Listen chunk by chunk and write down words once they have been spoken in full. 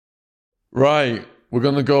Right, we're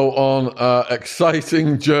going to go on an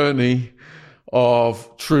exciting journey of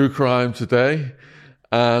true crime today.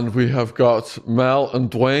 And we have got Mel and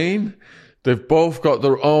Dwayne. They've both got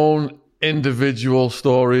their own individual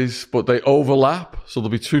stories, but they overlap. So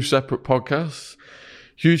there'll be two separate podcasts.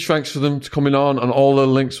 Huge thanks for them to coming on, and all the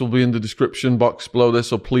links will be in the description box below this,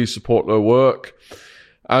 so please support their work.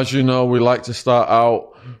 As you know, we like to start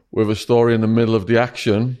out with a story in the middle of the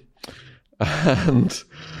action. And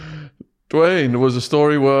Dwayne, there was a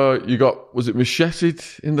story where you got, was it macheted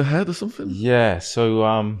in the head or something? Yeah,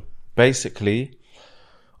 so basically,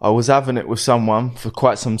 I was having it with someone for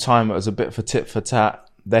quite some time. It was a bit of a tit for tat.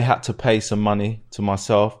 They had to pay some money to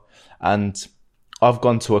myself, and I've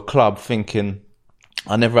gone to a club thinking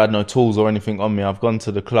I never had no tools or anything on me. I've gone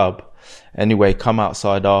to the club. Anyway, come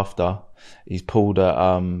outside after. He's pulled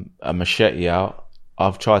a machete out.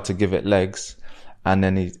 I've tried to give it legs, and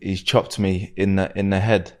then he's chopped me in the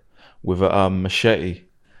head with a machete.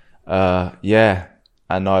 Yeah,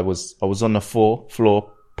 and I was on the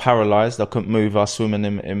floor, paralyzed. I couldn't move. I was swimming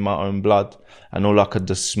in my own blood, and all I could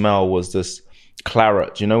just smell was this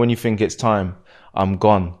claret. You know, when you think it's time, I'm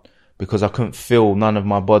gone, because I couldn't feel none of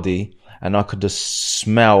my body, and I could just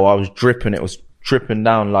smell. I was dripping. It was dripping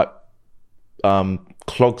down like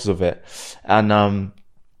clogs of it. And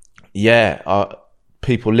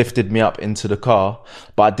people lifted me up into the car,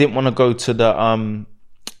 but I didn't want to go to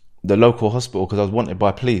the local hospital because I was wanted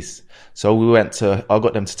by police. So I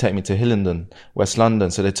got them to take me to Hillingdon, West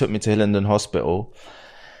London. So they took me to Hillingdon Hospital,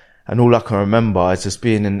 and all I can remember is just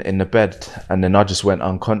being in the bed, and then I just went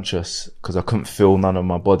unconscious because I couldn't feel none of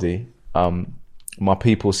my body. My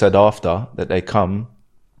people said after that they come,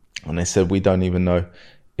 and they said, we don't even know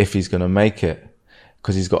if he's going to make it,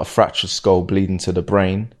 because he's got a fractured skull bleeding to the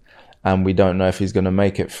brain, and we don't know if he's going to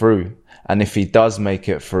make it through. And if he does make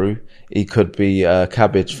it through, he could be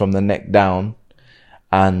cabbage from the neck down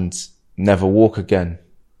and never walk again.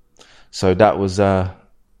 So that was that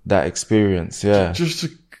experience, yeah. Just to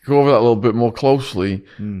go over that a little bit more closely.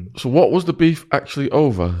 So what was the beef actually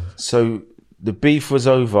over? So the beef was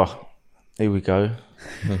over. Here we go.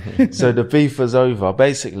 So the beef was over.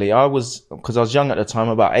 Basically, because I was young at the time,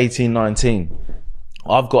 about 18, 19.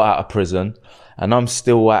 I've got out of prison, and I'm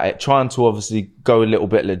still at it, trying to obviously go a little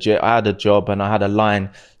bit legit. I had a job, and I had a line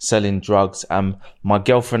selling drugs. And my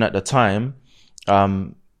girlfriend at the time,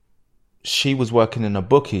 she was working in a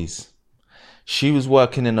bookies.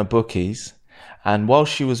 And while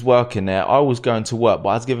she was working there, I was going to work, but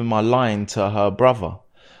I was giving my line to her brother.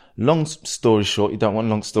 Long story short, you don't want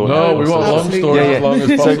long story. No, we want long story as long as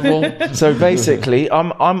possible. So basically,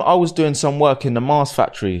 I was doing some work in the Mars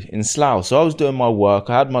factory in Slough. So I was doing my work.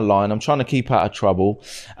 I had my line. I'm trying to keep out of trouble.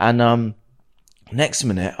 And next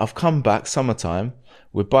minute, I've come back, summertime.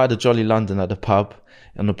 We're by the Jolly London at the pub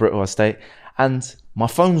on the Brittle Estate, and my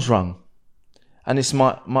phone's rung. And it's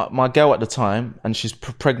my girl at the time, and she's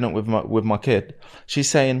pregnant with my kid. She's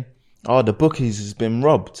saying, "Oh, the bookies has been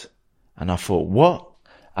robbed." And I thought, what?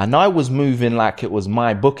 And I was moving like it was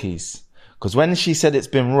my bookies, because when she said it's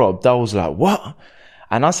been robbed, I was like, what?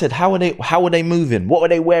 And I said, how are they moving? What were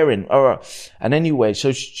they wearing? And anyway,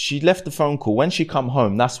 so she left the phone call. When she come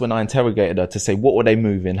home, that's when I interrogated her to say, what were they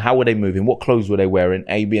moving? How were they moving? What clothes were they wearing?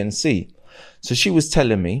 A, B, and C. So she was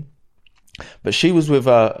telling me, but she was with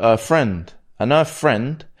a friend, and her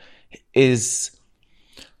friend is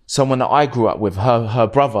someone that I grew up with, her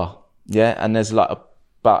brother. Yeah. And there's like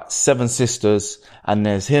about 7 sisters, and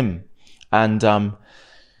there's him. And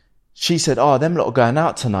she said, "Oh, them lot are going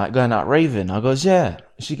out tonight, going out raving." I goes, "Yeah."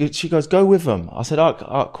 She goes, "Go with them." I said,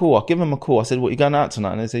 "Oh, cool. I'll give them a call." I said, "What, you going out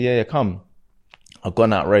tonight?" And they said, yeah, come. I've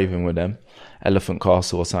gone out raving with them, Elephant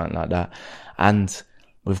Castle or something like that. And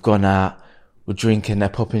we've gone out, we're drinking, they're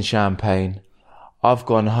popping champagne. I've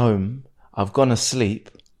gone home, I've gone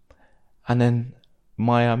asleep. And then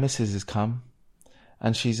my missus has come,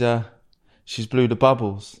 and she's blew the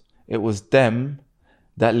bubbles. It was them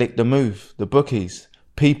that licked the move, the bookies.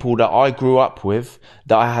 People that I grew up with,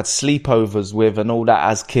 that I had sleepovers with and all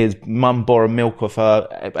that as kids. Mum borrowed milk off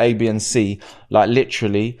her, A, B, and C, like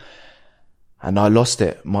literally. And I lost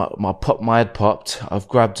it. My head popped. I've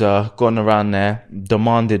grabbed her, gone around there,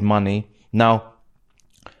 demanded money. Now,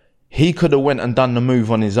 he could have went and done the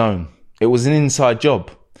move on his own. It was an inside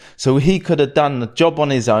job. So he could have done the job on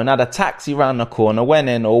his own, had a taxi round the corner, went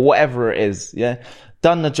in, or whatever it is, yeah,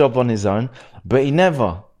 done the job on his own, but he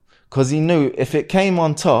never, because he knew if it came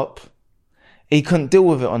on top, he couldn't deal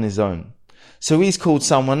with it on his own. So he's called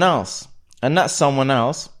someone else, and that someone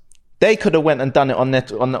else, they could have went and done it on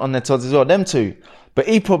their tods as well, them two, but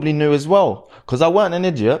he probably knew as well, because I weren't an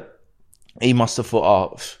idiot. He must have thought,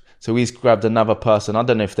 oh, So he's grabbed another person. I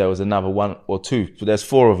don't know if there was another one or two, but there's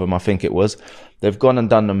 4 of them, I think it was. They've gone and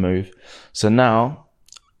done the move. So now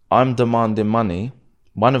I'm demanding money.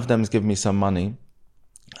 One of them's given me some money,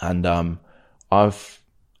 and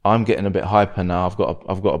I'm getting a bit hyper now.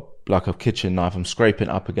 I've got like a kitchen knife. I'm scraping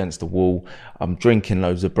up against the wall. I'm drinking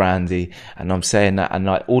loads of brandy, and I'm saying that, and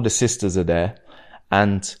like all the sisters are there,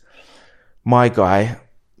 and my guy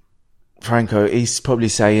Franco, he's probably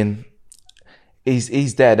saying,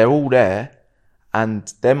 he's there. They're all there, and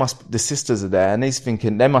the sisters are there, and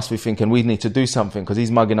they must be thinking we need to do something because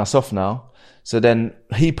he's mugging us off now. So then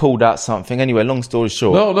he pulled out something. Anyway, long story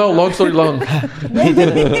short. No, long story long. he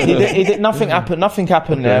did. Nothing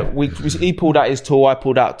happened there. He pulled out his tool. I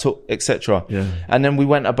pulled out tool, etc. Yeah. And then we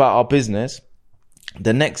went about our business.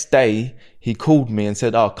 The next day, he called me and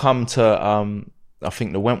said, "I'll come to I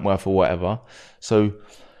think the Wentworth or whatever." So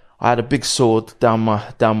I had a big sword down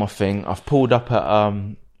my thing. I've pulled up at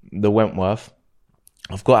the Wentworth.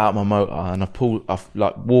 I've got out my motor and I've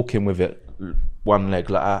like walking with it, one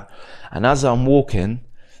leg like that. And as I'm walking,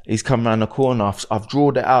 he's come round the corner. I've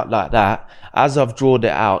drawed it out like that. As I've drawed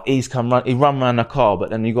it out, he run round the car, but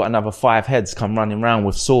then you got another 5 heads come running round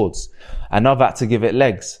with swords. And I've had to give it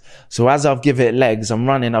legs. So as I've given it legs, I'm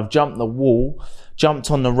running. I've jumped the wall,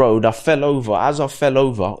 jumped on the road. I fell over. As I fell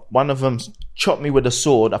over, one of them chopped me with a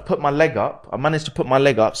sword. I put my leg up. I managed to put my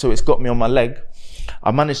leg up, so it's got me on my leg.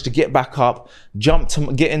 I managed to get back up,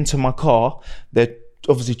 get into my car. They're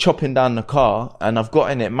obviously chopping down the car, and I've got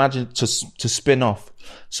in it, imagine, to spin off.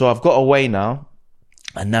 So I've got away now.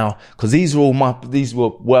 And now, because these were my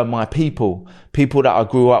people that I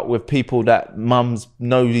grew up with, people that mums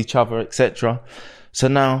know each other, etc. So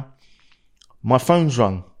now my phone's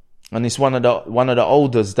rung, and it's one of the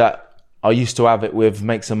olders that I used to have it with,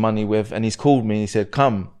 make some money with, and he's called me and he said,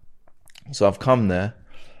 "Come." So I've come there.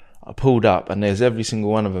 I pulled up, and there's every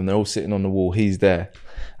single one of them. They're all sitting on the wall. He's there.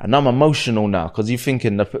 And I'm emotional now, because you're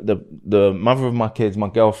thinking the mother of my kids, my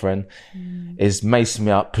girlfriend, is macing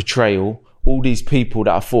me up, betrayal, all these people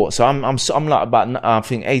that I fought. So I'm like about, I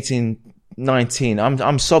think 18, 19.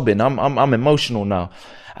 I'm sobbing. I'm emotional now.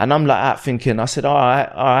 And I'm like that thinking, I said, all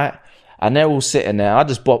right. And they're all sitting there. I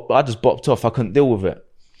just bopped off. I couldn't deal with it.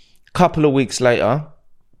 A couple of weeks later,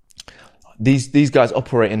 these guys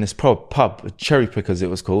operate in this pub, Cherry Pickers it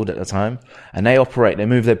was called at the time, and they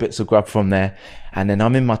move their bits of grub from there, and then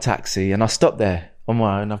I'm in my taxi, and I stopped there on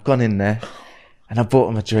my own. I've gone in there, and I bought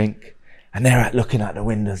them a drink, and they're looking out the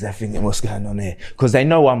windows, they're thinking, what's going on here? Because they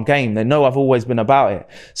know I'm game, they know I've always been about it,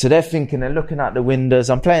 so they're looking out the windows,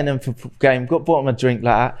 I'm playing them for game, bought them a drink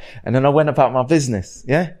like that, and then I went about my business,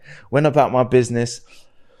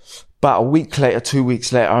 About a week later, 2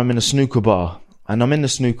 weeks later, I'm in a snooker bar. And I'm in the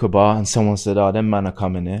snooker bar, and someone said, "Oh, them man are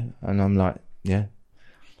coming here." And I'm like, "Yeah."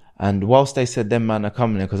 And whilst they said them man are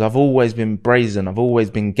coming here, because I've always been brazen, I've always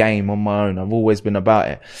been game on my own, I've always been about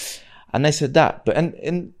it. And they said that. But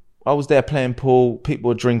and I was there playing pool, people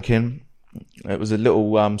were drinking. It was a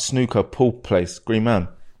little snooker pool place, Green Man.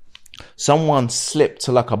 Someone slipped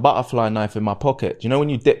like a butterfly knife in my pocket. Do you know when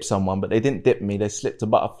you dip someone, but they didn't dip me, they slipped a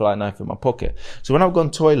butterfly knife in my pocket. So when I've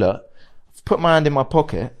gone toilet, I've put my hand in my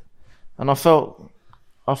pocket, and I felt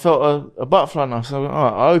a butterfly knife. So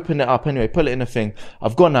I opened it up anyway, put it in a thing.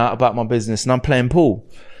 I've gone out about my business, and I'm playing pool.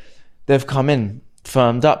 They've come in,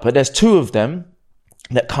 firmed up. But there's 2 of them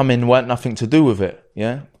that come in, weren't nothing to do with it.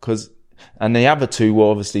 Yeah? And the other 2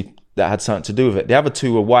 were obviously, that had something to do with it. The other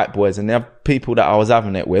 2 were white boys, and the other people that I was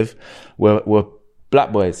having it with were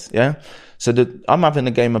black boys. Yeah? So I'm having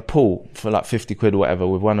a game of pool for like 50 quid or whatever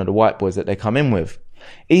with one of the white boys that they come in with.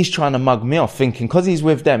 He's trying to mug me off, thinking, because he's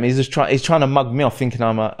with them, he's trying to mug me off, thinking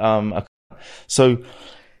I'm a so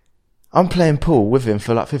I'm playing pool with him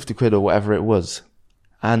for like 50 quid or whatever it was,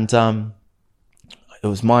 and it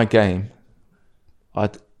was my game.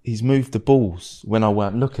 He's moved the balls when I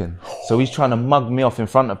weren't looking, so he's trying to mug me off in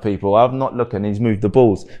front of people. I'm not looking, he's moved the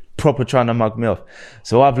balls, proper trying to mug me off.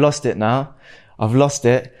 So I've lost it now.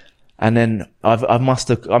 And then I must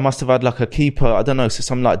have had like a keeper, I don't know,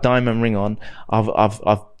 some like diamond ring on.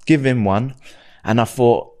 I've given him one, and I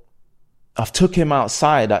thought, I've took him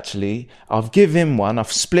outside actually. I've given him one,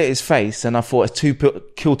 I've split his face, and I thought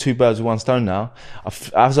kill 2 birds with 1 stone now.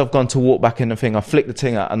 As I've gone to walk back in the thing, I flicked the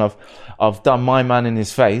thing out, and I've done my man in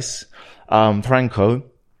his face, Franco,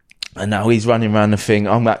 and now he's running around the thing.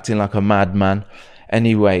 I'm acting like a madman.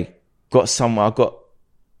 Anyway, I got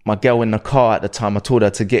my girl in the car at the time. I told her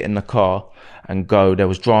to get in the car and go. There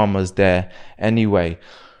was dramas there. Anyway,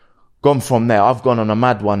 gone from there. I've gone on a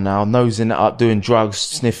mad one now, nosing it up, doing drugs,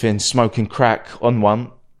 sniffing, smoking crack on one.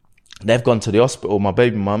 They've gone to the hospital, my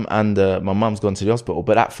baby mum, and my mum's gone to the hospital,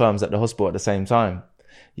 but that firm's at the hospital at the same time.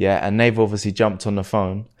 Yeah, and they've obviously jumped on the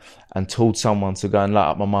phone and told someone to go and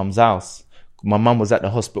light up my mum's house. My mum was at the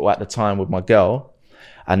hospital at the time with my girl,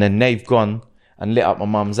 and then they've gone and lit up my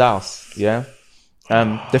mum's house. Yeah.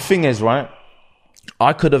 The thing is, right,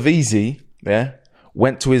 I could have easy,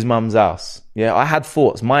 went to his mum's house. Yeah, I had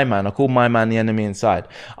thoughts. My man, I called my man the enemy inside.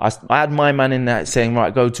 I had my man in there saying,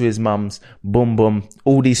 right, go to his mum's, boom, boom,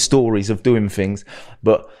 all these stories of doing things.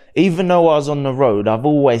 But even though I was on the road, I've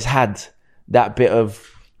always had that bit of,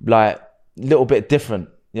 like, little bit different.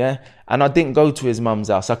 Yeah. And I didn't go to his mum's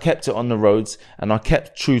house. I kept it on the roads, and I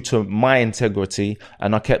kept true to my integrity,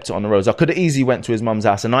 and I kept it on the roads. I could have easily went to his mum's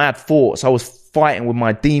house, and I had thoughts. I was fighting with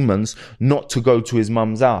my demons not to go to his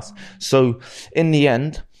mum's house. So in the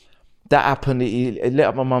end, that happened. He lit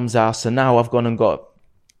up my mum's house, and now I've gone and got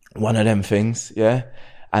one of them things. Yeah.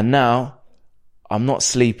 And now I'm not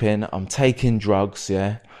sleeping. I'm taking drugs.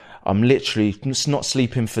 Yeah. I'm literally just not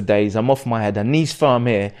sleeping for days. I'm off my head. And these firm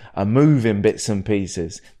here are moving bits and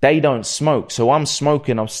pieces. They don't smoke. So I'm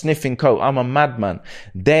smoking. I'm sniffing coke. I'm a madman.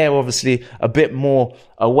 They're obviously a bit more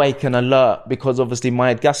awake and alert because obviously my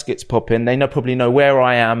head gasket's popping. They probably know where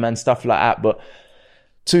I am and stuff like that. But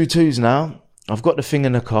 2-2s now. I've got the thing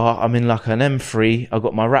in the car. I'm in like an M3. I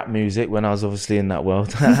got my rap music when I was obviously in that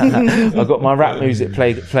world. I got my rap music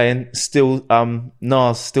playing. Still,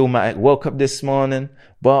 Nas, Stillmatic. Woke up this morning,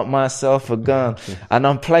 bought myself a gun, and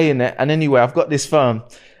I'm playing it. And anyway, I've got this firm,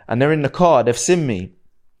 and they're in the car. They've seen me,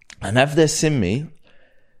 and as they've seen me,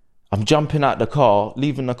 I'm jumping out the car,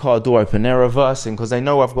 leaving the car door open. They're reversing because they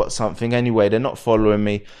know I've got something. Anyway, they're not following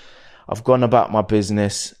me. I've gone about my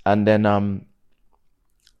business, and then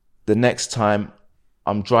the next time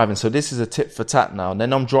I'm driving, so this is a tit for tat now. And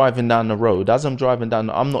then I'm driving down the road. As I'm driving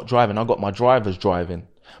down, I'm not driving. I've got my drivers driving,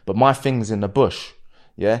 but my thing's in the bush.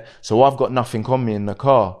 Yeah. So I've got nothing on me in the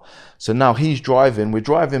car. So now he's driving. We're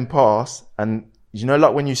driving past, and you know,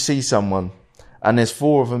 like when you see someone and there's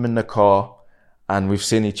 4 of them in the car and we've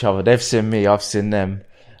seen each other. They've seen me. I've seen them.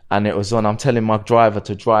 And it was on. I'm telling my driver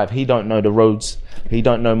to drive. He don't know the roads. He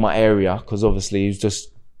don't know my area because obviously he's just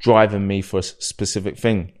driving me for a specific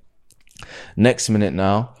thing. Next minute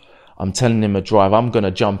now, I'm telling him to drive. I'm going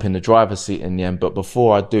to jump in the driver's seat in the end. But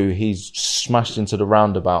before I do, he's smashed into the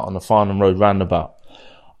roundabout on the Farnham Road roundabout.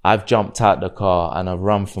 I've jumped out the car and I've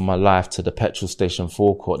run for my life to the petrol station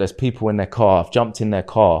forecourt. There's people in their car. I've jumped in their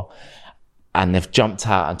car and they've jumped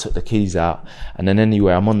out and took the keys out. And then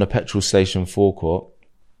anyway, I'm on the petrol station forecourt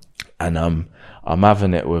and I'm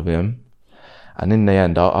having it with him. And in the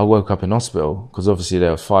end, I woke up in hospital because obviously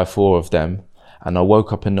there was 5-4 of them. And I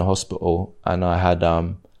woke up in the hospital and I had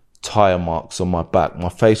tire marks on my back. My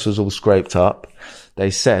face was all scraped up. They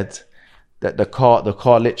said that the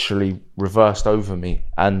car literally reversed over me.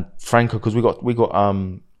 And Franco, because we got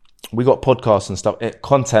podcasts and stuff,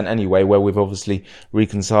 content anyway, where we've obviously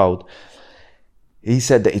reconciled. He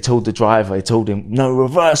said that he told the driver, he told him, no,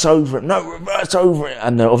 reverse over it, no, reverse over it.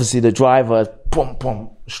 And obviously the driver, boom,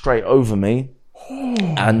 straight over me.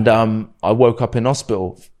 And I woke up in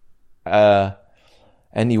hospital.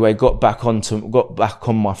 Anyway, got back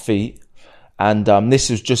on my feet. And this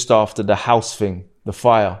was just after the house thing, the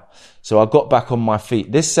fire. So I got back on my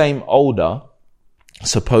feet. This same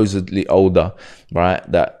supposedly older,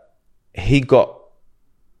 right, that he got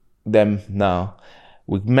them now.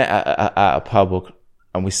 We met at a pub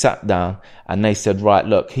and we sat down and they said, right,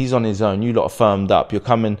 look, he's on his own. You lot are firmed up. You're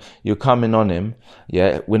coming on him.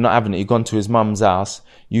 Yeah, we're not having it. You've gone to his mum's house.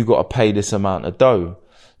 You got to pay this amount of dough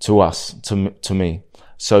to us, to me.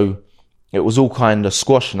 So it was all kind of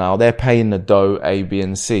squashed now. They're paying the dough, A, B,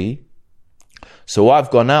 and C. So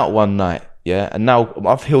I've gone out one night, yeah, and now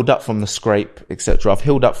I've healed up from the scrape, etc. I've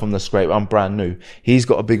healed up from the scrape. I'm brand new. He's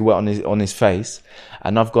got a big welt on his face,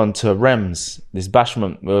 and I've gone to Rems, this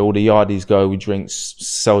bashment where all the yardies go. We drink,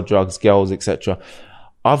 sell drugs, girls, etc.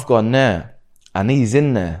 I've gone there, and he's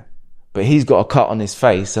in there, but he's got a cut on his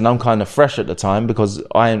face, and I'm kind of fresh at the time because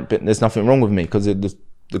there's nothing wrong with me because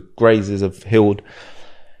the grazes have healed.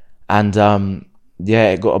 And,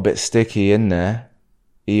 it got a bit sticky in there.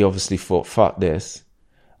 He obviously thought, fuck this.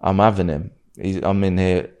 I'm having him. I'm in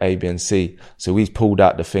here, A, B, and C. So he's pulled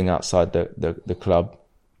out the thing outside the club.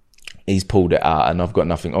 He's pulled it out and I've got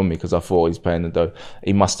nothing on me because I thought he's paying the dough.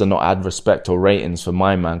 He must have not had respect or ratings for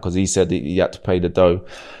my man because he said that he had to pay the dough.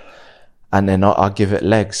 And then I give it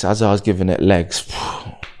legs. As I was giving it legs,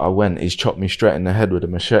 he's chopped me straight in the head with a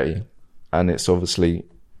machete. And it's obviously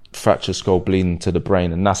fracture skull bleeding to the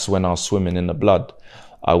brain, and that's when I was swimming in the blood.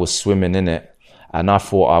 I was swimming in it and I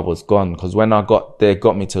thought I was gone because when I got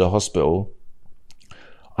me to the hospital,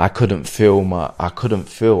 I couldn't feel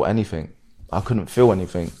anything.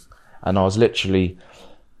 And I was literally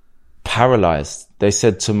paralyzed. They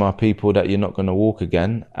said to my people that you're not going to walk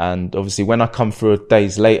again. And obviously when I come through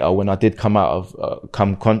days later, when I did come out of,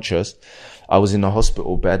 come conscious, I was in a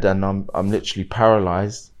hospital bed and I'm literally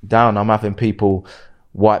paralyzed down. I'm having people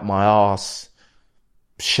wipe my ass,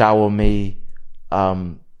 shower me,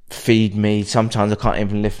 feed me. Sometimes I can't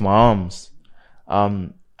even lift my arms.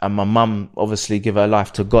 And my mum obviously give her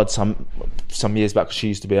life to God some years back, 'cause she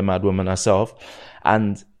used to be a mad woman herself.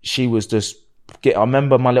 And she was just, I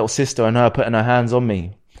remember my little sister and her putting her hands on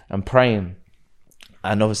me and praying.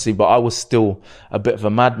 And obviously, but I was still a bit of a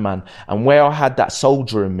madman. And where I had that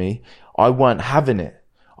soldier in me, I weren't having it.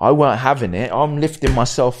 I'm lifting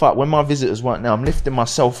myself up. When my visitors weren't there, I'm lifting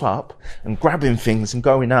myself up and grabbing things and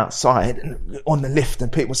going outside and on the lift,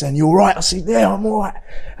 and people saying, "You all right?" I said, "Yeah, I'm all right."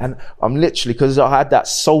 And I'm literally, because I had that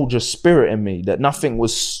soldier spirit in me, that nothing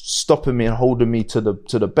was stopping me and holding me to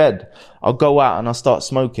the bed. I'll go out and I start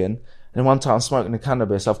smoking. And one time I'm smoking the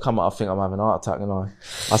cannabis, I've come out, I think I'm having a heart attack, and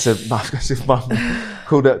I said, "Mum,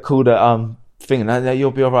 call that thing, and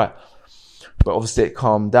you'll be all right." But obviously it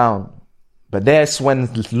calmed down. But that's when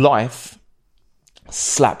life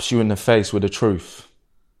slaps you in the face with the truth.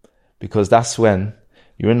 Because that's when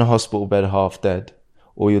you're in the hospital bed half dead,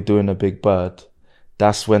 or you're doing a big bird.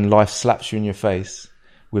 That's when life slaps you in your face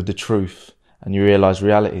with the truth, and you realise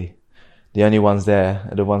reality. The only ones there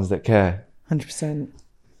are the ones that care. 100%.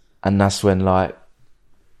 And that's when like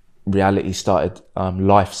reality started,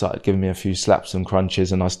 life started giving me a few slaps and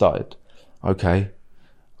crunches, and I started,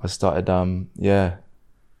 yeah.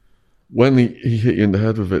 When he hit you in the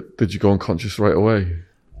head with it, did you go unconscious right away?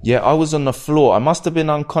 Yeah, I was on the floor. I must have been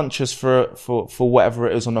unconscious for whatever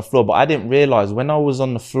it is on the floor, but I didn't realise when I was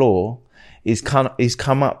on the floor, he's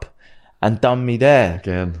come up and done me there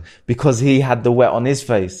again because he had the wet on his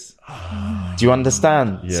face. Do you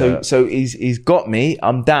understand? Yeah. So he's got me.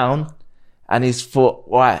 I'm down, and he's thought,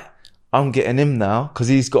 right, I'm getting him now, because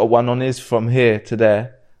he's got one on his from here to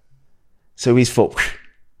there. So he's thought,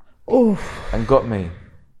 oh, and got me.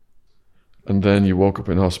 And then you woke up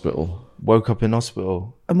in hospital.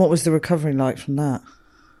 And what was the recovery like from that?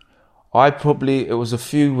 It was a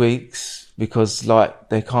few weeks, because like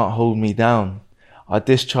they can't hold me down. I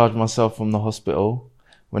discharged myself from the hospital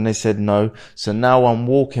when they said no. So now I'm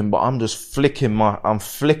walking, but I'm just flicking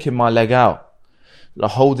my leg out,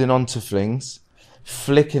 like holding on to things,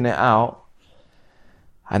 flicking it out.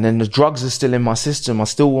 And then the drugs are still in my system. I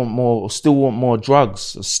still want more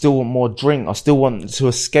drugs. I still want more drink. I still want to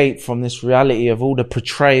escape from this reality of all the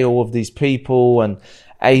portrayal of these people and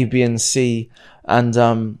A, B, and C.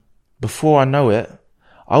 And before I know it,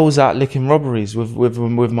 I was out licking robberies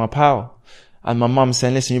with my pal. And my mum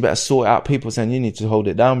saying, "Listen, you better sort it out." People saying, "You need to hold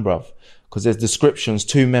it down, bruv." Because there's descriptions,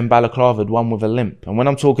 2 men balaclavaed, one with a limp. And when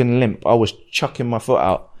I'm talking limp, I was chucking my foot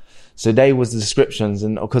out. So they was the descriptions,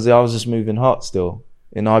 and because I was just moving hot still.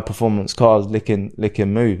 In high performance cars, licking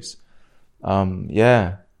moves.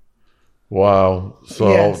 Yeah. Wow. So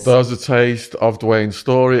yes. There's a taste of Dwayne's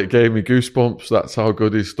story. It gave me goosebumps. That's how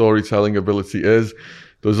good his storytelling ability is.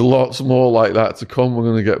 There's lots more like that to come. We're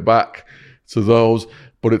going to get back to those,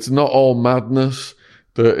 but it's not all madness.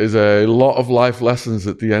 There is a lot of life lessons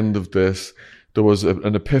at the end of this. There was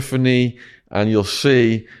an epiphany, and you'll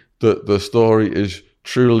see that the story is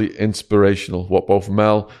truly inspirational. What both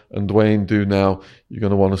Mel and Dwayne do now, you're going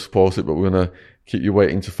to want to support it, but we're going to keep you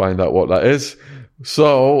waiting to find out what that is.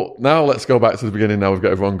 So now let's go back to the beginning. Now we've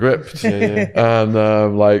got everyone gripped. Yeah. And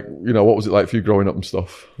what was it like for you growing up and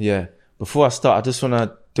stuff? Yeah. Before I start, I just want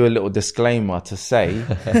to do a little disclaimer to say,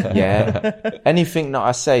 anything that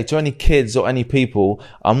I say to any kids or any people,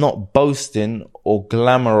 I'm not boasting or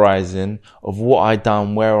glamorizing of what I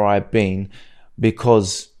done, where I've been,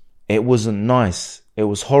 because it wasn't nice. It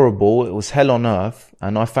was horrible. It was hell on earth.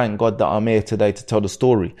 And I thank God that I'm here today to tell the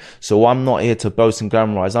story. So I'm not here to boast and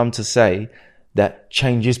glamorize. I'm to say that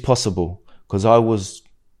change is possible, because I was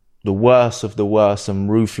the worst of the worst and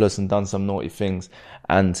ruthless and done some naughty things,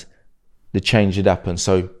 and the change had happened.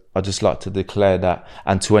 So I just like to declare that.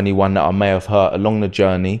 And to anyone that I may have hurt along the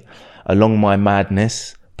journey, along my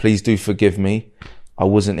madness, please do forgive me. I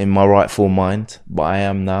wasn't in my rightful mind, but I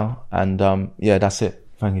am now. And that's it.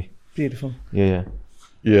 Thank you. Beautiful.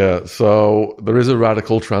 Yeah, so there is a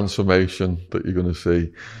radical transformation that you're going to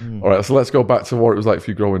see. All right, so let's go back to what it was like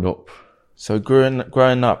for you growing up. So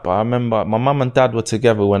growing up, I remember my mum and dad were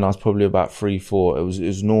together when I was probably about 3, 4. It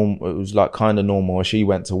was normal. It was like kind of normal. She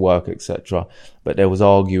went to work, etc. But there was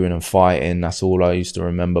arguing and fighting. That's all I used to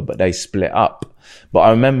remember. But they split up. But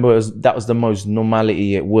I remember that was the most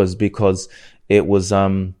normality it was, because it was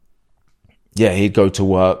he'd go to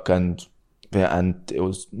work and it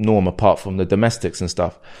was norm apart from the domestics and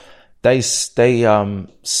stuff. they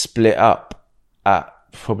split up at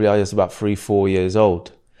probably I was about 3-4 years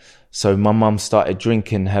old. So my mum started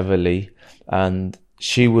drinking heavily, and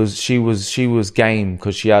she was game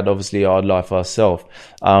because she had obviously a hard life herself.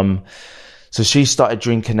 So she started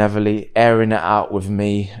drinking heavily, airing it out with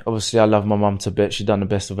me. Obviously, I love my mum to bits. She done the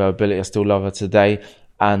best of her ability. I still love her today,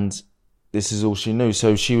 and this is all she knew.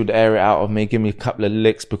 So she would air it out of me, give me a couple of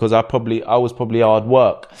licks, because I was probably hard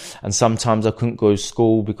work, and sometimes I couldn't go to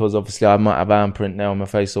school because obviously I might have handprint now on my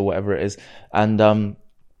face or whatever it is. And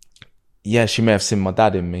yeah, she may have seen my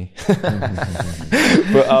dad in me.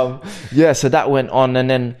 But yeah, so that went on, and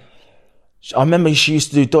then I remember she used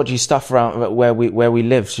to do dodgy stuff around where we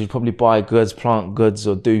lived. She'd probably buy goods, plant goods,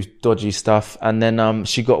 or do dodgy stuff. And then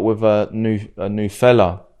she got with a new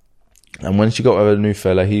fella. And when she got with a new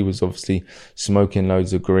fella, he was obviously smoking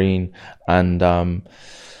loads of green and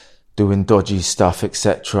doing dodgy stuff,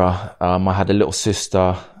 etc. I had a little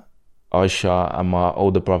sister, Aisha, and my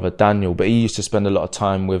older brother Daniel, but he used to spend a lot of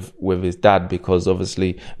time with his dad because obviously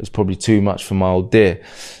it was probably too much for my old dear.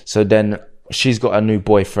 So then she's got a new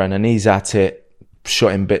boyfriend, and he's at it,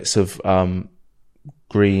 shotting bits of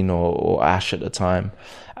green or ash at the time.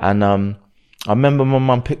 And I remember my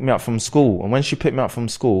mum picked me up from school, and when she picked me up from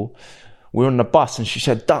school, we were on the bus, and she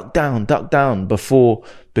said, duck down before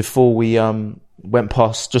we went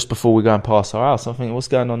past, just before we going past our house. I think, what's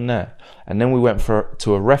going on there? And then we went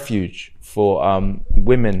to a refuge for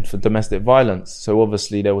women for domestic violence. So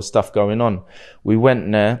obviously there was stuff going on. We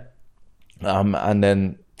went there, and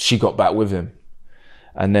then she got back with him.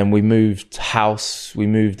 And then we moved house. We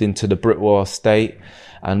moved into the Britwell estate.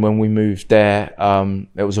 And when we moved there,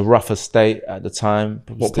 it was a rough estate at the time.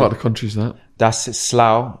 What part of the country is that? That's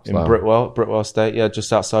Slough in Britwell estate. Yeah,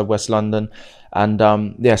 just outside West London. And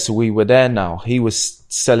yeah, so we were there now. He was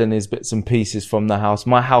selling his bits and pieces from the house.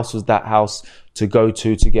 My house was that house to go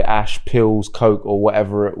to get ash, pills, coke, or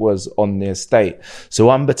whatever it was on the estate. So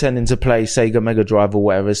I'm pretending to play Sega Mega Drive or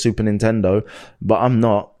whatever, Super Nintendo, but I'm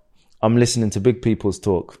not. I'm listening to big people's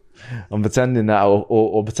talk. I'm pretending that,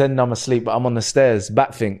 or pretending I'm asleep, but I'm on the stairs,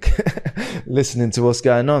 backthink, listening to what's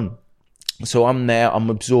going on. So I'm there, I'm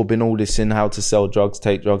absorbing all this in, how to sell drugs,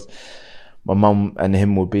 take drugs. My mum and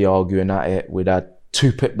him would be arguing at it. We'd had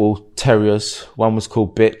 2 pit bull terriers. One was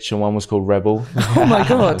called Bitch and one was called Rebel. Oh my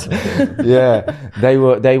God. Yeah. They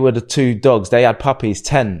were the 2 dogs. They had puppies,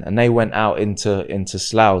 10, and they went out into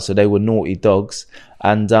Slough. So they were naughty dogs.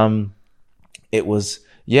 And it was,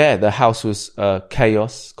 yeah, the house was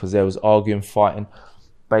chaos because there was arguing, fighting,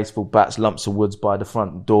 baseball bats, lumps of woods by the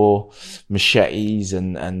front door, machetes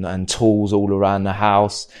and tools all around the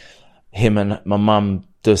house. Him and my mum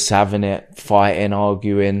just having it, fighting,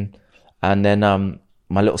 arguing. And then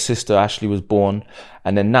my little sister Ashley was born,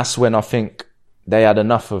 and then that's when I think they had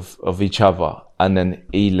enough of each other, and then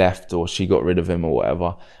he left or she got rid of him or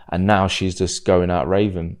whatever, and now she's just going out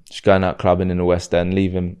raving. She's going out clubbing in the West End,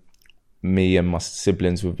 leaving me and my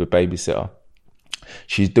siblings with the babysitter.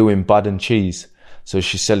 She's doing bud and cheese, so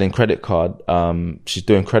she's selling credit card. She's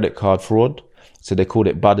doing credit card fraud. So they called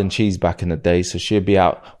it bud and cheese back in the day. So she'd be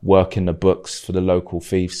out working the books for the local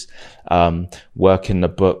thieves, working the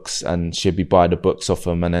books, and she'd be buying the books off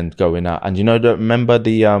them and then going out. And remember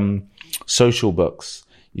the social books?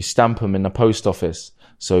 You stamp them in the post office.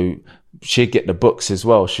 So she'd get the books as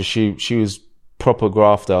well. So she was proper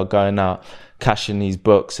grafter, going out, cashing these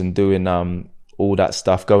books and doing all that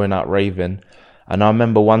stuff, going out raving. And I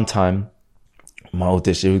remember one time, my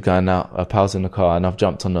oldest, she was going out, her pal's in the car, and I've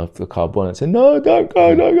jumped on the car bonnet and said, no, don't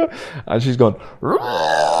go. And she's gone,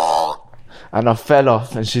 and I fell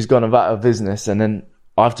off, and she's gone about her business. And then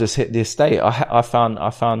I've just hit the estate. I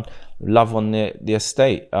found love on the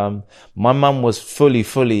estate. My mum was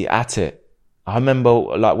fully at it. I remember,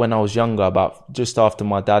 like, when I was younger, about just after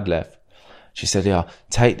my dad left, she said, yeah,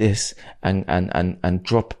 take this and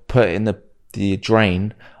put it in the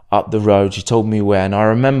drain up the road. She told me where, and I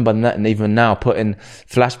remember that, and even now putting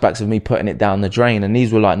flashbacks of me putting it down the drain. And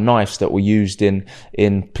these were like knives that were used in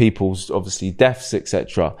people's, obviously, deaths,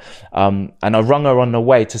 etc. And I rung her on the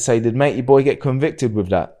way to say, did matey boy get convicted with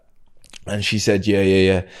that? And she said,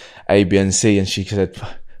 yeah, A, B, and C. And she said,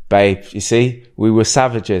 babe, you see, we were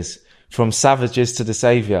savages. From savages to the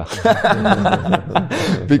savior.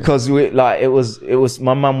 Because it was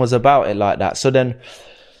my mum was about it like that. So then,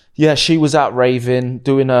 yeah, she was out raving,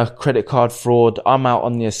 doing a credit card fraud. I'm out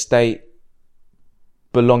on the estate,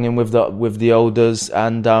 belonging with the elders,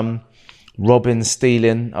 and robbing,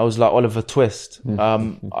 stealing. I was like Oliver Twist.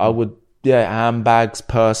 I would, handbags,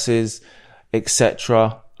 purses,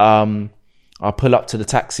 etc. I I pull up to the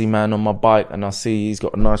taxi man on my bike and I see he's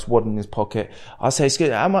got a nice wad in his pocket. I say,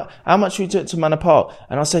 excuse me, how much we took to Manor Park?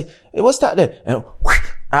 And I say, hey, what's that there? And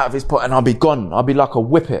out of his pocket, and I'll be gone. I'll be like a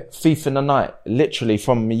whippet, thief in the night. Literally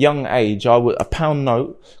from a young age, I would, a £1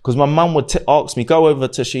 note, because my mum would ask me, go over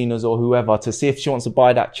to Sheena's or whoever to see if she wants to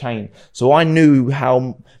buy that chain. So I knew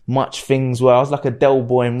how much things were. I was like a Del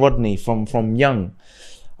Boy and Rodney from young.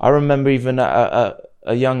 I remember even at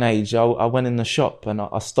a young age, I went in the shop and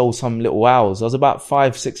I stole some little owls. I was about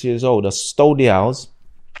 5, 6 years old. I stole the owls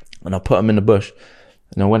and I put them in the bush.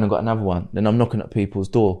 And I went and got another one. Then I'm knocking at people's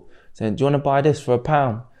door saying, do you want to buy this for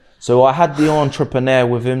 £1? So I had the entrepreneur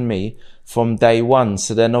within me from day one.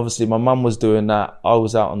 So then obviously my mum was doing that. I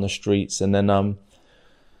was out on the streets. And then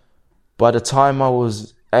by the time I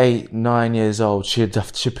was 8, 9 years old, she'd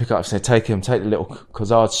pick up and say, take the little, because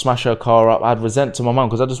I would smash her car up. I'd resent to my mum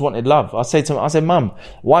because I just wanted love. I say, Mum,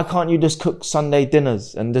 why can't you just cook Sunday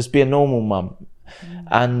dinners and just be a normal mum?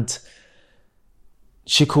 And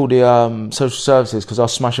she called the social services because I'll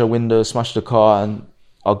smash her window, smash the car, and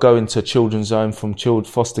I'll go into children's home, from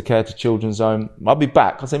foster care to children's home. I'll be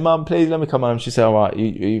back. I say, Mum, please let me come home. She said, all right,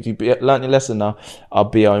 if you learnt your lesson now, I'll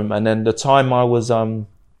be home. And then the time I was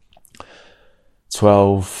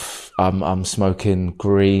 12, I'm smoking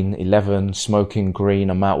green. 11, smoking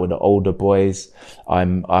green. I'm out with the older boys.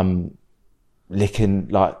 I'm licking,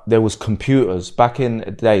 like, there was computers back in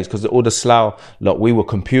the days, because all the Slough lot, we were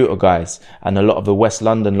computer guys, and a lot of the West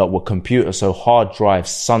London lot were computers, so hard drives,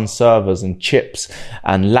 Sun servers and chips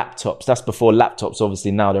and laptops. That's before laptops,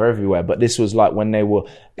 obviously now they're everywhere, but this was like when they were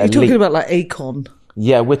elite. You're talking about like Acon.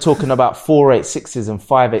 Yeah, we're talking about 486s and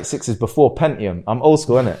 586s before Pentium. I'm old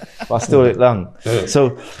school, innit? But I still look young.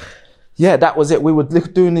 So, yeah, that was it. We were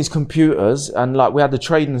doing these computers, and like we had the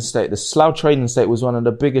trading estate. The Slough trading estate was one of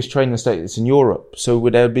the biggest trading estates in Europe. So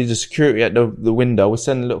there'd be the security at the window. We're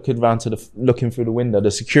sending a little kid round looking through the window.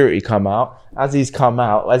 The security come out. As he's come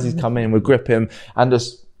in, we grip him and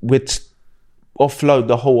we'd offload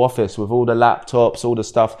the whole office with all the laptops, all the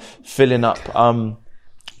stuff, filling up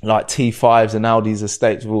like T5s and Audi's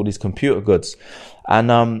estates with all these computer goods.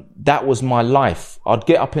 And that was my life. I'd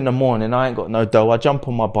get up in the morning, I ain't got no dough. I jump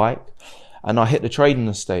on my bike and I hit the trading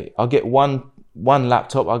estate. I'll get one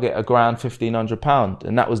laptop, I'll get £1,000, £1,500.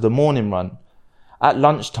 And that was the morning run. At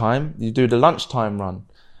lunchtime, you do the lunchtime run.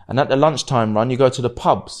 And at the lunchtime run, you go to the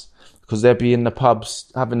pubs, because they'll be in the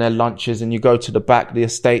pubs having their lunches, and you go to the back of the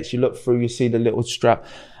estates, you look through, you see the little strap,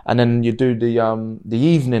 and then you do the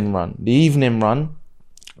evening run. The evening run,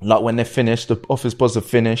 like when they're finished, the office boys are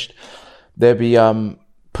finished, they'll be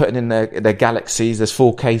putting in their Galaxies. There's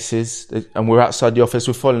 4 cases, and we're outside the office.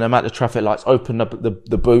 We're following them at the traffic lights, open up the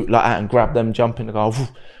boot like that and grab them, jump in the car,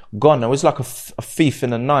 gone. It was like a thief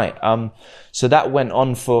in the night. So that went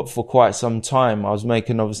on for quite some time. I was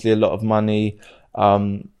making obviously a lot of money,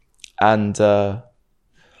 and the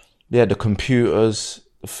computers,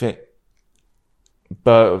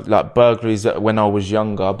 like burglaries when I was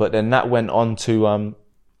younger. But then that went on to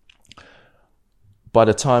by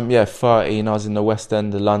the time, 13, I was in the West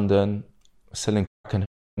End of London, selling crack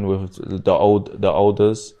and with the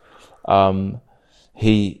olders.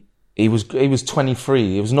 He was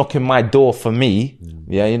 23. He was knocking my door for me.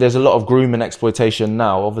 Yeah, there's a lot of grooming exploitation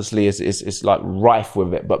now. Obviously, it's like rife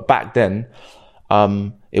with it. But back then,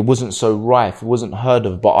 it wasn't so rife. It wasn't heard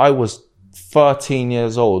of. But I was 13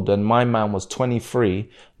 years old, and my man was 23,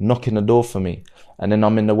 knocking the door for me. And then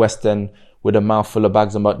I'm in the West End with a mouthful of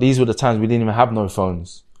bags. But these were the times we didn't even have no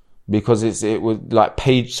phones, because it was like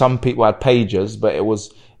some people had pagers, but it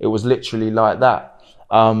was literally like that.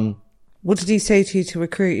 What did he say to you to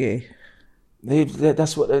recruit you?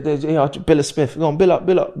 That's what they Bill of Smith. Go on, Bill up,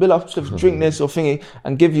 drink this or thingy,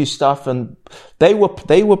 and give you stuff. And they were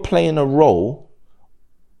playing a role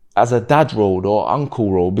as a dad role or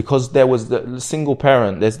uncle role, because there was the single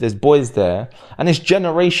parent. There's boys there, and it's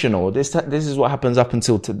generational. This is what happens up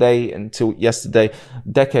until today, until yesterday,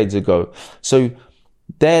 decades ago. So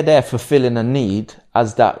they're there fulfilling a need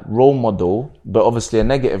as that role model, but obviously a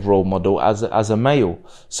negative role model as a male.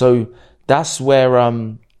 So that's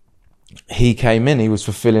where he came in. He was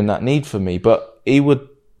fulfilling that need for me, but he would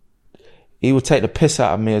take the piss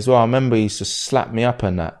out of me as well. I remember he used to slap me up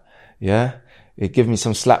and that. Yeah. He'd give me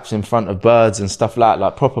some slaps in front of birds and stuff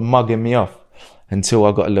like proper mugging me off, until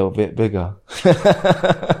I got a little bit bigger.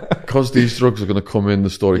 Because these drugs are going to come in the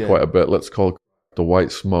story quite a bit, let's call the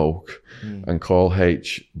white smoke and call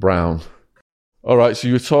H brown. All right, so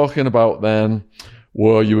you were talking about then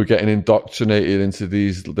where you were getting indoctrinated into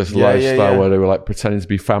this lifestyle where they were like pretending to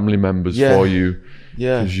be family members for you.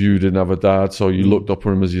 Yeah. Because you didn't have a dad, so you looked up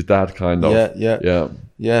on him as your dad, kind of.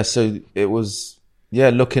 Yeah. So it was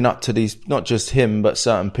looking up to these, not just him, but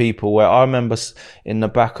certain people. Where I remember in the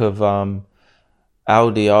back of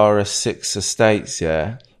Audi RS6 estates,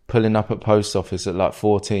 pulling up at post office at like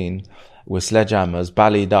 14 with sledgehammers,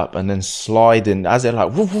 ballied up, and then sliding as they're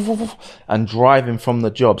like woof, woof, woof, woof, and driving from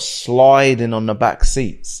the job, sliding on the back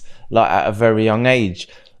seats, like at a very young age.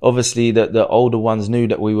 Obviously, the older ones knew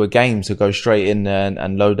that we were game to go straight in there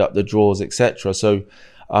and load up the drawers, etc. So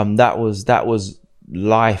that was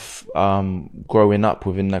life growing up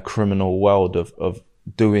within the criminal world of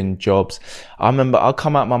doing jobs. I remember I'll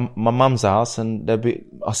come out my mum's house and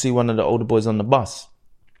I see one of the older boys on the bus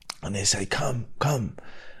and they say, come.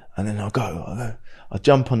 And then I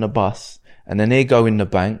jump on the bus and then he'll go in the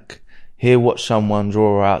bank. He'll watch someone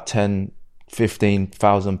draw out 10,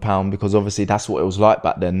 15,000 pounds, because obviously that's what it was like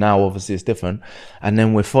back then. Now obviously it's different. And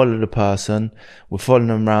then we follow the person, we're following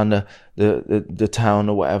them around the town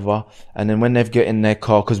or whatever. And then when they've get in their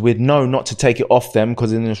car, because we'd know not to take it off them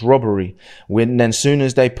because in this robbery, then as soon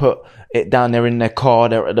as they put it down there in their car,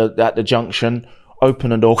 they're at the junction, open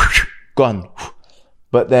the door, gone.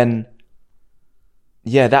 But then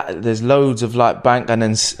there's loads of like bank and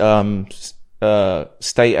then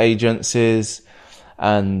state agencies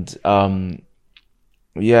and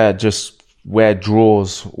just wear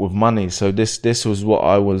drawers with money. So this was what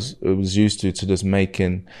I was used to just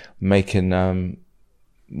making the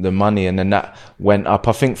money, and then that went up.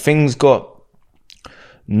 I think things got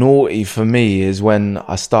naughty for me is when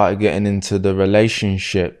I started getting into the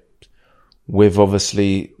relationship with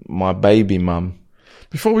obviously my baby mum.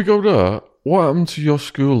 Before we go there, what happened to your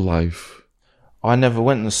school life? I never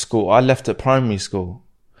went to school. I left at primary school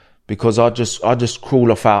because I just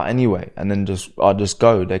crawl off out anyway, and then I just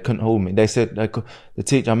go. They couldn't hold me. They said the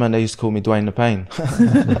teacher, they used to call me Dwayne the Pain.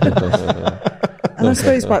 And I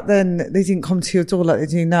suppose back then they didn't come to your door like they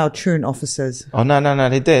do now, truant officers. Oh no,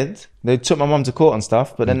 they did. They took my mum to court and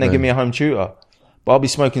stuff, but then they give me a home tutor. But I'll be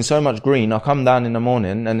smoking so much green, I'll come down in the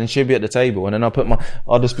morning and then she'll be at the table, and then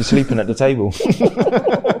I'll just be sleeping at the table.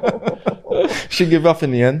 She'd give up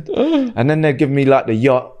in the end. And then they'd give me like the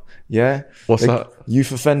yacht. Yeah. What's that?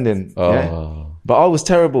 Youth offending. Oh. Yeah. But I was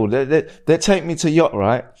terrible. They'd take me to yacht,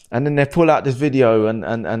 right? And then they pull out this video and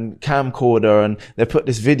camcorder, and they put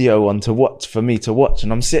this video on for me to watch.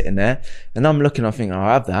 And I'm sitting there and I'm looking, I think,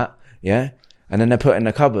 I'll have that. Yeah. And then they put it in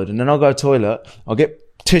the cupboard, and then I'll go to the toilet. I'll get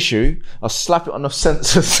tissue. I'll slap it on the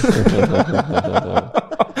sensors.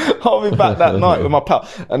 I'll be back that night with my pal.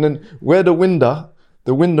 And then where the window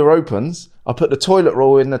opens, I put the toilet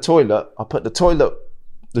roll in the toilet. I put the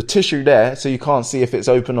tissue there so you can't see if it's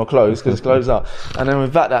open or closed because it's closed up. And then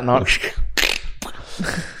with that night,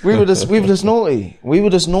 we were just naughty. We were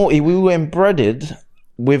just naughty. We were embedded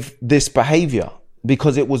with this behaviour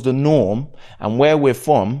because it was the norm. And where we're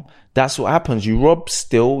from, that's what happens. You rob,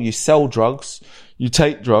 steal, you sell drugs, you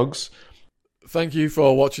take drugs. Thank you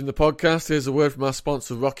for watching the podcast. Here's a word from our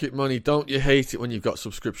sponsor, Rocket Money. Don't you hate it when you've got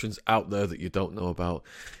subscriptions out there that you don't know about,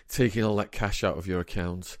 taking all that cash out of your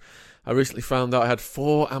account? I recently found out I had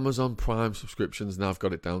 4 Amazon Prime subscriptions. Now I've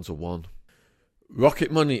got it down to 1. Rocket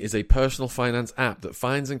Money is a personal finance app that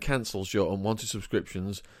finds and cancels your unwanted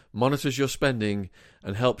subscriptions, monitors your spending,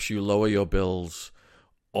 and helps you lower your bills,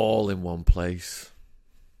 all in one place.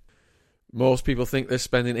 Most people think they're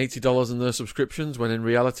spending $80 on their subscriptions, when in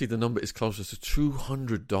reality the number is closer to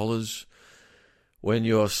 $200. When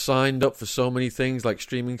you're signed up for so many things like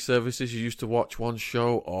streaming services you used to watch one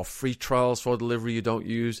show, or free trials for delivery you don't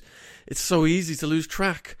use, it's so easy to lose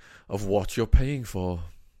track of what you're paying for.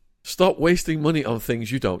 Stop wasting money on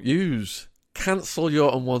things you don't use. Cancel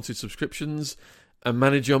your unwanted subscriptions and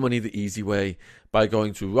manage your money the easy way by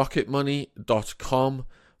going to rocketmoney.com/Sean,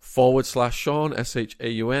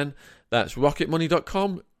 SHAUN. That's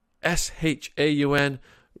rocketmoney.com, SHAUN,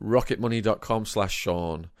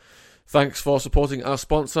 rocketmoney.com/Sean. Thanks for supporting our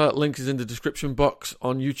sponsor. Link is in the description box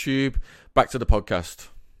on YouTube. Back to the podcast.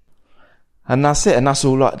 And that's it. And that's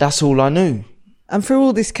all I knew. And through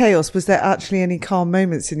all this chaos, was there actually any calm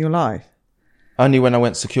moments in your life? Only when I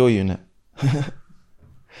went secure unit.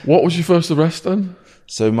 What was your first arrest then?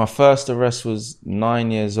 So my first arrest was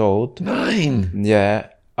 9 years old. 9? Yeah.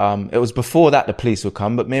 It was before that the police would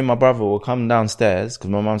come, but me and my brother will come downstairs because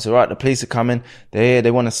my mum said, right, the police are coming. They're here. They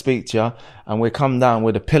want to speak to you. And we come down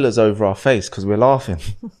with the pillars over our face because we're laughing.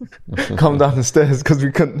 Come down the stairs because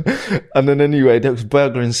we couldn't. And then anyway, there was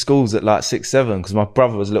burglaring schools at like 6, 7 because my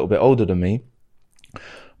brother was a little bit older than me.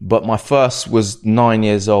 But my first was 9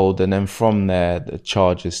 years old. And then from there, the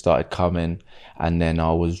charges started coming. And then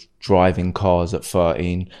I was driving cars at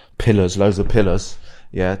 13. Pillars, loads of pillars.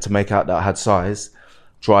 Yeah, to make out that I had size.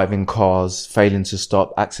 Driving cars, failing to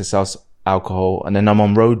stop, access house alcohol, and then I'm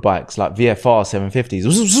on road bikes like VFR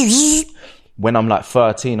 750s. When I'm like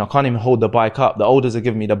 13, I can't even hold the bike up. The elders are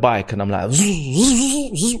giving me the bike, and I'm like,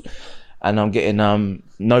 and I'm getting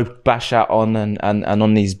no bash out on and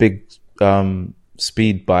on these big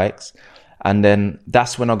speed bikes. And then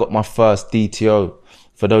that's when I got my first DTO.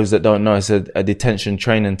 For those that don't know, it's a detention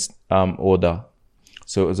training order.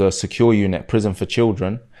 So it was a secure unit, prison for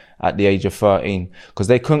children, at the age of 13, because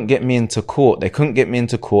they couldn't get me into court. They couldn't give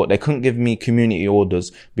me community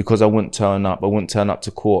orders because I wouldn't turn up. I wouldn't turn up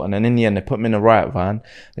to court. And then in the end, they put me in a riot van.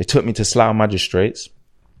 They took me to Slough magistrates.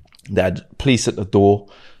 They had police at the door,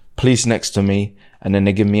 police next to me, and then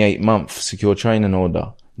they give me 8-month secure training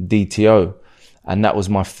order, DTO. And that was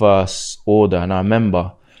my first order. And I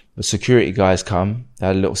remember the security guys come, they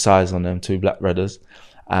had a little size on them, 2 black redders.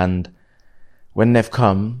 And when they've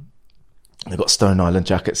come, they got Stone Island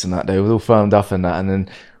jackets and that. They were all firmed up and that. And then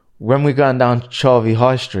when we're going down Charvey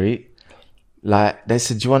High Street, like, they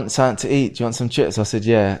said, do you want something to eat? Do you want some chips? I said,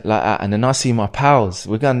 yeah, like that. And then I see my pals.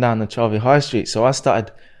 We're going down the Charvey High Street. So I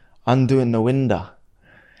started undoing the window.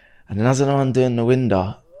 And then as I'm undoing the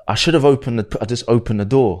window, I should have I just opened the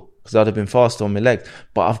door because I'd have been faster on my legs.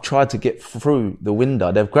 But I've tried to get through the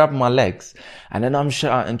window. They've grabbed my legs. And then I'm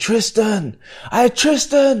shouting, Tristan,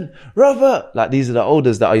 Robert. Like, these are the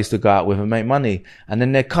elders that I used to go out with and make money. And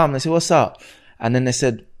then they come, they say, what's up? And then they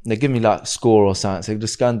said, they give me like score or something. So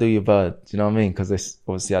just go and do your bird. Do you know what I mean? Because they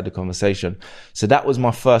obviously had the conversation. So that was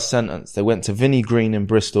my first sentence. They went to Vinnie Green in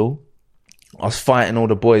Bristol. I was fighting all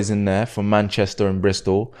the boys in there from Manchester and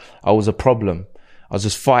Bristol. I was a problem. I was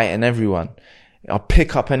just fighting everyone. I'd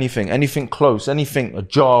pick up anything close, anything, a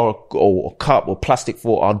jar or a cup or plastic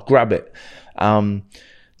fork, I'd grab it.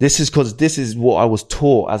 This is what I was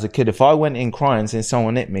taught as a kid. If I went in crying saying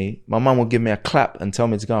someone hit me, my mum would give me a clap and tell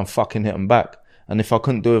me to go and fucking hit them back. And if I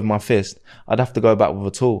couldn't do it with my fist, I'd have to go back with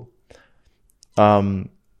a tool.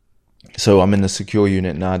 So I'm in the secure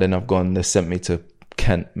unit now. Then they sent me to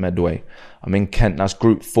Kent, Medway. I'm in Kent. That's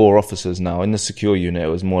group 4 officers now. In the secure unit, it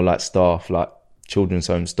was more like staff, like children's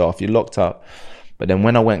home staff. You're locked up. But then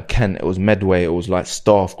when I went Kent, it was Medway. It was like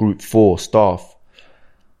staff, group 4 staff.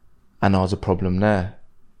 And I was a problem there.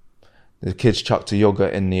 The kids chucked a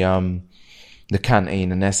yogurt in the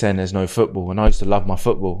canteen and they're saying there's no football. And I used to love my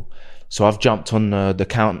football. So I've jumped on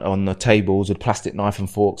the tables with plastic knife and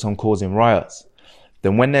forks. I'm causing riots.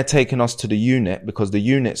 Then when they're taking us to the unit, because the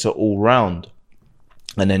units are all round,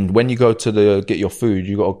 and then when you go to get your food,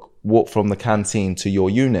 you got to walk from the canteen to your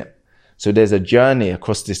unit. So there's a journey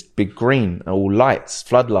across this big green, all lights,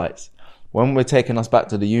 floodlights. When we're taking us back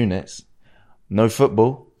to the units, no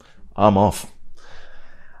football, I'm off.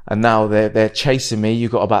 And now they're chasing me.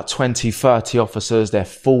 You've got about 20, 30 officers. They're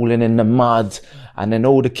falling in the mud. And then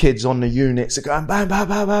all the kids on the units are going bam, bam,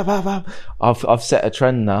 bam, bam, bam, bam. I've set a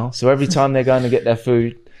trend now. So every time they're going to get their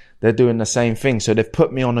food, they're doing the same thing. So they've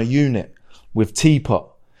put me on a unit with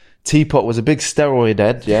Teapot. Teapot was a big steroid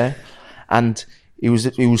head, yeah. And he was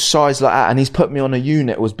sized like that. And he's put me on a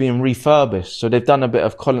unit. It was being refurbished. So they've done a bit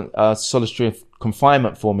of solitary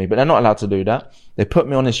confinement for me, but they're not allowed to do that. They put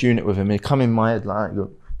me on this unit with him. He come in my head like,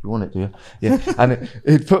 you want it, do you? Yeah. And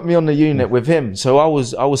it put me on the unit with him. So I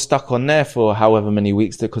was stuck on there for however many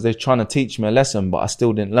weeks because they're trying to teach me a lesson, but I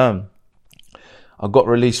still didn't learn. I got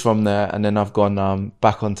released from there and then I've gone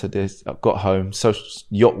back onto this. I got home. So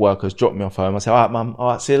yacht workers dropped me off home. I said, all right, mum. All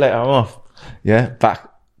right, see you later. I'm off. Yeah.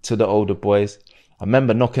 Back to the older boys. I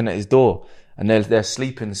remember knocking at his door and they're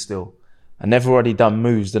sleeping still. And they've already done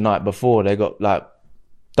moves the night before. They got like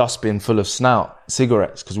dustbin full of snout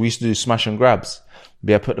cigarettes because we used to do smash and grabs.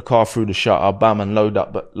 I put the car through the shutter, bam, and load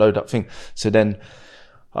up thing. So then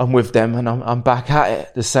I'm with them and I'm back at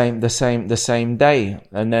it the same day.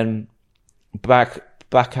 And then back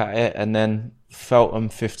at it and then Feltham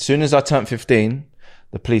 15. As soon as I turned 15,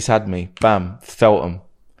 the police had me. Bam, Feltham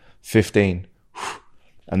 15.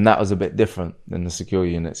 And that was a bit different than the secure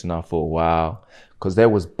units. And I thought, wow. Because there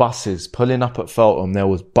was buses pulling up at Feltham. There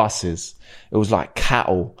was buses. It was like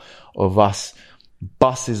cattle of us.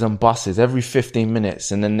 Buses and buses every 15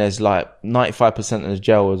 minutes. And then there's like 95% of the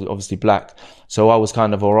jail was obviously black. So I was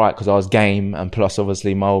kind of all right because I was game. And plus,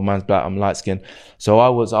 obviously, my old man's black. I'm light skinned. So I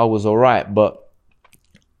was all right. But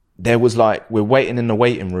there was like, we're waiting in the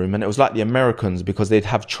waiting room. And it was like the Americans because they'd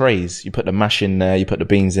have trays. You put the mash in there. You put the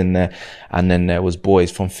beans in there. And then there was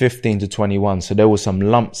boys from 15 to 21. So there was some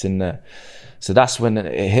lumps in there. So that's when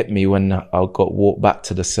it hit me when I got walked back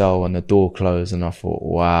to the cell and the door closed. And I thought,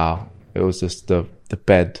 wow. It was just the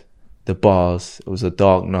bed, the bars. It was a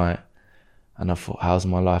dark night. And I thought, how's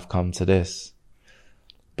my life come to this?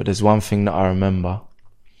 But there's one thing that I remember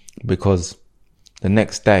because the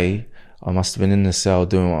next day I must have been in the cell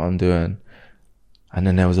doing what I'm doing. And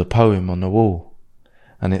then there was a poem on the wall.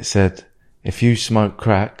 And it said, if you smoke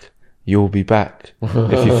crack, you'll be back.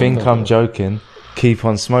 If you think I'm joking, keep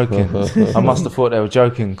on smoking. I must have thought they were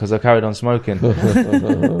joking because I carried on smoking.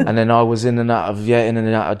 And then I was in and out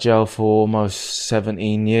of jail for almost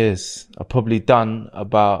 17 years. I've probably done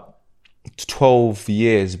about 12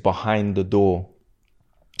 years behind the door.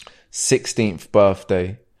 16th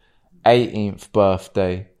birthday, 18th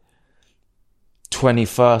birthday,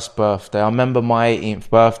 21st birthday. I remember my 18th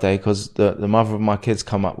birthday because the mother of my kids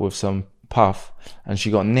come up with some puff and she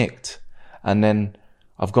got nicked. And then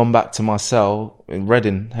I've gone back to my cell in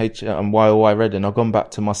Reading, YOY Reading. I've gone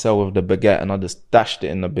back to my cell with the baguette and I just dashed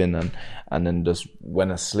it in the bin and then just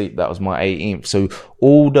went asleep. That was my 18th. So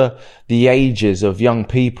all the ages of young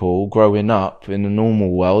people growing up in the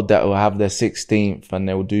normal world that will have their 16th and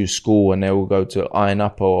they will do school and they will go to Iron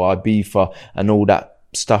Upper or Ibiza and all that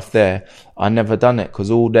stuff there. I never done it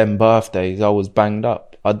because all them birthdays I was banged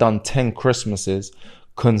up. I done 10 Christmases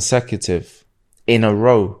consecutive in a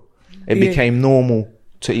row. It became normal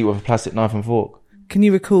to eat with a plastic knife and fork. Can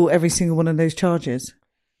you recall every single one of those charges?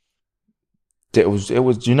 It was,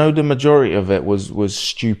 you know, the majority of it was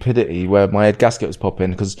stupidity where my head gasket was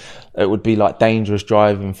popping because it would be like dangerous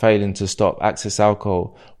driving, failing to stop, access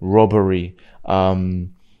alcohol, robbery,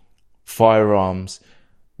 firearms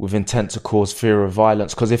with intent to cause fear of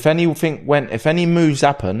violence. Because if any moves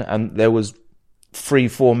happen and there was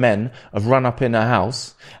 3-4 men have run up in a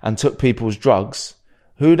house and took people's drugs,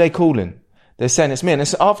 who are they calling? They're saying it's me, and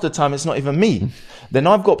it's after time, it's not even me. Then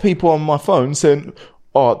I've got people on my phone saying,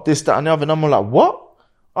 oh, this, that, and the other, and I'm like, what?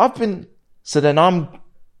 So then I'm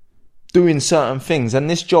doing certain things, and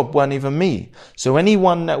this job weren't even me. So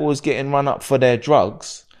anyone that was getting run up for their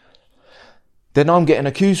drugs, then I'm getting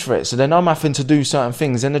accused for it. So then I'm having to do certain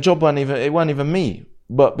things, and the job weren't even me.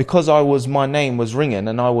 But because my name was ringing,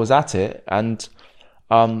 and I was at it, and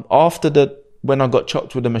when I got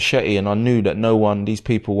chopped with a machete and I knew that these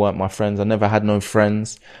people weren't my friends. I never had no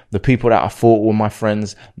friends. The people that I thought were my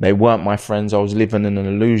friends, they weren't my friends. I was living in an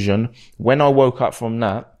illusion. When I woke up from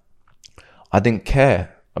that, I didn't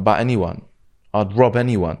care about anyone. I'd rob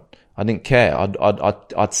anyone. I didn't care.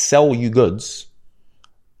 I'd sell you goods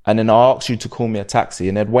and then I ask you to call me a taxi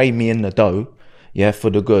and they'd weigh me in the dough,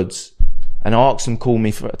 for the goods. And I ask them to call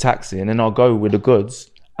me for a taxi and then I'll go with the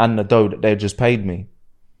goods and the dough that they just paid me.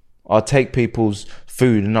 I'll take people's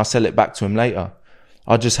food and I'll sell it back to them later.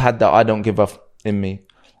 I just had that I don't give up in me.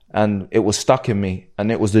 And it was stuck in me. And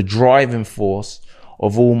it was the driving force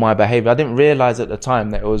of all my behavior. I didn't realize at the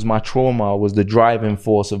time that it was my trauma was the driving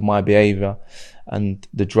force of my behavior and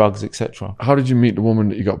the drugs, etc. How did you meet the woman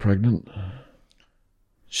that you got pregnant?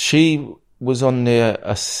 She was on the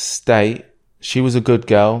estate. She was a good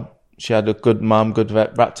girl. She had a good mum, good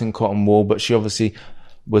wrapped in cotton wool, but she obviously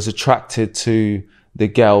was attracted to the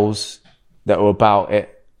girls that were about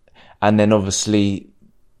it. And then obviously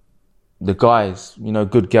the guys,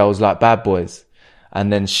 good girls like bad boys.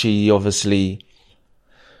 And then she obviously,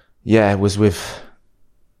 was with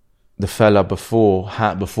the fella before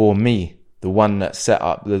me, the one that set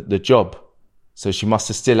up the job. So she must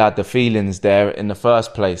have still had the feelings there in the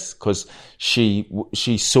first place because she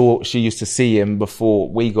used to see him before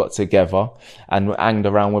we got together and hanged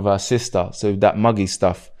around with her sister. So that muggy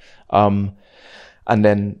stuff. And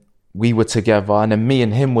then we were together and then me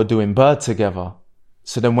and him were doing Bird together.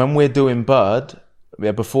 So then when we're doing Bird,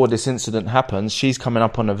 before this incident happens, she's coming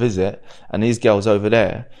up on a visit and these girls over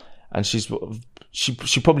there. And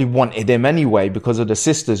she probably wanted him anyway because of the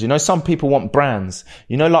sisters. Some people want brands.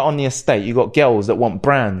 Like on the estate, you got girls that want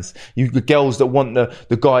brands. You got girls that want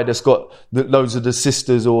the guy that's got loads of the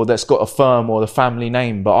sisters or that's got a firm or the family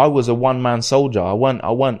name. But I was a one-man soldier.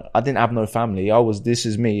 I didn't have no family. This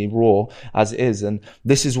is me, raw as it is. And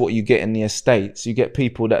this is what you get in the estates. You get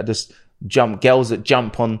people that just girls that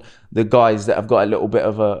jump on the guys that have got a little bit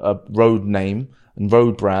of a road name and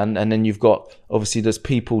road brand, and then you've got obviously there's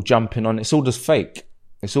people jumping on. It's all just fake.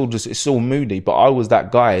 It's all moody. But I was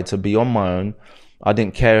that guy to be on my own. I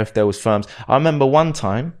didn't care if there was firms. I remember one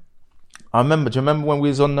time. Do you remember when we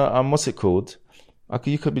was on the what's it called?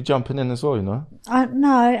 You could be jumping in as well, No,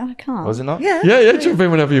 I can't. Was it not? Yeah, jump in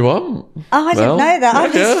whenever you want. Oh, I didn't know that.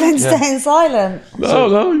 I've just been staying silent.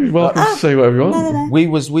 No, you're welcome to say whatever you want. No. We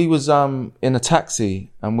was in a taxi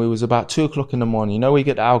and we was about 2:00 in the morning. We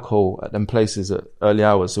get the alcohol at them places at early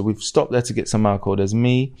hours. So we've stopped there to get some alcohol. There's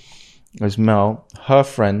me, there's Mel, her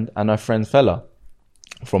friend and her friend fella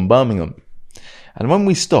from Birmingham. And when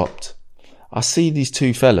we stopped, I see these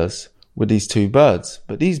two fellas with these two birds.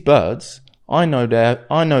 But these birds, I know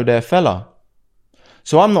their fella.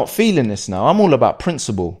 So I'm not feeling this now. I'm all about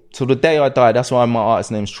principle. Till the day I die, that's why my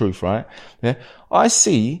artist name's Truth, right? Yeah. I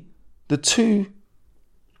see the two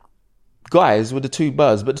guys with the two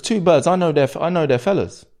birds, but the two birds, I know they're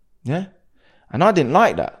fellas. Yeah. And I didn't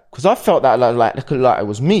like that because I felt that like it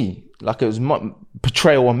was me, like it was my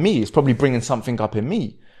portrayal on me. It's probably bringing something up in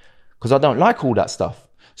me because I don't like all that stuff.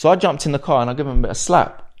 So I jumped in the car and I give him a bit of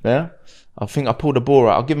slap. Yeah. I think I pulled a ball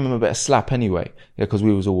out. I'll give him a bit of slap anyway. Yeah. Because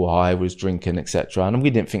we was all high, we was drinking, etc. And we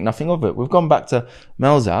didn't think nothing of it. We've gone back to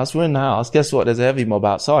Mel's house. We're in the house. Guess what? There's a heavy mob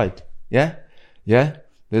outside. Yeah. Yeah.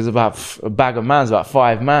 There's about a bag of mans, about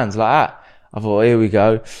 5 mans like that. I thought, here we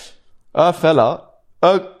go. Her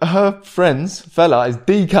friend's fella is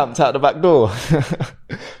decamped out the back door.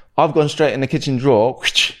 I've gone straight in the kitchen drawer.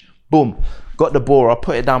 Boom. Got the ball. I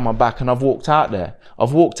put it down my back and I've walked out there.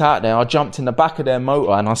 I jumped in the back of their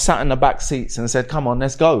motor and I sat in the back seats and said, come on,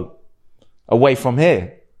 let's go. Away from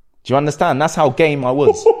here. Do you understand? That's how game I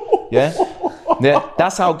was. Yeah? Yeah.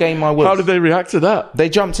 That's how game I was. How did they react to that? They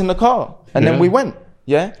jumped in the car and then we went.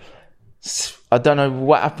 Yeah? I don't know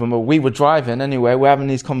what happened, but we were driving anyway. We're having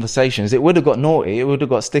these conversations. It would have got naughty. It would have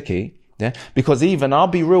got sticky. Yeah. Because even, I'll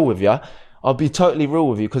be real with you. I'll be totally real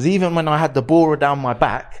with you. Because even when I had the ball down my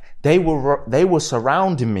back, they were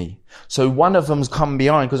surrounding me. So one of them's come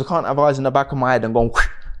behind because I can't have eyes in the back of my head and gone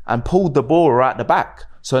and pulled the ball out the back.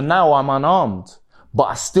 So now I'm unarmed, but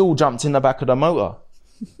I still jumped in the back of the motor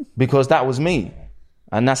because that was me.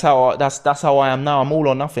 And that's how I am now. I'm all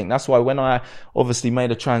or nothing. That's why when I obviously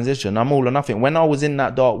made a transition, I'm all or nothing. When I was in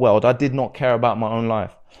that dark world, I did not care about my own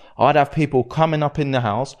life. I'd have people coming up in the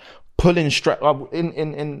house, pulling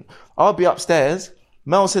I'll be upstairs.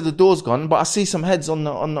 Mel said the door's gone, but I see some heads on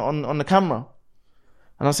the camera.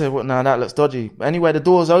 And I said, well, no, that looks dodgy. Anyway, the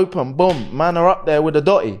door's open. Boom. Man are up there with a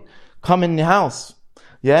dotty. Come in the house.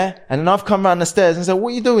 Yeah. And then I've come round the stairs and said, what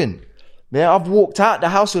are you doing? Yeah. I've walked out the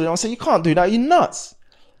house with him. I said, you can't do that. You're nuts.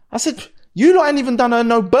 I said, you lot ain't even done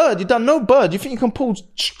no bird. You done no bird. You think you can pull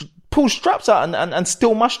straps out and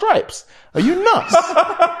steal my stripes? Are you nuts?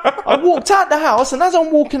 I walked out the house, and as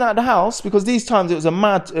I'm walking out the house, because these times it was a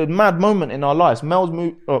mad moment in our lives.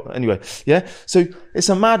 Anyway, yeah. So it's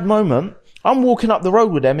a mad moment. I'm walking up the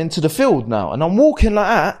road with them into the field now, and I'm walking like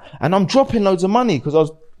that, and I'm dropping loads of money because I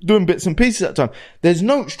was doing bits and pieces at the time. There's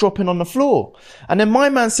notes dropping on the floor. And then my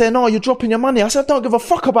man saying, oh, you're dropping your money. I said, I don't give a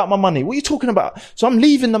fuck about my money. What are you talking about? So I'm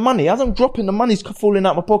leaving the money. As I'm dropping, the money's falling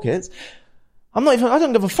out my pockets. I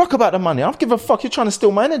don't give a fuck about the money. I don't give a fuck. You're trying to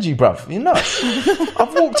steal my energy, bruv. You know.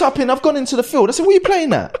 I've walked up I've gone into the field. I said, what are you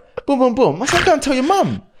playing at? Boom, boom, boom. I said, go and tell your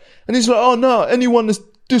mum. And he's like, oh no, anyone that's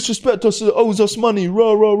disrespect us owes us money.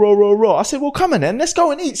 Rah, rah, rah, rah, rah. I said, well, come on then. Let's go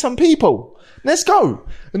and eat some people. Let's go.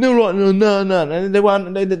 And they were like, no.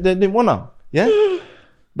 And they didn't wanna. Yeah?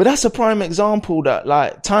 But that's a prime example that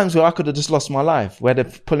like times where I could have just lost my life, where they're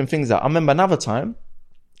pulling things out. I remember another time,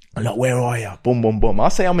 I'm like, where are you? Boom, boom, boom. I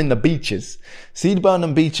say I'm in the beaches. See the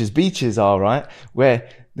Burnham beaches. Beaches are, right, where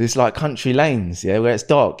there's like country lanes, yeah, where it's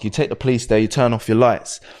dark. You take the police there, you turn off your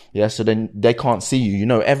lights. Yeah, so then they can't see you. You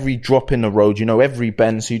know every drop in the road, you know every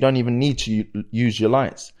bend, so you don't even need to use your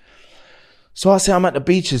lights. So I say I'm at the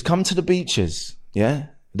beaches. Come to the beaches. Yeah.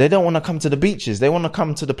 They don't want to come to the beaches. They want to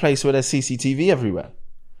come to the place where there's CCTV everywhere.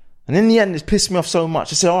 And in the end, it's pissed me off so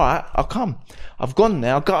much. I said, all right, I'll come. I've gone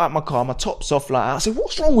there. I got out my car. My top's off like that. I said,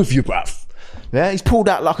 what's wrong with you, bruv? Yeah. He's pulled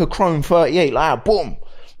out like a Chrome 38, like that. Boom.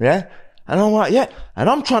 Yeah. And I'm like, yeah. And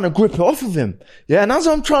I'm trying to grip it off of him. Yeah. And as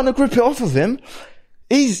I'm trying to grip it off of him,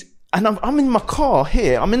 I'm in my car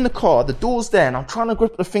here. I'm in the car. The door's there, and I'm trying to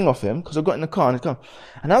grip the thing off him because I got in the car and he's gone.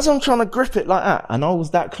 And as I'm trying to grip it like that, and I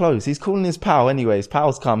was that close, he's calling his pal anyway. His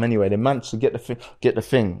pal's come anyway. They managed to get the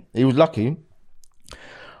thing. He was lucky.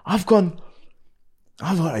 I'm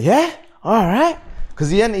like, yeah, all right, because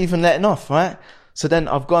he ain't even letting off, right? So then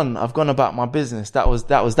I've gone about my business. That was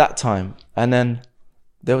that time, and then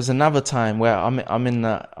there was another time where I'm in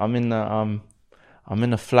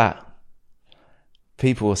a flat.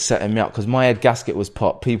 People were setting me up because my head gasket was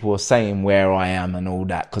popped. People were saying where I am and all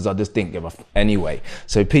that because I just didn't give a anyway.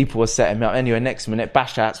 So people were setting me up. Anyway, next minute,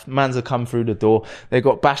 bash hats. Mans have come through the door. They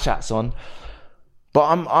got bash hats on.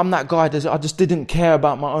 But I'm that guy that I just didn't care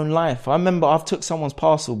about my own life. I remember I've took someone's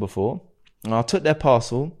parcel before. And I took their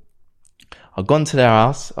parcel. I've gone to their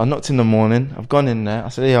house. I knocked in the morning. I've gone in there. I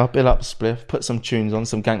said, yeah, I'll bill up a spliff. Put some tunes on,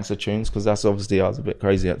 some gangster tunes because that's obviously I was a bit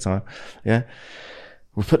crazy at the time. Yeah.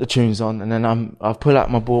 We put the tunes on, and then I've pulled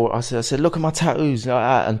out my ball. I said, look at my tattoos, like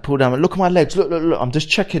that, and pull down. Look at my legs. Look. I'm just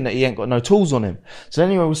checking that he ain't got no tools on him. So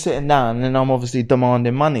anyway, we're sitting down, and then I'm obviously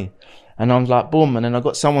demanding money, and I'm like, boom. And then I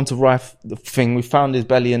got someone to write the thing. We found his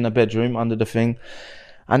belly in the bedroom under the thing,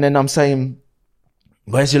 and then I'm saying,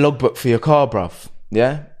 where's your logbook for your car, bruv?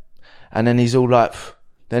 Yeah. And then he's all like,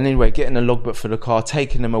 then anyway, getting a logbook for the car,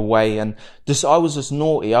 taking him away. And I was just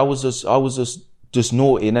naughty. I was just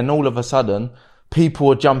naughty. And then all of a sudden, people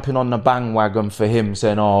were jumping on the bandwagon for him,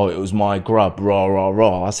 saying, oh, it was my grub, rah, rah,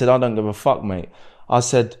 rah. I said, I don't give a fuck, mate. I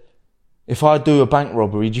said, if I do a bank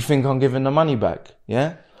robbery, do you think I'm giving the money back?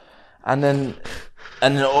 Yeah? And then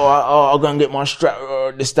I'll go and get my strap,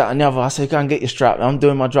 this, that, and the other. I said, go and get your strap. I'm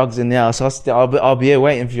doing my drugs in the house. I'll be here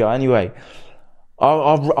waiting for you. Anyway,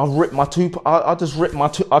 I ripped my top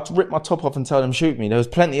off and tell them shoot me. There was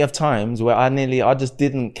plenty of times where I just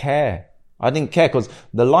didn't care. I didn't care because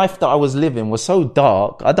the life that I was living was so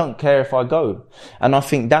dark. I don't care if I go. And I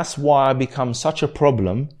think that's why I become such a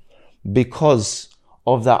problem, because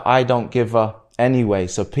of that I don't give a anyway.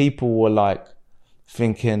 So people were like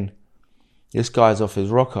thinking, this guy's off his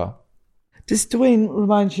rocker. Does Dwayne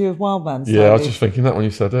remind you of Wildman? Yeah, I was just thinking that when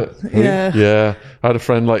you said it. Yeah. Yeah. I had a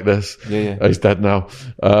friend like this. Yeah. He's dead now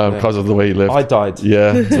because of the way he lived. I died.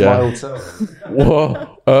 Yeah. My old self.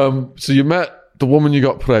 Well, so you met the woman you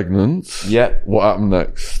got pregnant. Yeah. What happened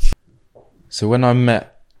next? So when I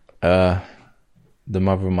met the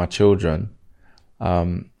mother of my children,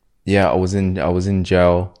 I was in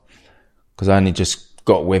jail because I only just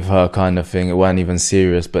got with her kind of thing. It wasn't even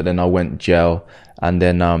serious, but then I went jail, and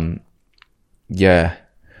then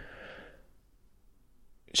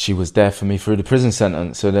she was there for me through the prison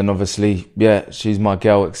sentence. So then obviously, she's my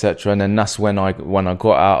girl, etc. And then that's when I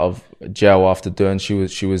got out of jail after doing,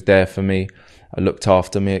 she was there for me, looked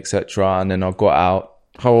after me, etc. And then I got out.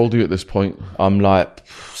 How old are you at this point? I'm like,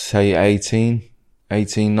 say 18,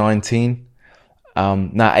 19.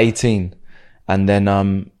 18. And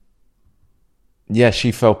then,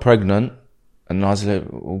 she fell pregnant, and I was like,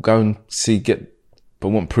 we'll go and but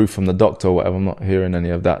want proof from the doctor or whatever. I'm not hearing any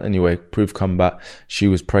of that. Anyway, proof come back. She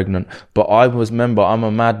was pregnant. But remember, I'm a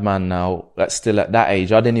madman now. That's still at that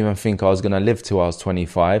age. I didn't even think I was going to live till I was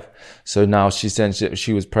 25. So now she said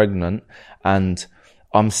she was pregnant, and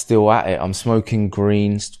I'm still at it. I'm smoking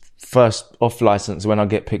greens. First off license, when I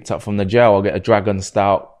get picked up from the jail, I'll get a Dragon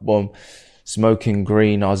Stout, boom, smoking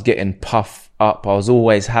green. I was getting puffed up.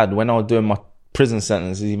 when I was doing my prison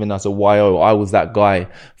sentences, even as a YO, I was that guy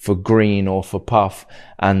for green or for puff.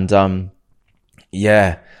 And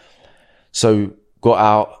so got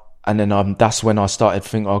out, and then that's when I started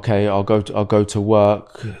thinking, okay, I'll go to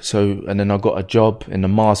work. So, and then I got a job in the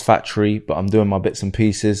Mars factory, but I'm doing my bits and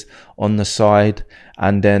pieces on the side.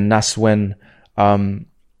 And then that's when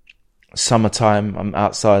summertime, I'm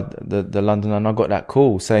outside the London, and I got that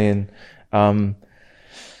call saying that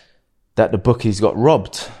the bookies got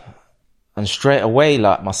robbed. And straight away,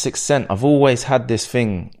 like my sixth sense, I've always had this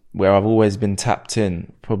thing where I've always been tapped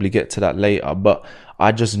in. Probably get to that later, but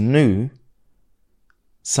I just knew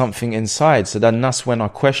something inside. So then that's when I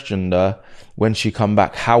questioned her when she come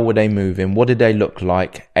back. How were they moving? What did they look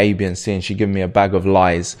like? A, B, and C. And she gave me a bag of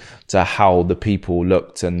lies to how the people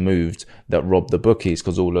looked and moved that robbed the bookies,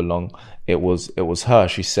 because all along it was her.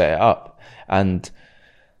 She set it up. And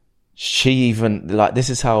she even, like, this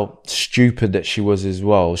is how stupid that she was as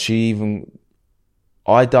well.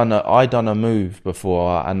 I done a move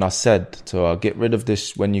before, and I said to her, get rid of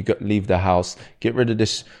this when you leave the house, get rid of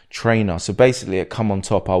this trainer. So basically it come on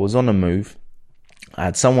top. I was on a move. I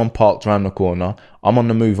had someone parked around the corner. I'm on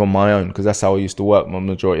the move on my own, because that's how I used to work my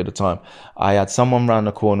majority of the time. I had someone round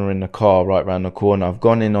the corner in the car, right round the corner. I've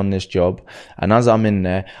gone in on this job, and as I'm in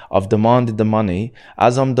there, I've demanded the money.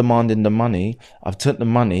 As I'm demanding the money, I've took the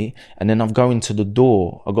money, and then I'm going to the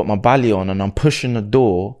door. I've got my belly on, and I'm pushing the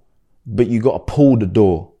door, but you got to pull the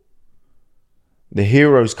door. The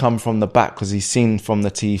hero's come from the back because he's seen from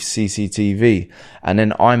the CCTV, and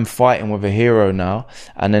then I'm fighting with a hero now,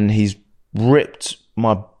 and then he's ripped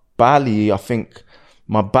my belly, off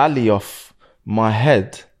my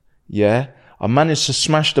head. Yeah, I managed to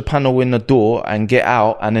smash the panel in the door and get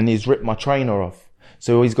out, and then he's ripped my trainer off.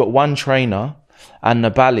 So he's got one trainer and the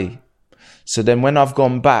belly. So then when I've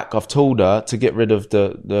gone back, I've told her to get rid of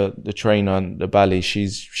the trainer and the belly.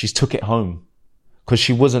 She's took it home, because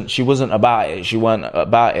she wasn't about it. She weren't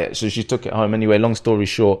about it, so she took it home. Anyway, long story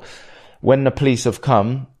short, when the police have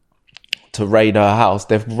come to raid her house,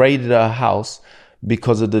 they've raided her house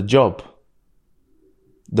because of the job,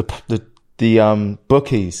 the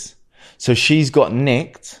bookies. So she's got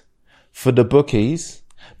nicked for the bookies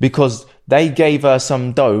because they gave her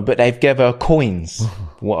some dough, but they've gave her coins.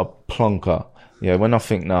 What a plonker. Yeah, when I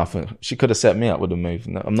think now, I think she could have set me up with a move.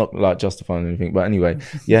 I'm not like justifying anything, but anyway,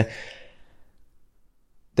 yeah.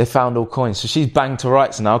 They found all coins. So she's banged to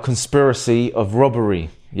rights now. Conspiracy of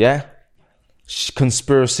robbery. Yeah.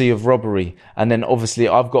 conspiracy of robbery. And then obviously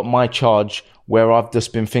I've got my charge where I've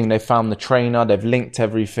just been thinking they found the trainer, they've linked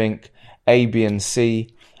everything, A, B and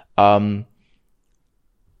C.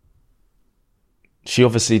 She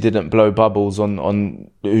obviously didn't blow bubbles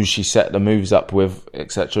on who she set the moves up with,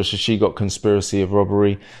 etc. So she got conspiracy of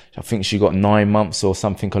robbery. I think she got 9 months or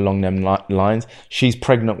something along them lines. She's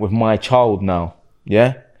pregnant with my child now.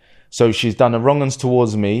 Yeah. So she's done the wrong uns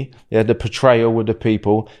towards me. Yeah. The betrayal with the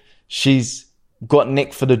people. She's got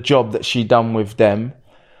nicked for the job that she done with them.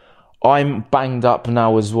 I'm banged up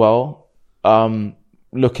now as well.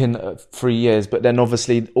 Looking at 3 years, but then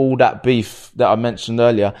obviously all that beef that I mentioned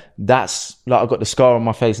earlier, that's like, I've got the scar on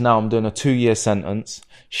my face now. I'm doing a 2-year sentence.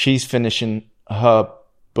 She's finishing her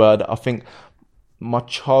bird. I think my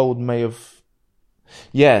child may have,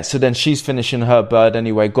 so then she's finishing her bird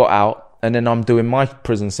anyway, got out, and then I'm doing my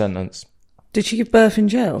prison sentence. Did she give birth in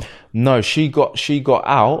jail? No, she got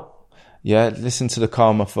out. Yeah, listen to the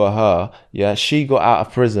karma for her. Yeah, she got out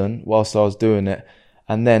of prison whilst I was doing it,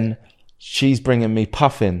 and then she's bringing me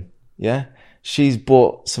puffing, yeah? She's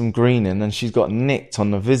bought some green in and she's got nicked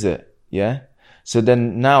on the visit, yeah? So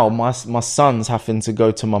then now my son's having to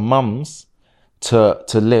go to my mum's to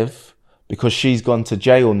live because she's gone to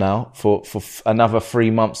jail now for another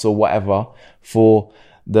 3 months or whatever for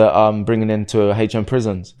the bringing into HM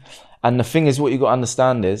prisons. And the thing is, what you got to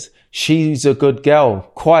understand is she's a good girl,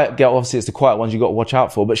 quiet girl. Obviously, it's the quiet ones you got to watch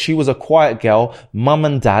out for. But she was a quiet girl, mum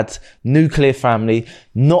and dad, nuclear family,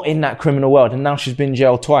 not in that criminal world. And now she's been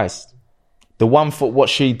jailed twice. The one for what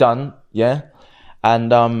she done, yeah.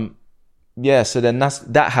 And so then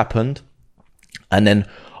that happened. And then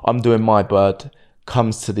I'm doing my bird.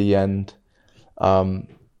 Comes to the end.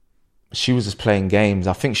 She was just playing games.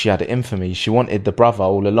 I think she had it in for me. She wanted the brother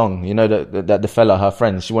all along. You know, the fella, her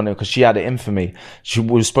friend. She wanted, because she had it in for me. She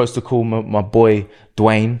was supposed to call my boy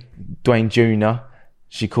Dwayne Jr.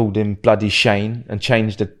 She called him bloody Shane and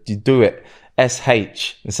changed you do it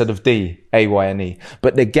SH instead of DAYNE.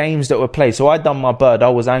 But the games that were played. So I done my bird. I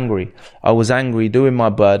was angry doing my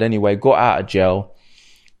bird anyway. Got out of jail.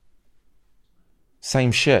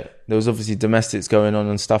 Same shit. There was obviously domestics going on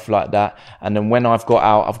and stuff like that. And then when I've got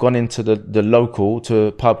out, I've gone into the local,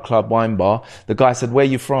 to pub, club, wine bar. The guy said, "Where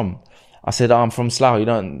you from?" I said, "I'm from Slough."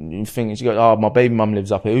 You think?" She goes, "Oh, my baby mum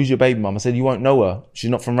lives up here." "Who's your baby mum?" I said, "You won't know her. She's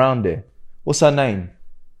not from round here." "What's her name?"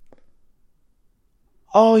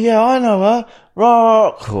 "Oh yeah, I know her."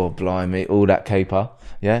 Rock. Oh, blimey. All that caper.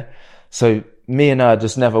 Yeah. So me and her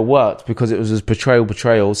just never worked because it was just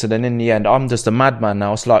betrayal. So then in the end, I'm just a madman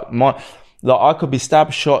now. It's like I could be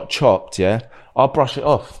stabbed, shot, chopped, yeah? I'll brush it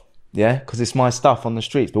off, yeah? Because it's my stuff on the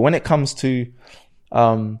streets. But when it comes to,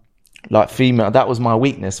 female, that was my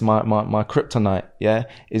weakness, my kryptonite, yeah?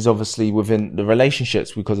 Is obviously within the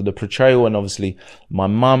relationships because of the betrayal. And obviously my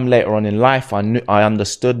mum later on in life, I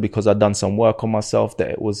understood because I'd done some work on myself that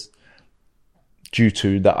it was due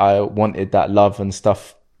to that I wanted that love and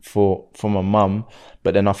stuff from my mum.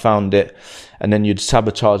 But then I found it, and then you'd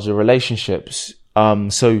sabotage the relationships.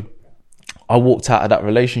 So I walked out of that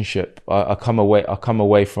relationship. I come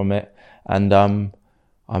away from it, and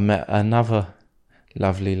I met another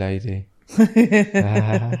lovely lady,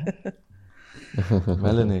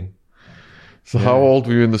 Melanie. So how old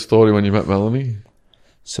were you in the story when you met Melanie?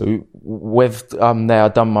 So with there,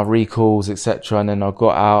 I'd done my recalls, etc., and then I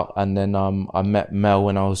got out, and then I met Mel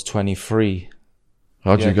when I was 23.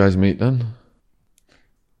 How did you guys meet then?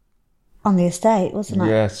 On the estate, wasn't it?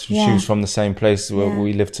 Yes, she was from the same place where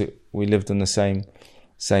we lived in the same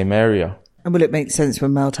area. And will it make sense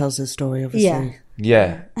when Mel tells her story, obviously?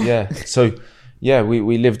 Yeah. So,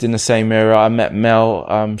 we lived in the same area. I met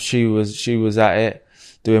Mel. She was at it,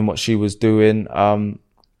 doing what she was doing.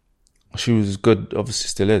 She was good, obviously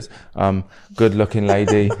still is. Good looking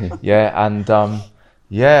lady. And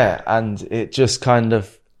it just kind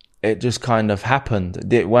of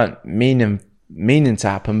happened. It weren't meaning to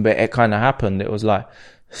happen, but it kind of happened. It was like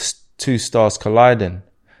two stars colliding,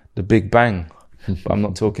 the Big Bang. But I'm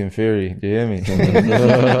not talking theory. Do you hear me?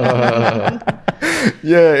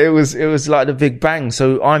 It was like the Big Bang.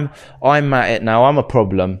 So I'm at it now. I'm a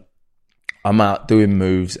problem. I'm out doing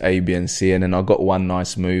moves A, B, and C, and then I got one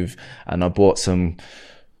nice move, and I bought some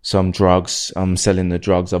drugs. I'm selling the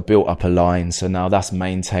drugs. I built up a line, so now that's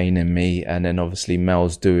maintaining me. And then obviously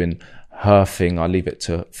Mel's doing her thing. I leave it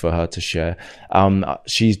for her to share.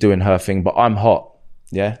 She's doing her thing, but I'm hot.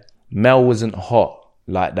 Yeah, Mel wasn't hot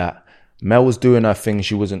like that. Mel was doing her thing.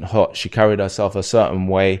 She wasn't hot. She carried herself a certain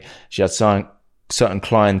way. She had certain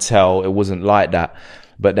clientele. It wasn't like that.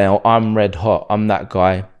 But now I'm red hot. I'm that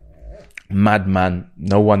guy, madman.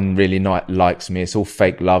 No one really likes me. It's all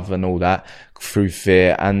fake love and all that through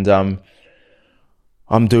fear. And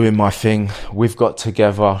I'm doing my thing. We've got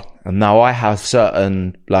together, and now I have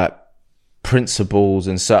certain like principles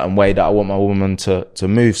and certain way that I want my woman to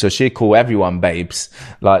move. So she'd call everyone babes.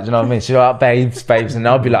 Like, do you know what I mean? She'd be like, babes. And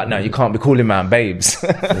I'll be like, no, you can't be calling man babes. Do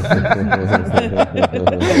you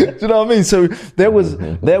know what I mean? So there was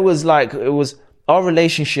like, it was, our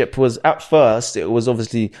relationship was, at first, it was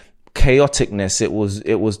obviously chaoticness. It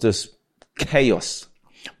was just chaos.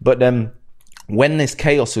 But then when this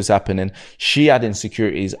chaos was happening, she had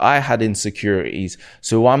insecurities, I had insecurities.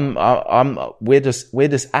 So we're just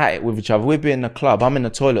at it with each other. We'd be in the club, I'm in the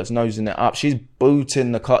toilets, nosing it up. She's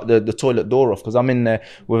booting the toilet door off because I'm in there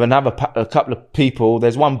with a couple of people.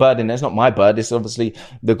 There's one bird in there. It's not my bird. It's obviously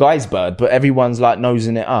the guy's bird, but everyone's like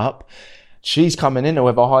nosing it up. She's coming in there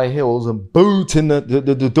with her high heels and booting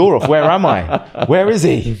the door off. Where am I? Where is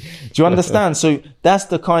he? Do you understand? So that's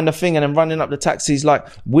the kind of thing. And then running up the taxis, like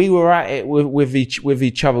we were at it with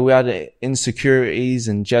each other. We had insecurities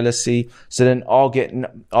and jealousy. So then I'll get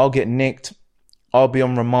nicked. I'll be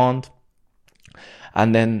on remand.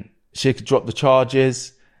 And then she could drop the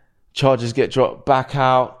charges. Charges get dropped back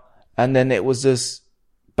out. And then it was just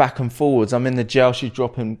back and forwards. I'm in the jail. She's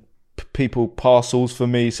dropping people parcels for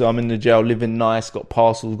me, so I'm in the jail living nice, got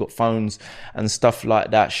parcels, got phones and stuff like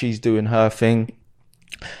that. She's doing her thing,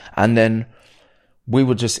 and then we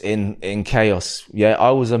were just in chaos. Yeah, I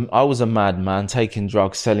was a madman, taking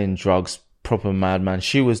drugs, selling drugs, proper madman.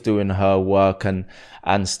 She was doing her work and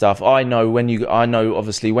stuff. I know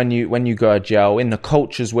obviously when you go to jail, in the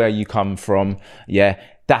cultures where you come from, yeah,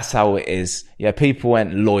 that's how it is. Yeah, people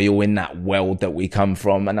ain't loyal in that world that we come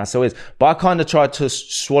from, and that's how it is. But I kind of tried to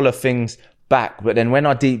swallow things back. But then when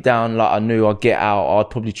I deep down, like I knew I'd get out, I'd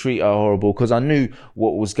probably treat her horrible because I knew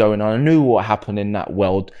what was going on. I knew what happened in that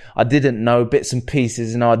world. I didn't know bits and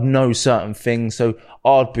pieces, and I'd know certain things. So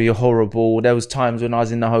I'd be horrible. There was times when I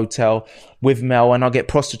was in the hotel with Mel and I get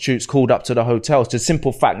prostitutes called up to the hotel. It's a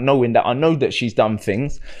simple fact, knowing that I know that she's done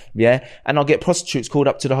things. Yeah. And I'll get prostitutes called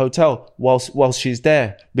up to the hotel whilst she's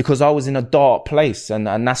there, because I was in a dark place. And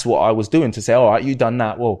that's what I was doing, to say, all right, you done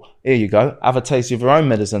that. Well, here you go. Have a taste of your own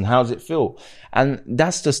medicine. How's it feel? And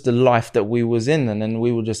that's just the life that we was in. And then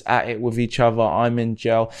we were just at it with each other. I'm in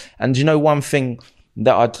jail. And you know, one thing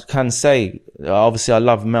that I can say, obviously I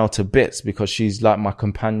love Mel to bits because she's like my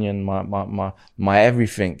companion, my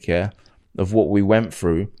everything, yeah, of what we went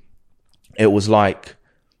through. It was like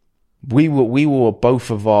we were both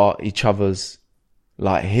of each other's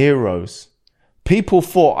like heroes. People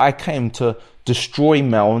thought I came to destroy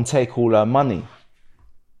Mel and take all her money.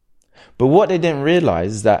 But what they didn't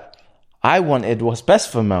realize is that I wanted what's best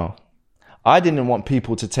for Mel. I didn't want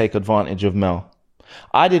people to take advantage of Mel.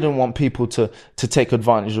 I didn't want people to take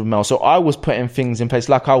advantage of Mel. So I was putting things in place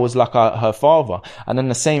like I was like her father. And then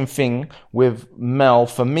the same thing with Mel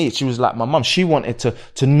for me. She was like my mum. She wanted to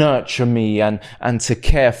nurture me and to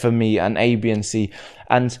care for me and A, B, and C.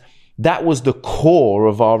 And that was the core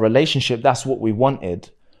of our relationship. That's what we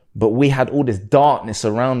wanted. But we had all this darkness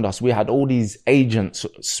around us. We had all these agents,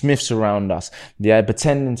 Smiths around us. Yeah,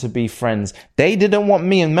 pretending to be friends. They didn't want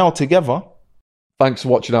me and Mel together. Thanks for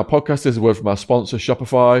watching our podcast. This is a word from our sponsor,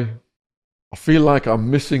 Shopify. I feel like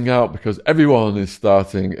I'm missing out because everyone is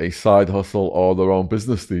starting a side hustle or their own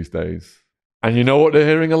business these days. And you know what they're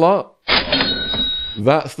hearing a lot?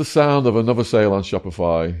 That's the sound of another sale on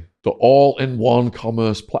Shopify, the all-in-one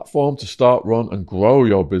commerce platform to start, run, and grow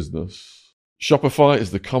your business. Shopify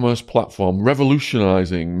is the commerce platform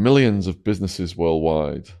revolutionizing millions of businesses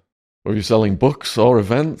worldwide. Whether you're selling books or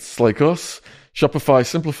events like us, Shopify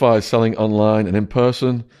simplifies selling online and in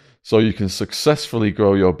person so you can successfully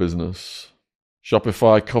grow your business.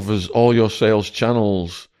 Shopify covers all your sales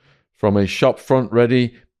channels, from a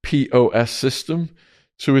shop-front-ready POS system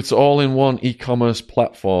to its all-in-one e-commerce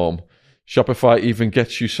platform. Shopify even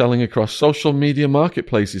gets you selling across social media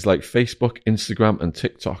marketplaces like Facebook, Instagram, and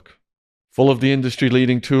TikTok. Full of the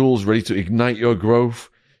industry-leading tools ready to ignite your growth,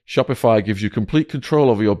 Shopify gives you complete control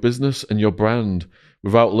over your business and your brand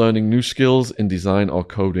without learning new skills in design or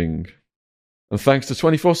coding. And thanks to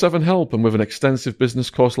 24/7 help and with an extensive business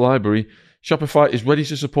course library, Shopify is ready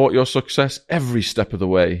to support your success every step of the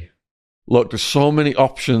way. Look, there's so many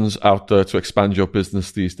options out there to expand your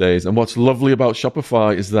business these days. And what's lovely about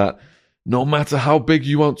Shopify is that no matter how big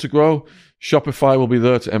you want to grow, Shopify will be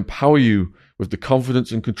there to empower you with the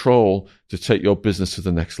confidence and control to take your business to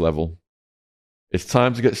the next level. It's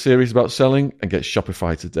time to get serious about selling and get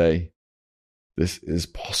Shopify today. This is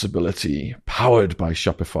Possibility, powered by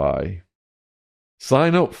Shopify.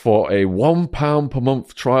 Sign up for a £1 per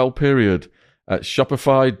month trial period at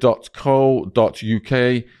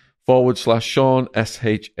shopify.co.uk/Shaun,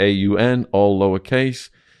 SHAUN, all lowercase.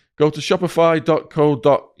 Go to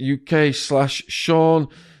shopify.co.uk/Sean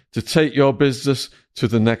to take your business to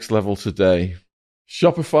the next level today.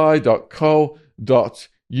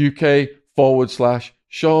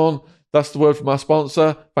 Shopify.co.uk/Sean. That's the word from our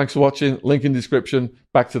sponsor. Thanks for watching. Link in description.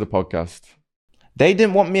 Back to the podcast. They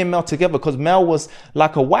didn't want me and Mel together because Mel was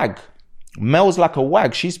like a wag. Mel's like a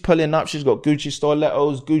wag. She's pulling up. She's got Gucci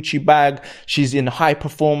stilettos, Gucci bag. She's in high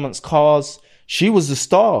performance cars. She was a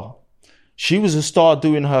star. She was a star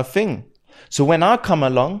doing her thing. So when I come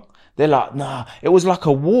along, they're like, nah, it was like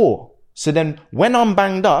a war. So then when I'm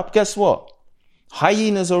banged up, guess what?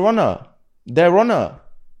 Hyenas are on her. They're on her.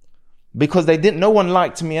 Because no one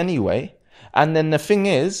liked me anyway. And then the thing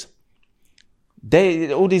is,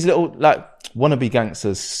 all these little, like, wannabe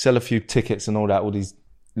gangsters sell a few tickets and all that, all these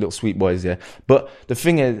little sweet boys, yeah. But the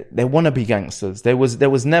thing is, they wannabe gangsters. There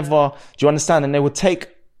was never, do you understand? And they would take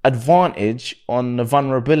advantage on the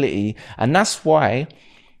vulnerability. And that's why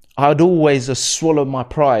I'd always swallow my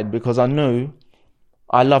pride, because I knew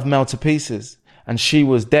I love Mel to pieces. And she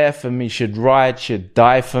was there for me. She'd ride, she'd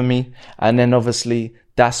die for me. And then obviously,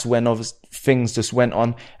 that's when things just went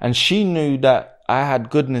on. And she knew that I had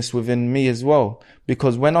goodness within me as well.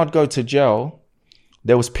 Because when I'd go to jail,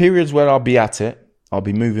 there was periods where I'll be at it. I'll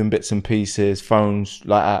be moving bits and pieces, phones,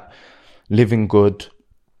 like that, living good,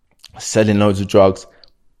 selling loads of drugs.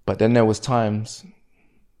 But then there was times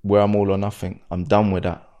where I'm all or nothing. I'm done with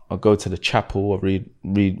that. I'll go to the chapel, I'll read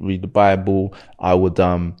the Bible. I'll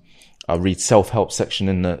read self-help section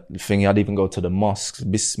in the thing. I'd even go to the mosques,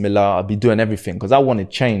 Bismillah. I'd be doing everything because I wanted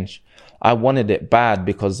change. I wanted it bad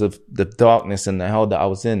because of the darkness and the hell that I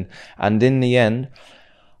was in. And in the end,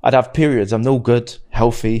 I'd have periods. I'm no good,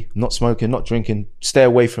 healthy, not smoking, not drinking. Stay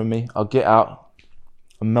away from me. I'll get out.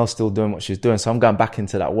 And Mel's still doing what she's doing. So I'm going back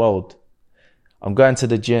into that world. I'm going to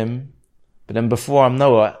the gym. But then before I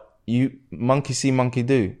know it, you monkey see, monkey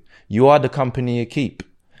do. You are the company you keep.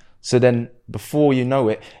 So then before you know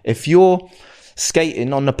it, if you're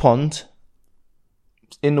skating on the pond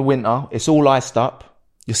in the winter, it's all iced up.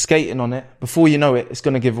 You're skating on it. Before you know it, it's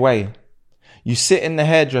going to give way. You sit in the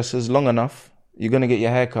hairdressers long enough, you're going to get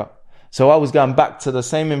your hair cut. So I was going back to the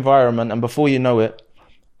same environment, and before you know it,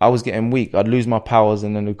 I was getting weak. I'd lose my powers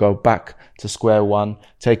and then I'd go back to square one,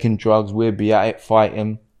 taking drugs. We'd be at it,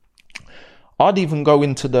 fighting. I'd even go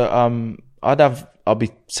into the, I'll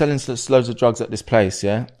be selling loads of drugs at this place,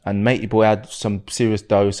 yeah? And matey boy had some serious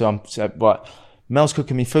dough. So but Mel's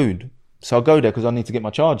cooking me food. So I'll go there because I need to get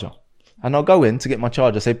my charger. And I'll go in to get my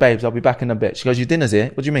charger, say, babes, I'll be back in a bit. She goes, your dinner's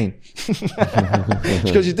here? What do you mean?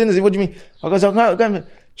 She goes, your dinner's here? What do you mean? I goes, I'll go.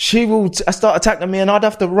 She will start attacking me and I'd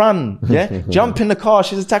have to run, yeah? Jump in the car,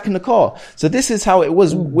 she's attacking the car. So this is how it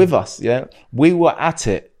was with us, yeah? We were at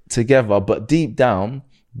it together, but deep down,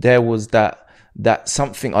 there was that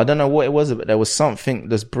something, I don't know what it was, but there was something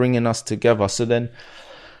that's bringing us together. So then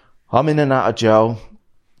I'm in and out of jail.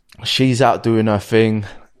 She's out doing her thing.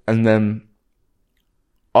 And then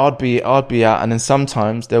I'd be out, and then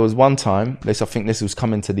sometimes there was one time, I think this was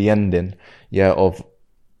coming to the ending, yeah, of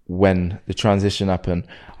when the transition happened.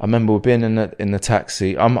 I remember being in the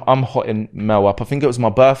taxi. I'm hotting Mel up. I think it was my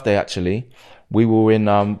birthday actually. We were in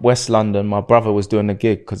West London. My brother was doing a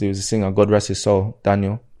gig because he was a singer. God rest his soul,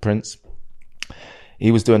 Daniel Prince.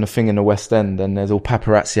 He was doing a thing in the West End, and there's all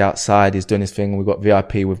paparazzi outside. He's doing his thing. We've got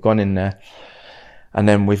VIP. We've gone in there, and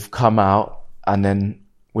then we've come out, and then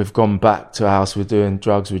we've gone back to our house. We're doing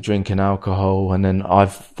drugs. We're drinking alcohol. And then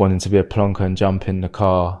I've wanted to be a plonker and jump in the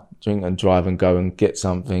car, drink and drive and go and get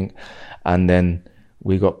something. And then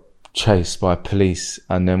we got chased by police.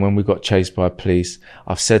 And then when we got chased by police,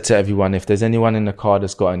 I've said to everyone, if there's anyone in the car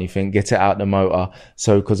that's got anything, get it out the motor.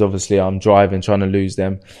 So, because obviously I'm driving, trying to lose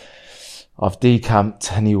them. I've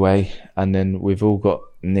decamped anyway. And then we've all got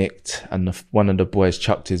nicked, and one of the boys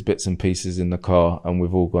chucked his bits and pieces in the car, and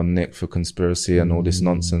we've all gone nicked for conspiracy and all this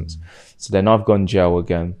nonsense. So then I've gone jail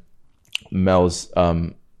again. Mel's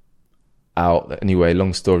out anyway.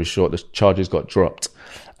 Long story short, the charges got dropped,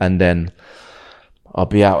 and then I'll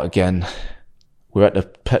be out again. We're at the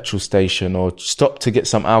petrol station or stop to get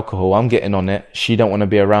some alcohol. I'm getting on it. She don't want to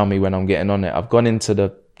be around me when I'm getting on it. I've gone into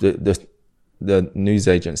the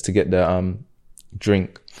newsagents to get the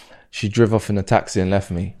drink. She drove off in a taxi and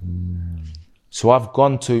left me. So I've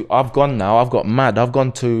gone now. I've got mad. I've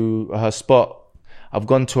gone to her spot. A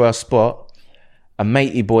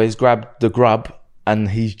matey boy's grabbed the grub and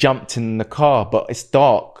he's jumped in the car, but it's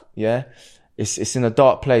dark. Yeah. It's in a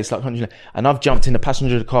dark place, like, and I've jumped in the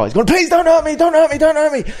passenger of the car. He's going, please don't hurt me.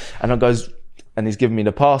 And I goes, and he's giving me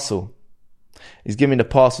the parcel.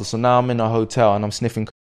 So now I'm in a hotel and I'm sniffing,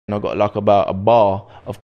 and I've got like about a bar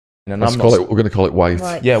of And we're going to call it white.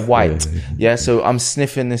 Right. Yeah, white. Yeah, so I'm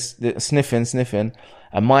sniffing,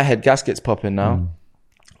 and my head gasket's popping now.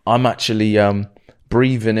 I'm actually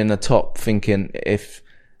breathing in the top, thinking if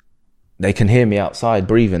they can hear me outside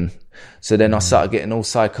breathing. So then I started getting all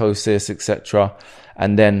psychosis, etc.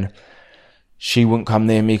 And then she wouldn't come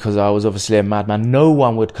near me because I was obviously a madman. No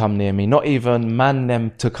one would come near me, not even man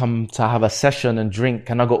them to come to have a session and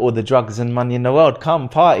drink. And I got all the drugs and money in the world. Come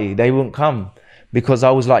party. They wouldn't come because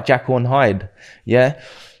I was like Jekyll and Hyde. Yeah.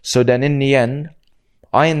 So then in the end,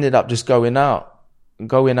 I ended up just going out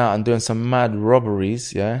and doing some mad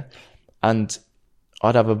robberies. Yeah. And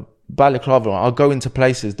I'd have a balaclava on. I'll go into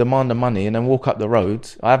places, demand the money, and then walk up the road.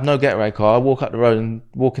 I have no getaway car. I walk up the road and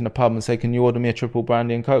walk in the pub and say, can you order me a triple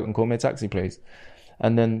brandy and coke and call me a taxi, please?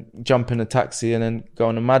 And then jump in a taxi and then go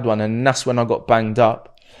on a mad one. And that's when I got banged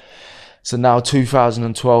up. So now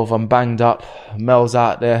 2012, I'm banged up. Mel's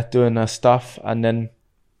out there doing her stuff. And then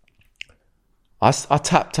I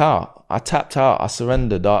tapped out. I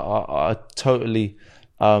surrendered. I totally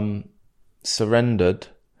surrendered.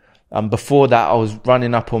 Before that, I was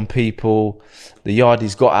running up on people. The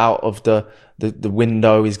yardie's got out of the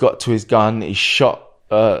window. He's got to his gun. He shot,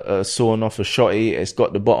 sawing off a shotty. It's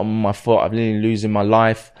got the bottom of my foot. I'm nearly losing my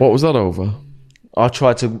life. What was that over? I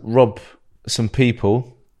tried to rob some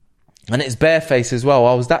people. And it's bareface as well.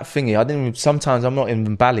 I was that thingy. Sometimes I'm not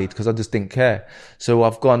even ballied because I just didn't care. So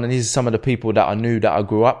I've gone, and these are some of the people that I knew that I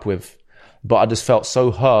grew up with. But I just felt so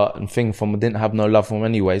hurt and I didn't have no love for them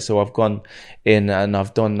anyway. So I've gone in and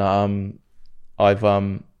I've done,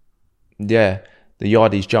 the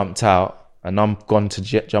yardie's jumped out and I'm gone to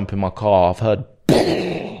jump in my car. I've heard,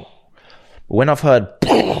 but when I've heard,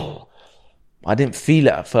 I didn't feel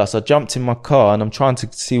it at first. I jumped in my car and I'm trying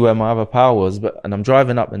to see where my other power was, and I'm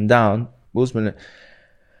driving up and down, but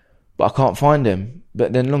I can't find him.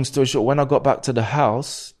 But then long story short, when I got back to the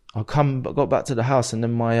house, got back to the house and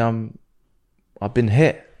then I've been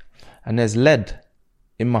hit and there's lead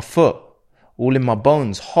in my foot, all in my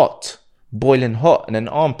bones, hot, boiling hot. And then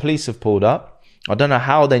armed police have pulled up. I don't know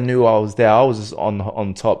how they knew I was there. I was just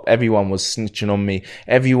on top. Everyone was snitching on me.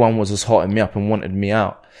 Everyone was just hotting me up and wanted me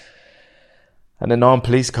out. And then armed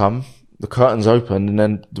police come, the curtains opened and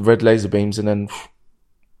then the red laser beams and then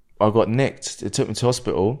I got nicked. It took me to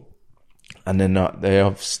hospital and then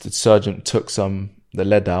the surgeon took the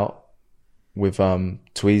lead out with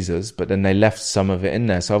tweezers, but then they left some of it in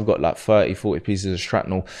there. So I've got like 30, 40 pieces of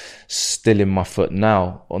shrapnel still in my foot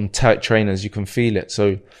now. On tight trainers, you can feel it.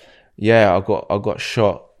 So yeah, I got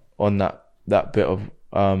shot on that bit of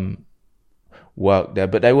work there.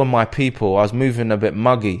 But they were my people. I was moving a bit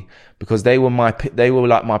muggy because they were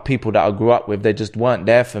like my people that I grew up with. They just weren't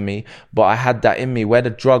there for me. But I had that in me where the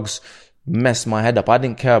drugs messed my head up. I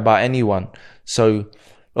didn't care about anyone. So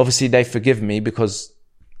obviously they forgive me because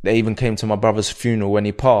they even came to my brother's funeral when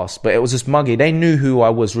he passed. But it was just muggy. They knew who I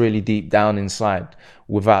was really deep down inside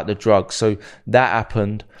without the drugs. So that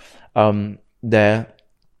happened there.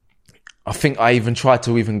 I think I even tried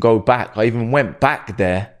to even go back. I even went back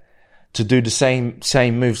there to do the same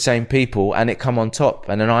move, same people, and it come on top.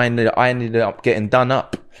 And then I ended up getting done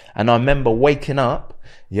up. And I remember waking up,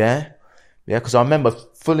 because I remember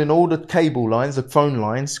filling all the cable lines, the phone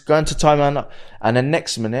lines, going to time and then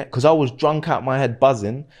next minute, because I was drunk out my head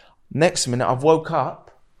buzzing, next minute I've woke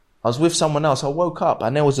up. I was with someone else. I woke up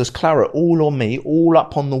and there was this claret all on me, all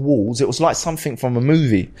up on the walls. It was like something from a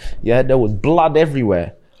movie. Yeah, there was blood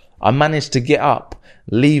everywhere. I managed to get up,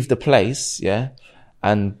 leave the place,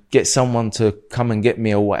 and get someone to come and get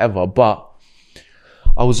me or whatever. But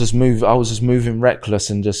I was just moving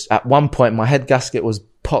reckless, and just at one point my head gasket was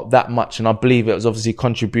popped that much, and I believe it was obviously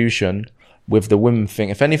contribution with the women thing.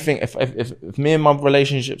 If anything, if me and my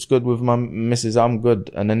relationship's good with my missus, I'm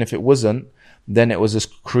good. And then if it wasn't, then it was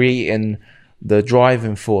just creating the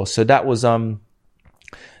driving force. So that was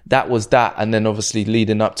that. And then obviously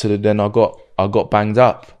leading up to then I got banged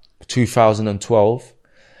up 2012,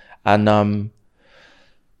 and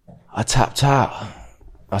I tapped out.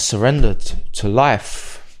 I surrendered to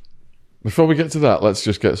life. Before we get to that, let's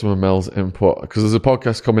just get some of Mel's input, because there's a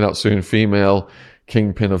podcast coming out soon, Female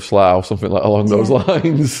Kingpin of Slough, something like along those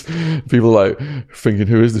lines. People like thinking,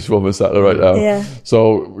 who is this woman sat there right now? Yeah.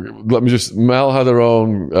 So Mel had her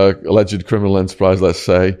own alleged criminal enterprise, let's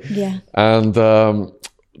say. Yeah. And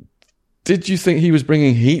did you think he was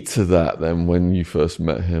bringing heat to that then when you first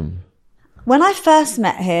met him? When I first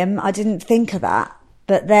met him, I didn't think of that.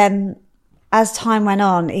 But then as time went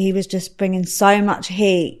on, he was just bringing so much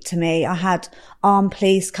heat to me. I had armed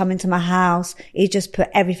police come into my house. He just put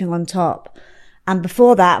everything on top. And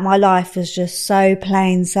before that, my life was just so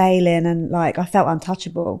plain sailing and like I felt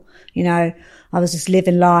untouchable. You know, I was just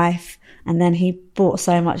living life. And then he brought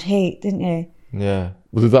so much heat, didn't you? Yeah.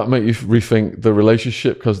 Well, did that make you rethink the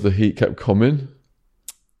relationship because the heat kept coming?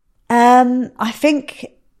 I think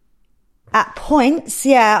at points,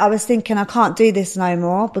 yeah, I was thinking I can't do this no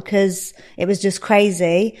more because it was just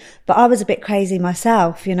crazy. But I was a bit crazy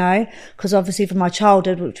myself, you know, because obviously from my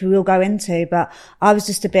childhood, which we will go into, but I was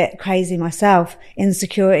just a bit crazy myself.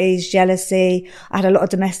 Insecurities, jealousy. I had a lot of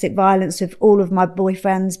domestic violence with all of my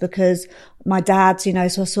boyfriends because my dad's, you know,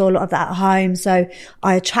 so I saw a lot of that at home. So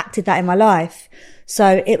I attracted that in my life.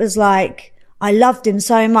 So it was like I loved him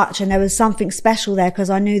so much and there was something special there because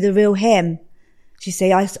I knew the real him. Do you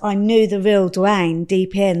see, I knew the real Dwayne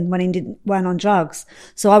deep in when he weren't on drugs.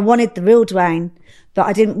 So I wanted the real Dwayne, but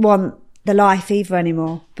I didn't want the life either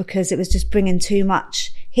anymore because it was just bringing too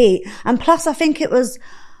much heat. And plus I think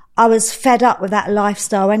I was fed up with that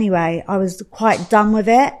lifestyle anyway. I was quite done with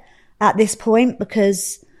it at this point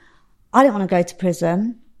because I didn't want to go to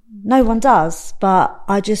prison. No one does, but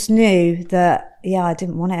I just knew that, yeah, I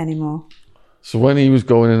didn't want it anymore. So when he was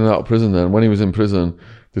going in and out of prison then, when he was in prison,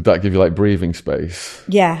 did that give you like breathing space?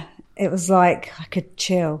 Yeah, it was like I could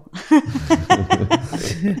chill.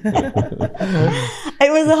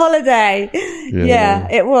 It was a holiday. Yeah,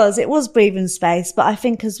 it was. It was breathing space. But I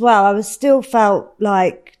think as well, I still felt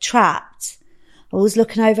like trapped. I was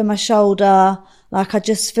looking over my shoulder. Like I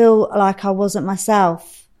just feel like I wasn't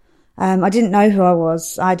myself. I didn't know who I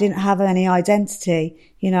was. I didn't have any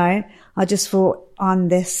identity, you know. I just thought I'm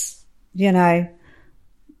this, you know,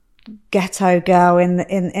 ghetto girl in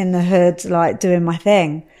the hood, like doing my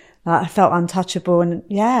thing. Like I felt untouchable and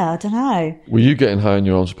yeah, I don't know. Were you getting high on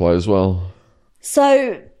your own supply as well?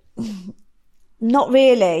 So, not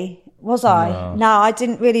really. Was I? No, I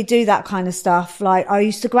didn't really do that kind of stuff. Like I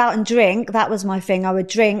used to go out and drink. That was my thing. I would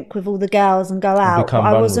drink with all the girls and go out. Become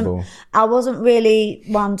But vulnerable. I wasn't really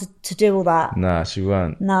one to do all that. Nah, she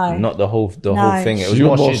weren't. No. Not the whole thing. It So was you were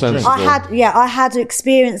what more she's drinking. sensible. I had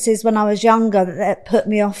experiences when I was younger that put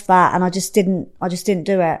me off that, and I just didn't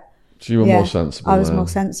do it. So you were more sensible. I was then. more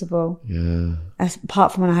sensible. Yeah.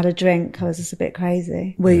 Apart from when I had a drink, I was just a bit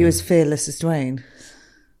crazy. Were you as fearless as Dwayne?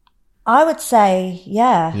 I would say,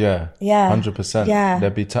 yeah. Yeah. Yeah. 100%. Yeah.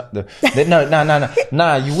 There'd be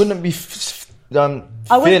no. You wouldn't be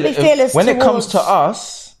I wouldn't be fearless when it comes towards to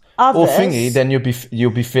us others. or thingy. Then you'll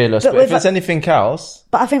be fearless. But But if with- it's anything else,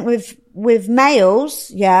 But I think with males,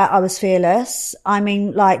 yeah, I was fearless. I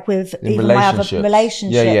mean, like with In even my other relationships.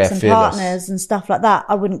 relationships Yeah, and fearless. partners and stuff like that,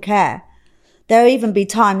 I wouldn't care. There'll even be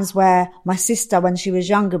times where my sister, when she was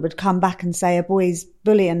younger, would come back and say a boy's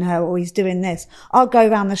bullying her or he's doing this. I'll go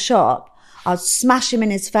around the shop, I'll smash him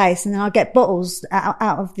in his face, and then I'll get bottles out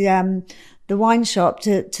of the wine shop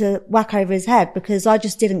to whack over his head because I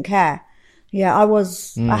just didn't care. Yeah,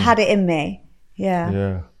 I had it in me. Yeah.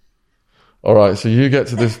 yeah. All right, so you get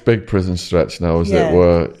to this big prison stretch now, is Yeah. it?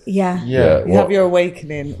 Where Yeah. You have your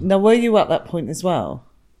awakening. Now, were you at that point as well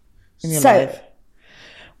in your So- life?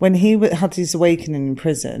 When he had his awakening in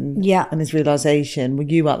prison Yeah. and his realisation, were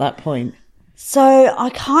you at that point? So I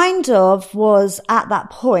kind of was at that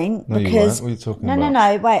point No, you because weren't. What are you talking no, about?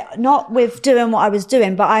 no, wait, not with doing what I was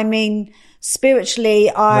doing, but I mean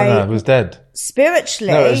spiritually. No, it was dead.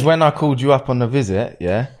 Spiritually. No, it was when I called you up on the visit.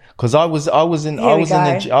 Yeah. Because I was in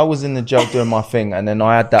the jail doing my thing, and then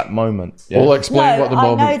I had that moment. Yeah. Well, explain no, what the I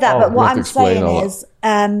moment. know that, Oh, but we what have to I'm explain saying all that. is,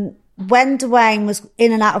 when Dwayne was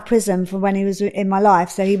in and out of prison from when he was in my life,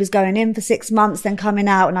 so he was going in for 6 months, then coming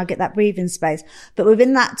out, and I get that breathing space. But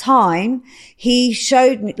within that time, he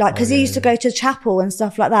showed me, like, because he used to go to chapel and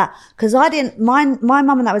stuff like that. Because I didn't, my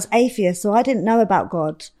mum and that was atheist, so I didn't know about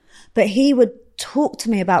God. But he would talk to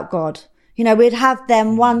me about God. You know, we'd have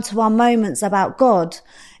them one-to-one moments about God,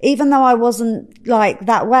 even though I wasn't like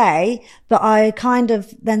that way, but I kind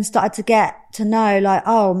of then started to get to know like,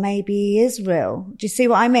 oh, maybe he is real. Do you see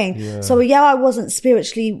what I mean? Yeah. So yeah, I wasn't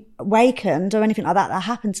spiritually awakened or anything like that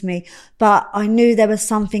happened to me, but I knew there was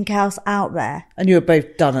something else out there. And you were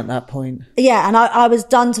both done at that point. Yeah. And I was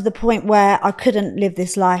done to the point where I couldn't live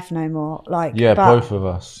this life no more. Like, Yeah, both of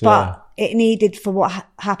us. Yeah. But it needed for what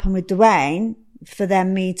happened with Dwayne for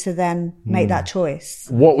me to then make that choice.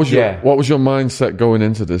 What was your Yeah. What was your mindset going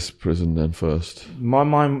into this prison then first? My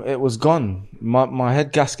mind, it was gone. My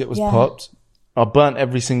head gasket was Yeah. popped. I burnt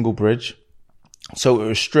every single bridge. So it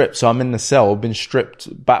was stripped. So I'm in the cell. I've been stripped,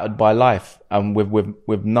 battered by life, and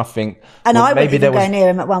with nothing. And Well, I wouldn't even there go near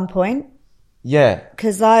him at one point. Yeah.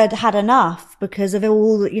 Because I had had enough because of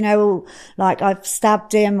all, you know, like I've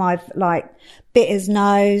stabbed him, I've like bit his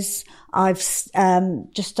nose. I've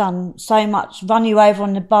just done so much, run you over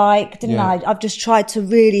on the bike, didn't I? I've just tried to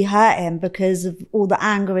really hurt him because of all the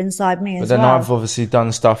anger inside me as well. But then I've obviously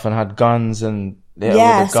done stuff and had guns and with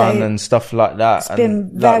a gun and stuff like that. It's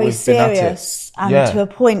been very serious. And to a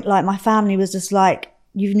point, like, my family was just like,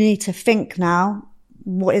 you need to think now,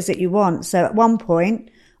 what is it you want? So at one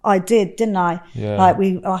point, I did, didn't I? Yeah. Like,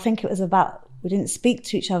 I think it was about, we didn't speak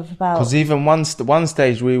to each other for about... Because even one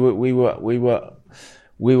stage we were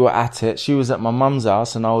at it. She was at my mum's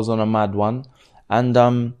house and I was on a mad one,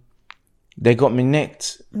 and they got me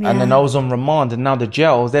nicked, and then I was on remand, and now the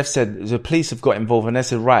jail, they've said, the police have got involved, and they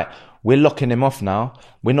said, right, we're locking him off now.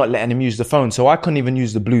 We're not letting him use the phone. So I couldn't even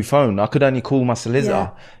use the blue phone. I could only call my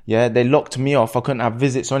solicitor. Yeah. They locked me off. I couldn't have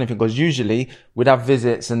visits or anything, because usually we'd have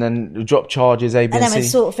visits and then drop charges, A, B, and and then we'd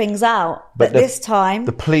sort things out. But this time...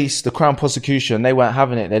 the police, the Crown prosecution, they weren't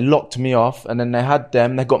having it. They locked me off, and then they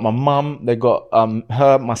got my mum, they got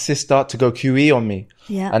her, my sister, to go QE on me.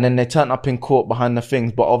 Yeah. And then they turned up in court behind the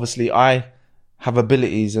things. But obviously I have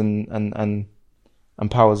abilities and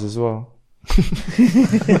powers as well. I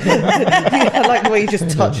like the way you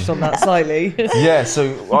just touched on that slightly. Yeah, so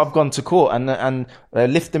I've gone to court and they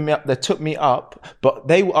lifted me up. They took me up, but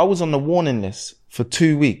I was on the warning list for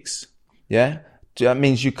 2 weeks. Yeah, that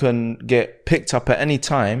means you can get picked up at any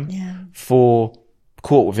time for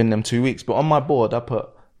court within them 2 weeks. But on my board, I put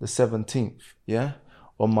the 17th. Yeah,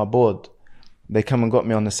 on my board, they come and got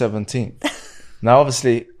me on the 17th. Now,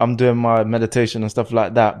 obviously, I'm doing my meditation and stuff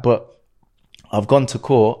like that, but I've gone to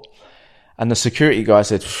court. And the security guy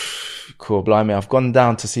said, cool, blimey, I've gone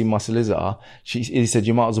down to see my solicitor. He said,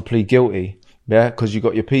 you might as well plead guilty. Yeah, because you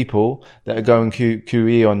got your people that are going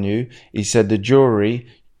QE on you. He said, the jury,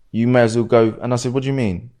 you may as well go. And I said, what do you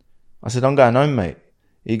mean? I said, I'm going home, mate.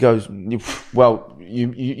 He goes, well, you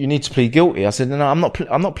need to plead guilty. I said, no, I'm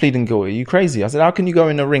not pleading guilty. Are you crazy? I said, how can you go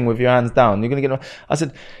in the ring with your hands down? You're going to get, I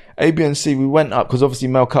said, A, B, and C, we went up because obviously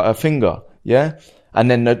Mel cut her finger. Yeah. And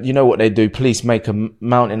then, you know what they do? Police make a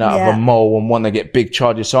mountain out of a mole and want to get big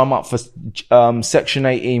charges. So I'm up for Section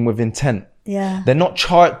 18 with intent. Yeah. They're not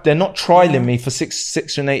trialing me for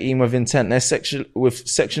Section 18 with intent. They're Section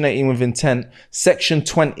 18 with intent, Section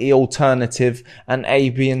 20 alternative, and A,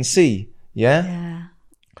 B, and C. Yeah? Yeah.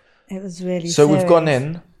 It was really So serious. we've gone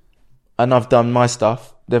in and I've done my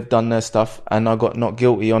stuff. They've done their stuff, and I got not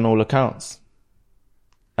guilty on all accounts.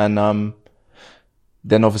 And,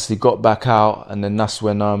 then obviously got back out, and then that's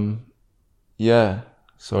when so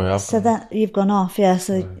that you've gone off,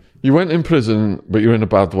 so You went in prison, but you're in a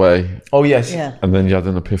bad way. Oh yes. Yeah. And then you had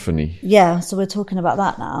an epiphany. yeah, so we're talking about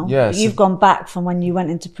that now. Yeah, But you've gone back from when you went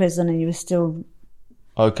into prison and you were still...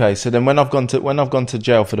 Okay, so then when I've gone to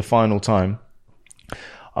jail for the final time,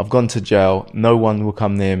 I've gone to jail, no one will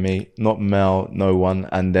come near me, not Mel, no one,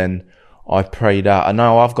 and then I prayed out. And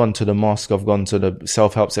now I've gone to the mosque, I've gone to the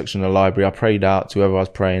self-help section of the library, I prayed out to whoever I was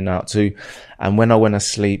praying out to. And when I went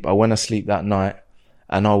asleep that night,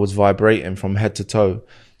 and I was vibrating from head to toe.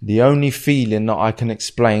 The only feeling that I can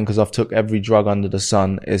explain, because I've took every drug under the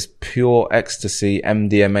sun, is pure ecstasy,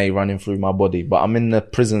 MDMA running through my body. But I'm in the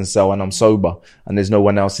prison cell and I'm sober, and there's no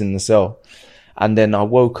one else in the cell. And then I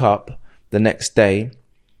woke up the next day,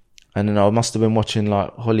 and then I must have been watching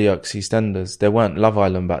like Hollyoaks, EastEnders. There weren't Love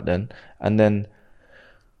Island back then. And then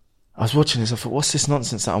I was watching this. I thought, what's this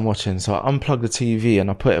nonsense that I'm watching? So I unplugged the TV and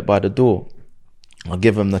I put it by the door. I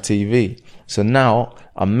give them the TV. So now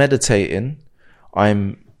I'm meditating.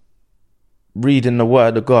 I'm reading the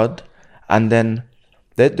word of God. And then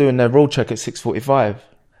they're doing their roll check at 6:45.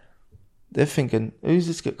 They're thinking, who's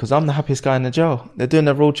this guy? Because I'm the happiest guy in the jail. They're doing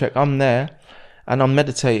their roll check. I'm there. And I'm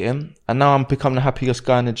meditating, and now I'm becoming the happiest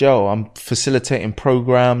guy in the jail. I'm facilitating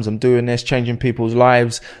programs, I'm doing this, changing people's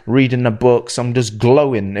lives, reading the books. I'm just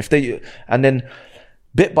glowing. And then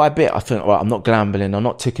bit by bit, I think, well, I'm not gambling, I'm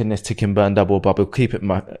not ticking this, ticking burn double bubble, keep it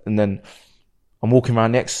and then I'm walking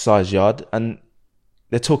around the exercise yard, and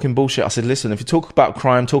they're talking bullshit. I said, listen, if you talk about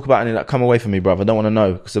crime, talk about any of that, come away from me, bruv. I don't want to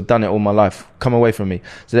know, because I've done it all my life. Come away from me.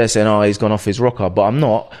 So they're saying, oh, he's gone off his rocker, but I'm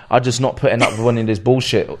not. I'm just not putting up with any of this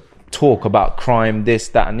bullshit. Talk about crime, this,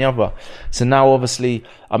 that, and the other. So now, obviously,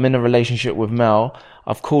 I'm in a relationship with Mel.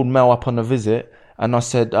 I've called Mel up on a visit, and I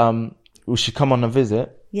said, will she come on a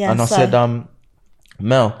visit? Yeah, and I said,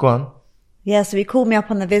 Mel, go on. Yeah, so he called me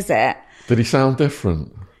up on the visit. Did he sound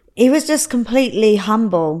different? He was just completely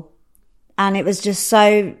humble, and it was just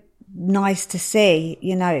so nice to see.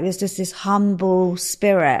 You know, it was just this humble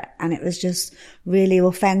spirit, and it was just really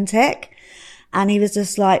authentic. And he was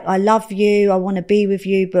just like, I love you, I want to be with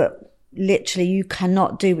you, but literally you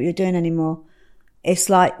cannot do what you're doing anymore. It's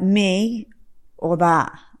like me or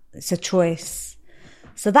that. It's a choice.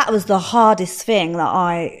 So that was the hardest thing that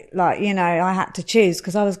I had to choose,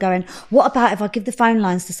 because I was going, what about if I give the phone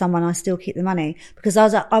lines to someone, I still keep the money? Because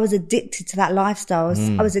I was addicted to that lifestyle.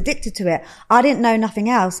 I was addicted to it. I didn't know nothing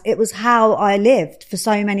else. It was how I lived for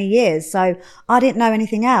so many years. So I didn't know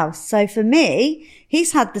anything else. So for me,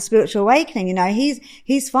 he's had the spiritual awakening, you know,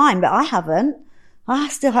 he's fine, but I haven't. I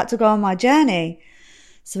still had to go on my journey.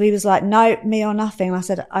 So he was like, no, me or nothing. And I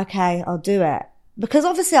said, okay, I'll do it. Because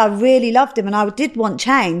obviously I really loved him and I did want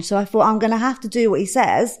change. So I thought, I'm going to have to do what he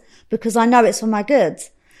says because I know it's for my good.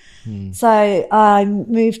 So I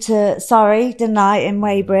moved to Surrey, didn't I, in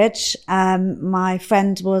Weybridge. My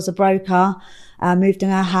friend was a broker, moved in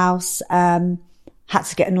her house, had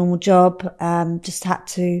to get a normal job, just had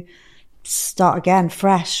to start again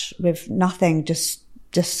fresh with nothing, just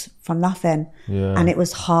from nothing. Yeah. And it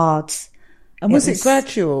was hard. And was it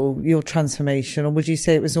gradual, your transformation, or would you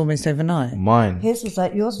say it was almost overnight? Mine. His was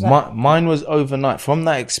like yours. Was like, mine was overnight. From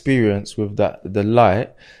that experience with the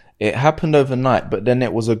light, it happened overnight, but then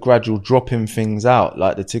it was a gradual dropping things out,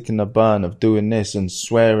 like the tick and the burn of doing this and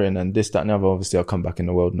swearing and this, that and the other. Obviously, I'll come back in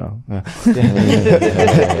the world now. But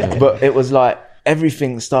it was like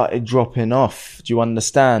everything started dropping off. Do you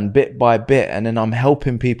understand? Bit by bit. And then I'm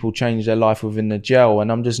helping people change their life within the jail,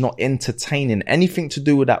 and I'm just not entertaining anything to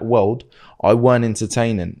do with that world. I weren't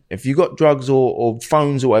entertaining. If you got drugs or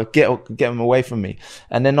phones or get them away from me.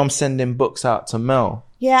 And then I'm sending books out to Mel.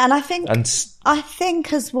 Yeah, and I think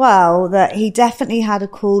as well that he definitely had a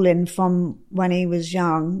calling from when he was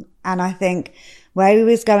young. And I think where he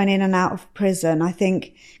was going in and out of prison, I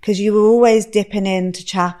think because you were always dipping into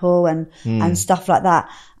chapel and stuff like that.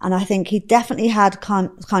 And I think he definitely had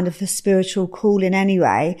kind of a spiritual calling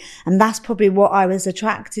anyway. And that's probably what I was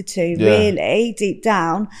attracted to, really, deep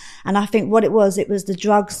down. And I think what it was the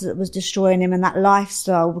drugs that was destroying him and that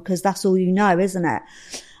lifestyle, because that's all you know, isn't it?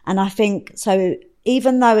 And I think, so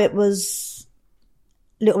even though it was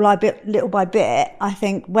little by bit, I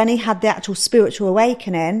think when he had the actual spiritual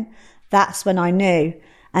awakening, that's when I knew.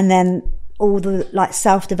 And then all the like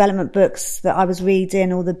self-development books that I was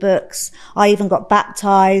reading, all the books, I even got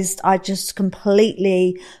baptized. I just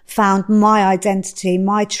completely found my identity,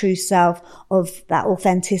 my true self, of that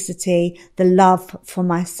authenticity, the love for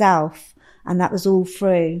myself. And that was all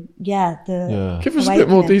through, Give us a bit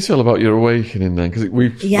more detail about your awakening then, because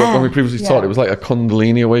when we previously talked, it was like a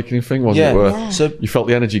Kundalini awakening thing, wasn't it? Where so you felt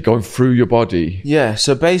the energy going through your body. Yeah,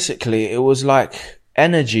 so basically it was like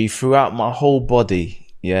energy throughout my whole body.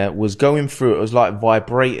 Yeah, was going through. It was like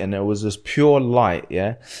vibrating. It was this pure light.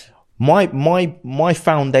 Yeah, my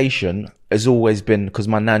foundation has always been, because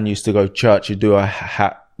my nan used to go to church, you do a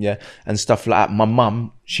hat, and stuff like that. My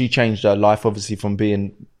mum, she changed her life, obviously, from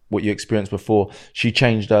being what you experienced before. She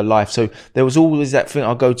changed her life. So there was always that thing.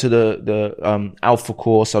 I go to the Alpha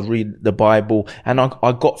course. I'd read the Bible, and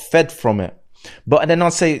I got fed from it. But then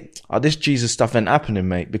I'd say, this Jesus stuff ain't happening,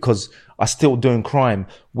 mate, because I'm still doing crime.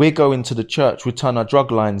 We're going to the church, we turn our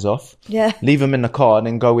drug lines off, leave them in the car, and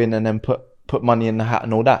then go in and then put money in the hat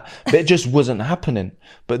and all that. But it just wasn't happening.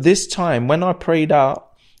 But this time, when I prayed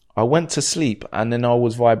out, I went to sleep, and then I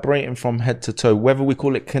was vibrating from head to toe, whether we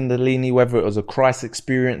call it Kundalini, whether it was a Christ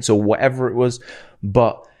experience or whatever it was.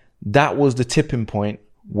 But that was the tipping point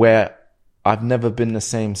where I've never been the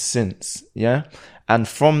same since. Yeah. And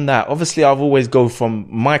from that, obviously, I've always go from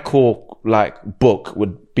my core, like, book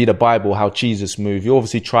would be the Bible, how Jesus moved. You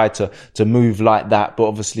obviously try to move like that, but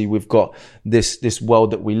obviously we've got this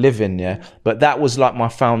world that we live in, yeah. But that was like my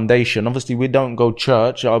foundation. Obviously, we don't go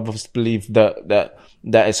church. I obviously believe that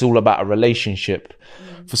it's all about a relationship.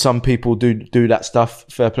 For some people do that stuff,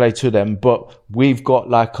 fair play to them. But we've got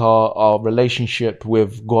like our relationship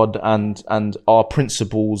with God and our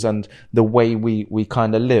principles and the way we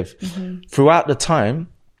kind of live. Throughout the time,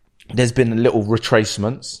 there's been little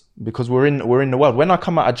retracements, because we're in the world. When I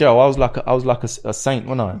come out of jail, I was like a saint,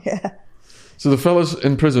 wasn't I? Yeah. So the fellas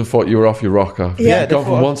in prison thought you were off your rocker. Yeah. Gone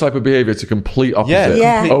from one type of behaviour to complete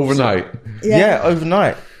opposite. Overnight.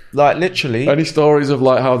 Overnight. Like, literally. Any stories of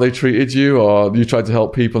like how they treated you, or you tried to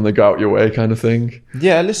help people and they got out your way kind of thing?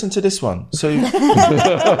 Yeah, listen to this one. So I'd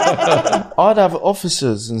have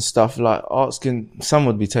officers and stuff like asking, some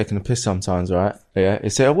would be taking a piss sometimes, right? Yeah. They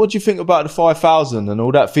say, what do you think about the 5,000 and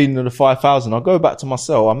all that feeding of the 5,000? I'll go back to my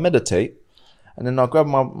cell, I meditate, and then I'll grab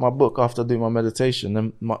my book after I do my meditation,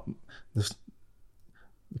 and the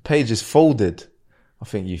page is folded. I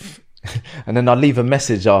think and then I leave a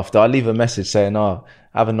message after. I leave a message saying,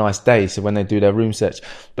 have a nice day. So when they do their room search.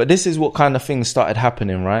 But this is what kind of things started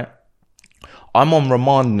happening, right? I'm on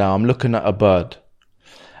remand now. I'm looking at a bird.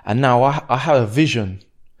 And now I have a vision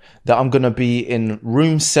that I'm going to be in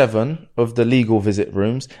room 7 of the legal visit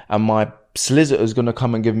rooms. And my solicitor's going to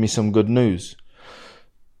come and give me some good news.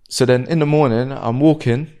 So then in the morning, I'm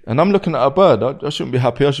walking and I'm looking at a bird. I shouldn't be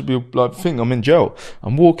happy. I should be like, I'm in jail.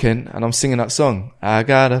 I'm walking and I'm singing that song. I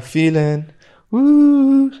got a feeling,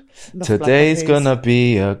 woo, today's gonna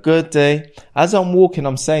be a good day. As I'm walking,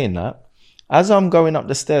 I'm saying that. As I'm going up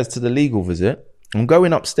the stairs to the legal visit, I'm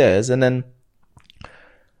going upstairs and then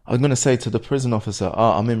I'm going to say to the prison officer,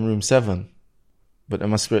 I'm in room 7. But then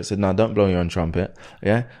my spirit said, no, don't blow your own trumpet.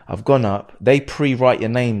 Yeah. I've gone up. They pre-write your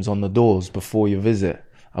names on the doors before you visit.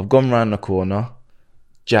 I've gone round the corner.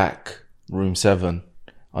 Jack, room 7.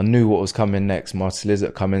 I knew what was coming next. My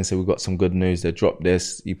solicitor come in, said, we've got some good news. They dropped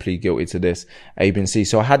this. You plead guilty to this. A, B, and C.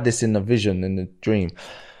 So I had this in the vision, in the dream.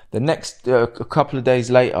 The next, a couple of days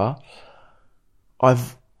later,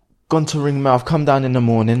 I've gone to ring Mel. I've come down in the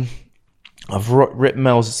morning. I've written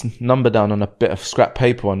Mel's number down on a bit of scrap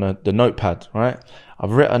paper on the notepad, right?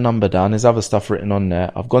 I've written a number down. There's other stuff written on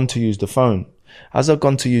there. I've gone to use the phone. As I've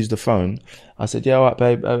gone to use the phone, I said, yeah, all right,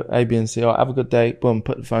 babe, A, B, and C. All right, have a good day. Boom,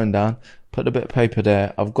 put the phone down. Put a bit of paper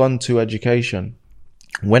there. I've gone to education.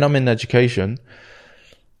 When I'm in education,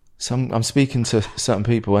 I'm speaking to certain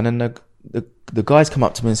people, and then the guys come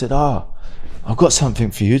up to me and said, I've got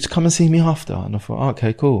something for you to come and see me after. And I thought,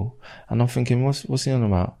 okay, cool. And I'm thinking, what's he on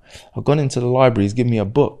about? I've gone into the library. He's given me a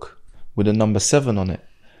book with a number 7 on it.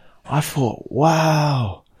 I thought,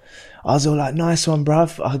 wow. I was all like, nice one,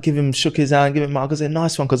 bruv. I shook his hand, give him my, I said,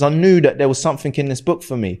 nice one. Cause I knew that there was something in this book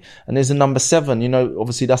for me. And there's a number 7,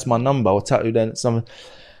 obviously that's my number. I'll tattoo then something.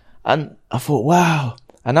 And I thought, wow.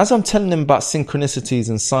 And as I'm telling him about synchronicities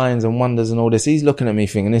and signs and wonders and all this, he's looking at me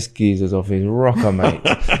thinking, this geezer's off his rocker, mate.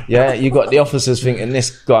 Yeah, you got the officers thinking,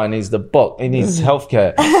 this guy needs the buck, he needs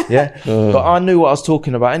healthcare. Yeah, but I knew what I was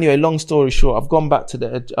talking about. Anyway, long story short, I've gone back to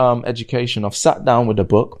the education. I've sat down with the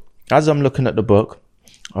book. As I'm looking at the book,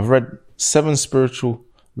 I've read 7 spiritual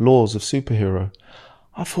laws of superhero.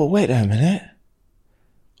 I thought, wait a minute.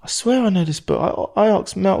 I swear I know this book. I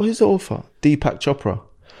asked Mel, who's the author? Deepak Chopra.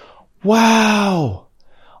 Wow.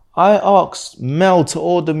 I asked Mel to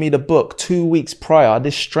order me the book 2 weeks prior.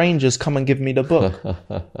 This stranger's come and give me the book.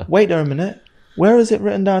 Wait there a minute. Where is it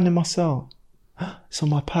written down in my cell? It's on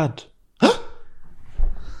my pad.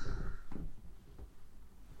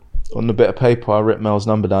 On the bit of paper, I wrote Mel's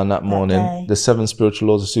number down that morning. Okay. The 7 spiritual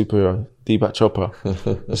laws of superhero, Deepak Chopra.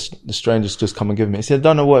 The stranger's just come and give me. He said, I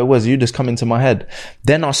don't know what it was. You just come into my head.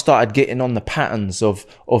 Then I started getting on the patterns of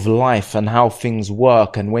life and how things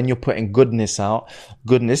work. And when you're putting goodness out,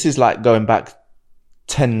 goodness is like going back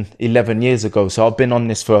 10, 11 years ago. So I've been on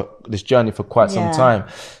this journey for quite some time.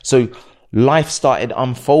 So life started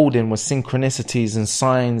unfolding with synchronicities and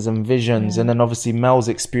signs and visions. And then obviously Mel's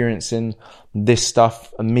experiencing this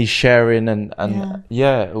stuff and me sharing and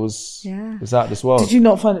it was out this world. Did you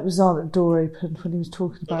not find it bizarre that the door opened when he was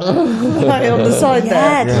talking about it? Like on the side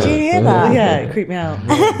there. Did you hear that? Yeah, it creeped me out.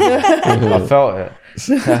 I felt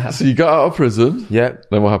it. So you got out of prison. Yeah.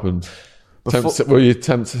 Then what happened? Were you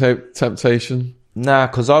temptation? Nah,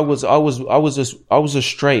 because I was just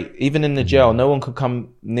straight. Even in the jail, no one could come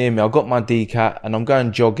near me. I got my DCAT and I'm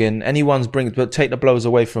going jogging. But take the blows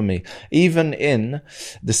away from me. Even in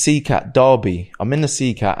the CCAT Derby, I'm in the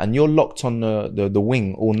CCAT and you're locked on the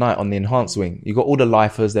wing all night on the enhanced wing. You got all the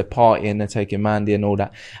lifers, they're partying, they're taking Mandy and all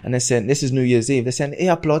that. And they're saying, this is New Year's Eve. They're saying,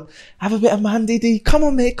 yeah, blood, have a bit of Mandy D. Come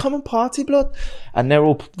on, mate, come and party, blood. And they're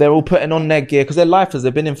all putting on their gear because they're lifers.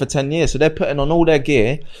 They've been in for 10 years. So they're putting on all their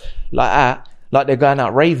gear like that. Like they're going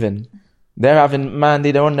out raving. They're having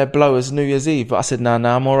Mandy, they're on their blowers New Year's Eve. But I said, no,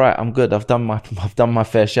 I'm all right. I'm good. I've done my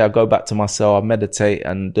fair share. I go back to my cell. I meditate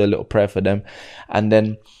and do a little prayer for them. And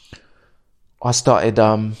then I started,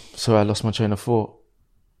 sorry, I lost my train of thought.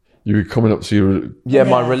 You were coming up to your...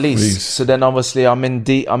 my release. So then obviously I'm in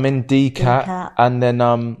DCAT. And then,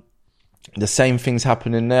 the same thing's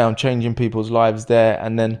happening there. I'm changing people's lives there.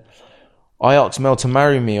 And then I asked Mel to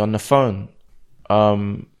marry me on the phone.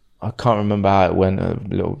 I can't remember how it went, a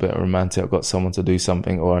little bit romantic. I got someone to do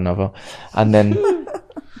something or another. And then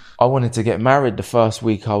I wanted to get married the first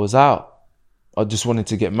week I was out. I just wanted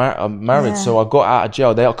to get married. Yeah. So I got out of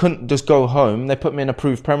jail. I couldn't just go home. They put me in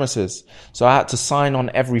approved premises. So I had to sign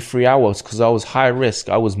on every 3 hours because I was high risk.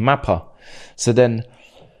 I was MAPA. So then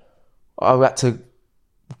I had to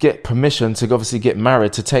get permission to obviously get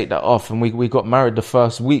married, to take that off. And we got married the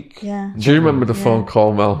first week. Yeah. Do you remember the phone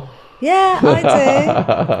call, Mel? Yeah,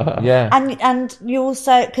 I do. Yeah. And you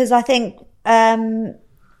also, because I think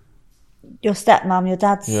your stepmom, your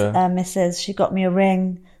dad's missus, she got me a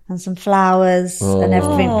ring and some flowers and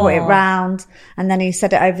everything, brought it round, and then he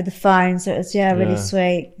said it over the phone, so it was really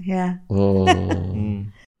sweet. Yeah.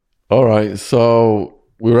 All right, so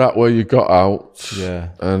we're at where you got out. Yeah.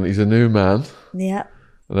 And he's a new man. Yeah.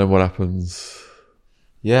 And then what happens?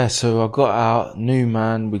 Yeah, so I got out, new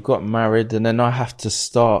man, we got married, and then I have to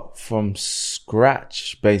start from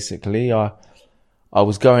scratch, basically. I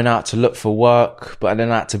was going out to look for work, but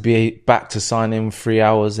then I had to be back to sign in 3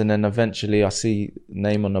 hours, and then eventually I see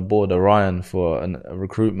name on the board, Orion, for a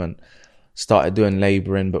recruitment. Started doing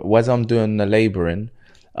labouring, but as I'm doing the labouring,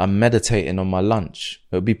 I'm meditating on my lunch.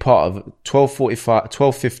 It would be part of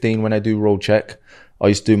 12:15 when I do roll check. I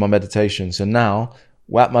used to do my meditation. So now,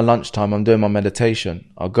 at my lunchtime, I'm doing my meditation.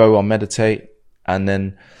 I'll meditate, and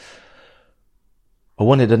then I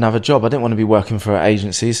wanted another job. I didn't want to be working for an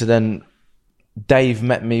agency. So then Dave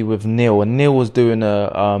met me with Neil, and Neil was doing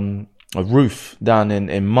a roof down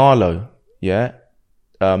in Marlow,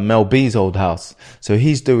 Mel B's old house. So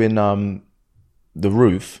he's doing the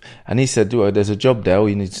roof, and he said, there's a job there. All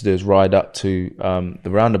you need to do is ride up to the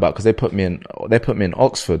roundabout, because they put me in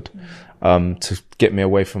Oxford to get me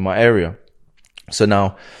away from my area. So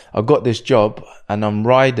now I got this job, and I'm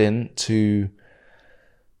riding to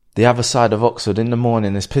the other side of Oxford in the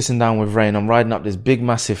morning. It's pissing down with rain. I'm riding up this big,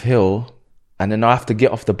 massive hill, and then I have to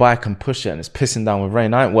get off the bike and push it, and it's pissing down with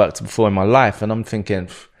rain. I ain't worked before in my life, and I'm thinking,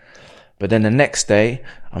 but then the next day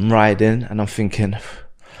I'm riding, and I'm thinking,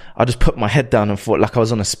 I just put my head down and thought like I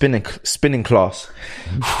was on a spinning class.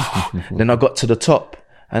 Then I got to the top,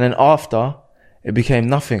 and then after, it became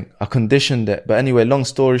nothing. I conditioned it. But anyway, long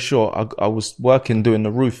story short, I was working doing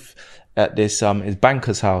the roof at this his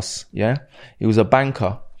banker's house. Yeah, he was a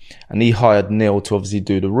banker, and he hired Neil to obviously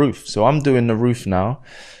do the roof. So I'm doing the roof now,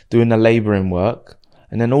 doing the labouring work,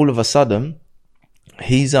 and then all of a sudden,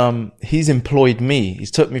 he's employed me. He's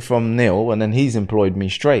took me from Neil, and then he's employed me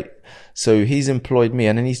straight. So he's employed me,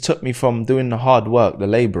 and then he's took me from doing the hard work, the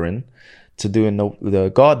labouring, to doing the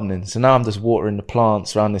gardening. So now I'm just watering the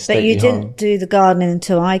plants around this stately home. But you didn't do the gardening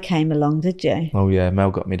until I came along, did you? Oh yeah, Mel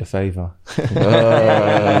got me the favour.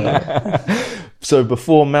 So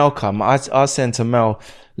before Mel come, I said to Mel,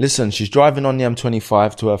 listen, she's driving on the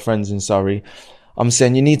M25 to her friends in Surrey. I'm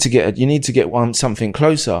saying you need to get something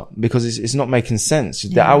closer, because it's not making sense.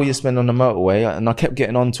 The hour you spend on the motorway, and I kept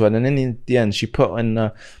getting onto it, and then in the end she put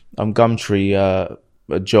in Gumtree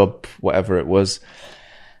a job, whatever it was.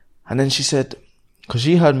 And then she said, because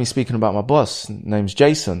she heard me speaking about my boss, name's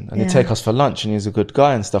Jason, and he'd take us for lunch, and he's a good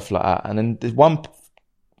guy and stuff like that. And then there's one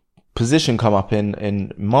position come up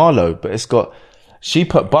in Marlow, but she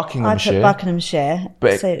put Buckinghamshire. I put Buckinghamshire,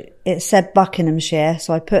 so it said Buckinghamshire,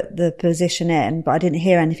 so I put the position in, but I didn't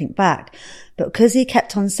hear anything back. But because he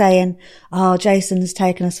kept on saying, Jason's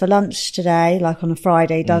taken us for lunch today, like on a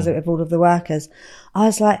Friday, he does it with all of the workers. I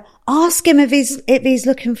was like, ask him if he's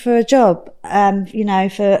looking for a job, for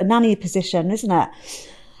a nanny position, isn't it?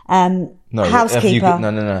 No, housekeeper.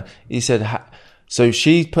 No. He said, so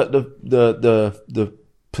she put the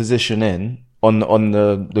position in on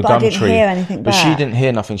the Gumtree. I didn't hear anything back. But she didn't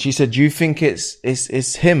hear nothing. She said, do you think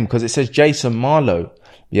it's him? Because it says Jason Marlowe.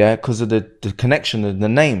 Yeah, because of the connection of the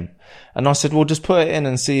name. And I said, well, just put it in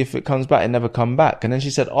and see if it comes back. It never come back. And then she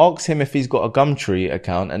said, ask him if he's got a Gumtree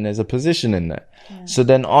account and there's a position in there. Yeah. So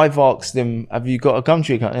then I've asked him, have you got a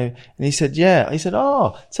Gumtree account? And he said, yeah. He said,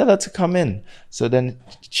 tell her to come in. So then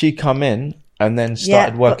she come in and then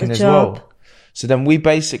started working as well. So then we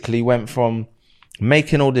basically went from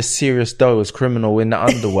making all this serious dough as criminal in the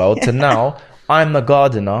underworld to now I'm the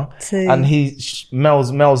gardener and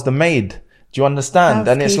Mel's the maid. Do you understand?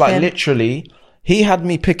 And it's like literally, he had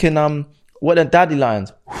me picking, what are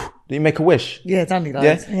dandelions? Do you make a wish? Yeah,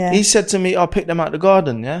 dandelions. Yeah. He said to me, I'll pick them out the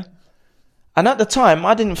garden, yeah? And at the time,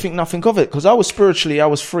 I didn't think nothing of it, because I was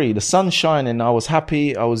free. The sun's shining, I was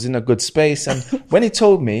happy, I was in a good space. And when he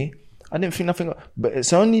told me, I didn't think nothing of it. But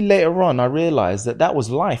it's only later on I realized that was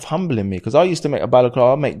life humbling me, because I used to make a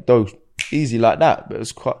balaclava, I'd make dough easy like that.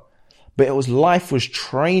 But life was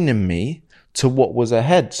training me to what was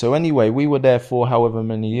ahead. So anyway, we were there for however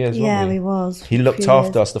many years, yeah, weren't we? we was. He looked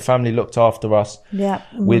after us. The family looked after us. Yeah,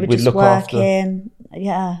 we'd look working.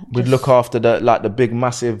 We'd look after the big,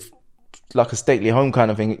 massive, like a stately home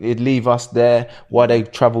kind of thing. He'd leave us there while they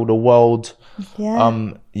travel the world.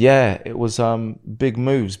 Yeah. It was big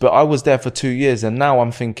moves. But I was there for 2 years, and now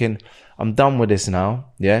I'm thinking, I'm done with this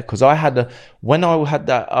now. Yeah, because when I had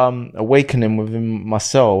that awakening within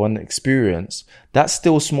myself and experience, that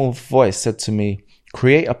still small voice said to me,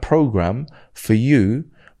 create a program for you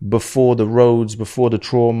before the roads, before the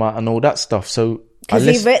trauma and all that stuff. So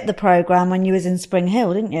Because he writ the program when you was in Spring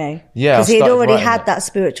Hill, didn't you? Yeah, Because I he'd started already writing had it. that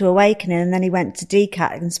spiritual awakening, and then he went to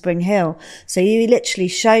DCAT in Spring Hill. So you literally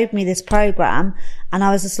showed me this program, and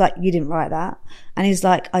I was just like, "You didn't write that?" And he's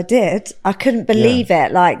like, "I did." I couldn't believe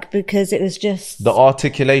it, like, because it was just The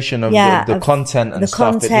articulation of the content and the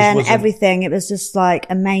stuff. content, everything. It was just like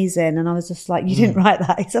amazing, and I was just like, "You didn't write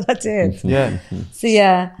that?" He said, "I did." Yeah. So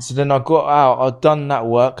yeah, So then I got out, I'd done that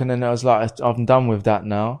work, and then I was like, I'm done with that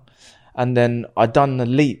now. And then I done the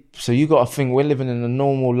leap. So you got to think we're living in a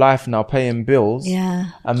normal life now, paying bills.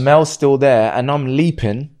 yeah, And Mel's still there, and I'm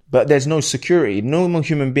leaping, but there's no security. Normal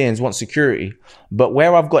human beings want security. But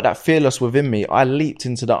where I've got that fearless within me, I leaped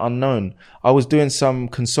into the unknown. I was doing some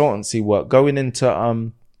consultancy work, going into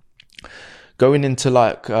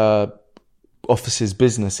like, offices,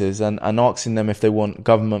 businesses, and asking them if they want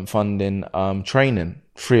government funding, training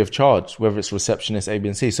free of charge, whether it's receptionist, A, B,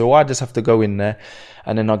 and C. So I just have to go in there,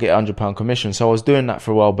 and then I get £100 commission. So I was doing that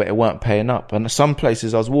for a while, but it weren't paying up. And some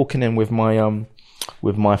places I was walking in with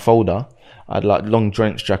my folder. I had like long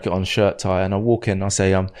drenched jacket on, shirt tie, and I walk in, I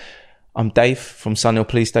say, I'm Dave from Sunhill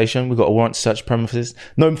Police Station. We've got a warrant to search premises.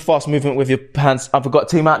 No fast movement with your hands. I've got a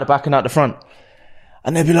team out the back and out the front.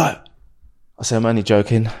 And they'd be like, I say, I'm only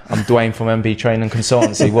joking. I'm Dwayne from MB Training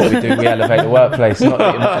Consultancy. What we do, we elevate the workplace. Not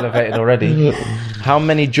that you're not elevated already. How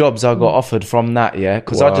many jobs I got offered from that, yeah?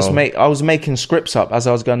 Because I was making scripts up as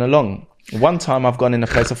I was going along. One time I've gone in a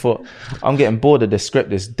place, I thought, I'm getting bored of this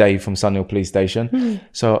script, this Dave from Sunhill Police Station.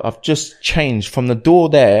 So I've just changed from the door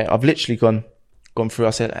there. I've literally gone through.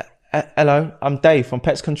 I said, hello, I'm Dave from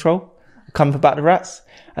Pets Control. I come about the rats.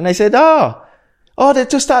 And they said, oh, they're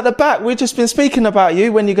just at the back. We've just been speaking about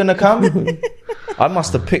you. When you're going to come? I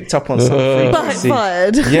must have picked up on something.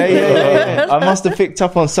 Backfired. Yeah. I must have picked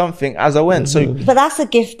up on something as I went. So, but that's a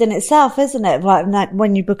gift in itself, isn't it? Like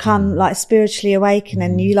when you become like spiritually awakened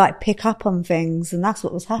and you like pick up on things, and that's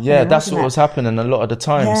what was happening. yeah, that's wasn't what it? was happening a lot of the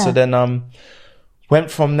time. Yeah. So then, went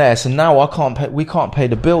from there. So now we can't pay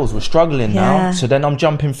the bills. We're struggling now. Yeah. So then I'm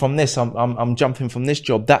jumping from this. I'm jumping from this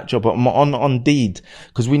job, that job. I'm on deed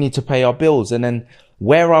because we need to pay our bills. And then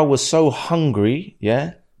where I was so hungry,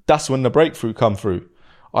 yeah, that's when the breakthrough come through.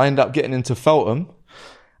 I end up getting into Feltham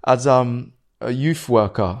as a youth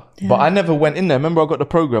worker. Yeah. But I never went in there. Remember, I got the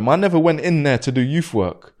program. I never went in there to do youth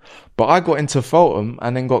work. But I got into Feltham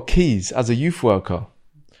and then got keys as a youth worker.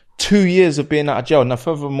 2 years of being out of jail. Now,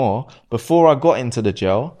 furthermore, before I got into the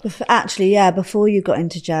jail... Actually, yeah, before you got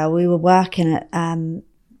into jail, we were working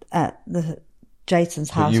at the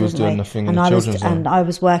Jason's house, you was wasn't doing we? the thing in the children's home. And I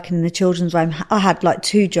was working in the children's home. I had like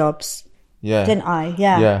 2 jobs, Yeah. didn't I?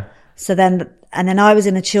 Yeah. Yeah. So then I was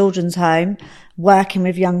in a children's home working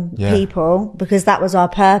with young Yeah. people because that was our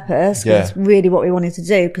purpose. 'Cause Yeah. it's really what we wanted to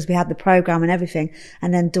do because we had the program and everything.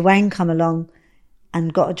 And then Dwayne come along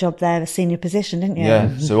and got a job there, a senior position, didn't you?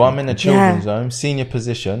 Yeah. So I'm in a children's home, senior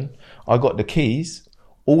position. I got the keys.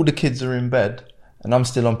 All the kids are in bed and I'm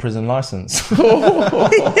still on prison license.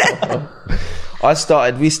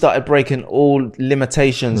 We started breaking all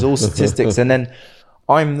limitations, all statistics. And then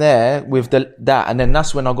I'm there with that. And then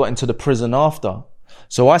that's when I got into the prison after.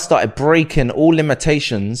 So I started breaking all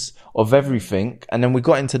limitations of everything. And then we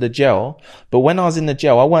got into the jail. But when I was in the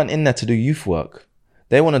jail, I weren't in there to do youth work.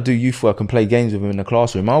 They want to do youth work and play games with them in the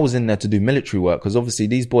classroom. I was in there to do military work because obviously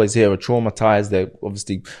these boys here are traumatized. They're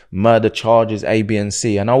obviously murder charges, A, B, and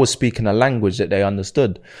C. And I was speaking a language that they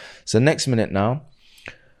understood. So next minute now,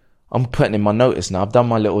 I'm putting in my notice now. I've done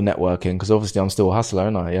my little networking because obviously I'm still a hustler,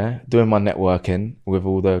 aren't I? Yeah. Doing my networking with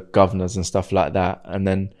all the governors and stuff like that. And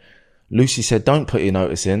then Lucy said, don't put your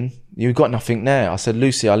notice in. You've got nothing there. I said,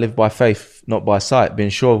 Lucy, I live by faith, not by sight, being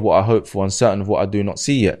sure of what I hope for, uncertain of what I do not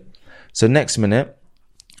see yet. So next minute,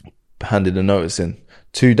 handed a notice in.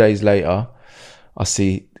 2 days later, I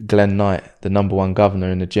see Glenn Knight, the #1 governor,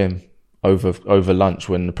 in the gym over lunch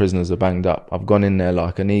when the prisoners are banged up. I've gone in there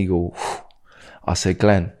like an eagle. I said,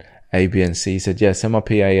 Glenn, A, B, and C. He said, yeah, send my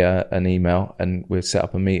PA an email and we'll set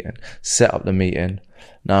up a meeting. Set up the meeting.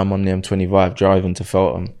 Now I'm on the M25 driving to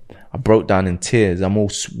Feltham. I broke down in tears. I'm all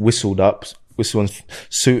whistled and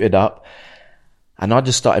suited up. And I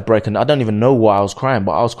just started breaking. I don't even know why I was crying,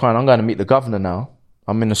 but I was crying. I'm going to meet the governor now.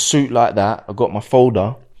 I'm in a suit like that. I got my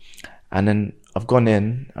folder and then I've gone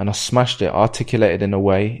in and I smashed it, articulated in a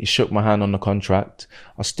way. He shook my hand on the contract.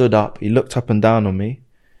 I stood up. He looked up and down on me.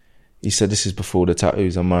 He said, this is before the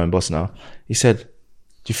tattoos. I'm my own boss now. He said, do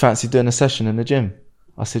you fancy doing a session in the gym?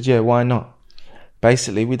 I said, yeah, why not?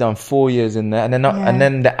 basically we done 4 years in there, and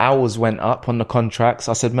then the hours went up on the contracts.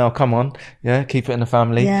 I said, Mel, come on, keep it in the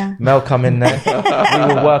family. Mel, come in there.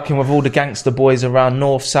 We were working with all the gangster boys around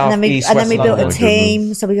north, south, east, and west then we built London. a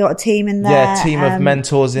team. So we got a team in there. Yeah, team of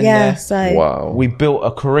mentors in there. So Wow. We built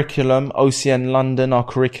a curriculum, OCN London, our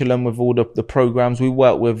curriculum with all the programs. We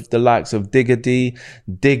worked with the likes of Diggity,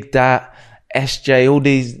 Dig That, SJ, all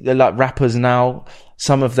they're like rappers now.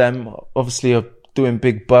 Some of them obviously are doing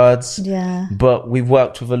big birds. Yeah. But we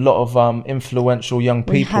worked with a lot of influential young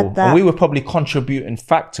people. And we were probably contributing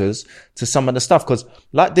factors to some of the stuff. Because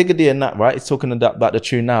like Diggity and that, right? It's talking about the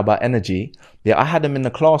tune now, about energy. Yeah, I had them in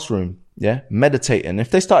the classroom. Yeah, meditating.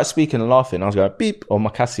 If they started speaking and laughing, I was going beep on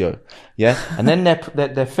my Casio. Yeah, and then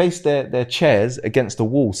they faced their chairs against the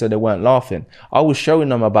wall, so they weren't laughing. I was showing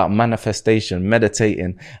them about manifestation,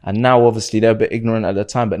 meditating, and now obviously they're a bit ignorant at the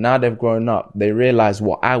time, but now they've grown up. They realize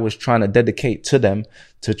what I was trying to dedicate to them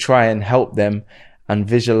to try and help them and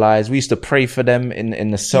visualize. We used to pray for them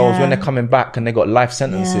in the cells when they're coming back and they got life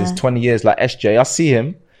sentences, 20 years, like SJ. I see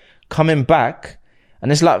him coming back,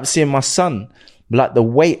 and it's like seeing my son. Like the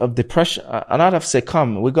weight of depression, and I'd have to say,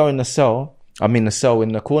 come, we go in the cell. I mean, the cell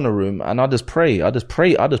in the corner room, and I just pray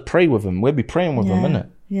with him. We'll be praying with him, innit?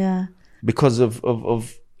 Yeah. Because of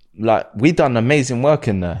like, we done amazing work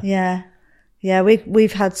in there. Yeah. Yeah.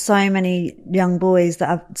 We've had so many young boys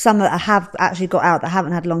some that have actually got out that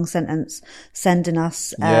haven't had long sentence sending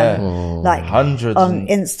us, like hundreds on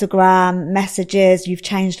Instagram messages. You've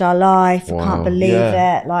changed our life. I can't believe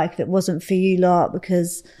it. Like, if it wasn't for you lot,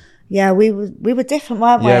 because we were different,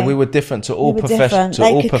 weren't we? Yeah, we were different to all professionals. We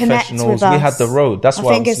had the road. That's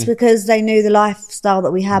why I think it's because they knew the lifestyle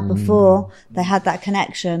that we had before. They had that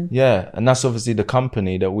connection. Yeah, and that's obviously the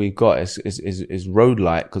company that we got is Road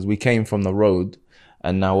Light, because we came from the road,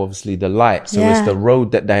 and now obviously the light. So it's the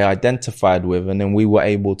road that they identified with, and then we were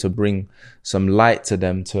able to bring some light to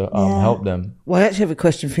them to help them. Well, I actually have a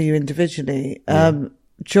question for you individually.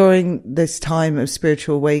 During this time of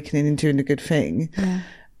spiritual awakening and doing a good thing,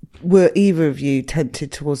 were either of you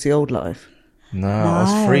tempted towards the old life? No, I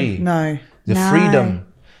was free. No.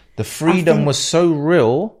 The freedom was so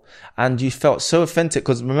real, and you felt so authentic.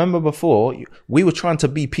 Because remember before, we were trying to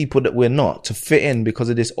be people that we're not, to fit in because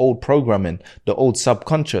of this old programming, the old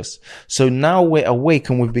subconscious. So now we're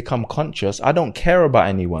awake and we've become conscious. I don't care about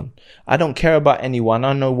anyone. I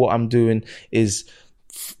know what I'm doing is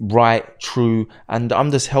right, true, and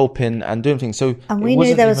I'm just helping and doing things. So, and we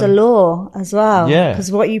knew there was a law as well. Yeah,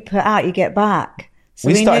 because what you put out, you get back. So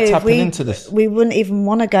we started tapping into this. We wouldn't even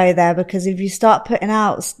want to go there, because if you start putting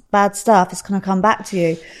out bad stuff, it's going to come back to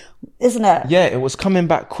you, isn't it? Yeah, it was coming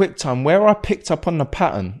back quick time. Where I picked up on the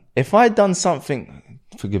pattern, if I'd done something,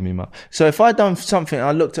 forgive me, Mark. So if I'd done something,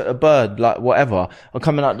 I looked at a bird, like whatever, I'm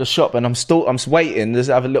coming out the shop and I'm waiting, there's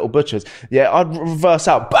other little butchers. Yeah, I'd reverse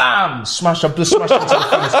out, bam, I've just smashed into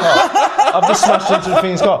the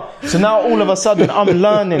thing's car. So now all of a sudden I'm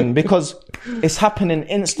learning, because it's happening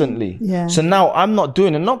instantly. Yeah. So now I'm not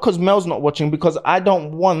doing it, not because Mel's not watching, because I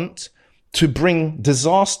don't want to bring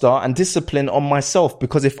disaster and discipline on myself,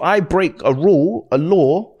 because if I break a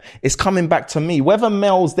law, it's coming back to me, whether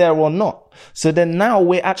Mel's there or not. So then now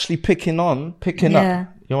we're actually picking up. You're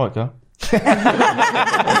right, girl.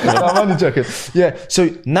 I'm only joking. Yeah.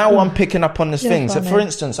 So now I'm picking up on this thing. Funny. So for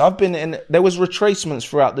instance, there was retracements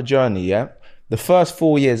throughout the journey. Yeah. The first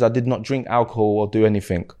 4 years I did not drink alcohol or do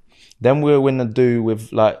anything. Then we were in the do with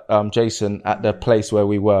Jason at the place where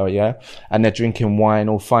we were, yeah? And they're drinking wine,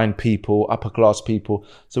 all fine people, upper class people.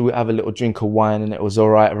 So we have a little drink of wine, and it was all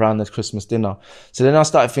right around the Christmas dinner. So then I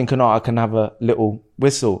started thinking, I can have a little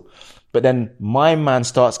whistle. But then my man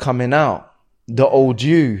starts coming out, the old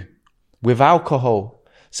you, with alcohol.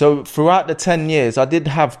 So throughout the 10 years, I did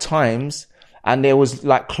have times, and there was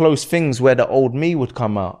like close things where the old me would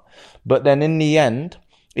come out. But then in the end,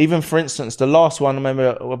 even for instance, the last one, I remember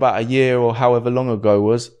about a year or however long ago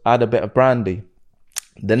was, I had a bit of brandy.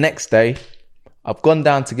 The next day, I've gone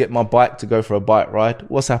down to get my bike to go for a bike ride.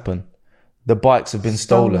 What's happened? The bikes have been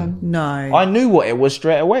stolen. No. I knew what it was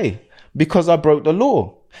straight away, because I broke the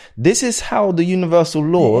law. This is how the universal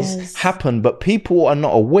laws happen, but people are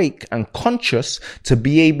not awake and conscious to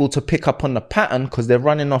be able to pick up on the pattern, because they're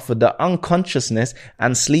running off of the unconsciousness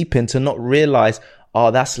and sleeping to not realize,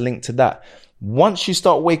 that's linked to that. Once you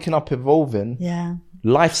start waking up, evolving,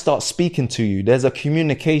 life starts speaking to you. There's a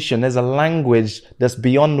communication, there's a language that's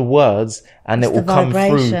beyond words, and it will come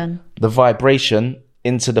through the vibration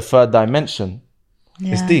into the third dimension.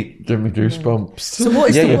 Yeah. It's deep. Give me goosebumps. So what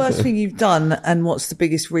is the worst thing you've done, and what's the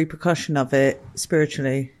biggest repercussion of it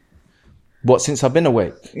spiritually? What, since I've been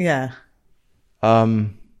awake? Yeah. I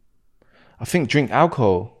think drink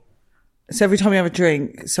alcohol. So every time you have a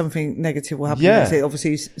drink, something negative will happen. Yeah. Is it?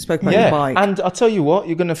 Obviously, you spoke about your bike. And I'll tell you what,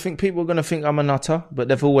 people are going to think I'm a nutter, but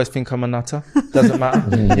they've always think I'm a nutter. Doesn't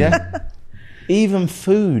matter. Yeah. Even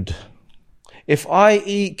food. If I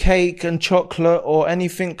eat cake and chocolate or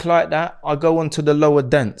anything like that, I go on to the lower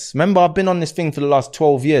dense. Remember, I've been on this thing for the last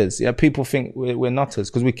 12 years. Yeah, people think we're nutters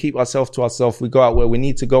because we keep ourselves to ourselves. We go out where we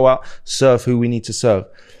need to go out, serve who we need to serve.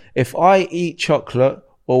 If I eat chocolate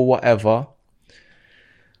or whatever,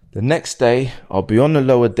 the next day I'll be on the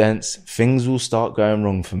lower dense. Things will start going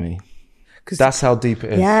wrong for me. That's how deep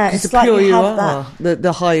it is. Yeah, Because it's the like pure you you have are, that.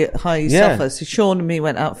 the high you suffer. So Sean and me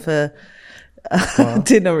went out for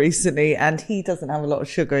dinner recently, and he doesn't have a lot of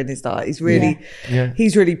sugar in his diet. He's really,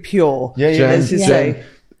 he's really pure. Yeah, yeah. Let's just say.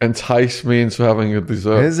 Enticed me into having a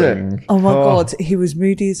dessert Is it? thing. Oh my God, he was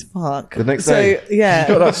moody as fuck. The next day. So, yeah.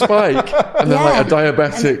 Got that spike, and then like a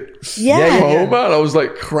diabetic coma, and I was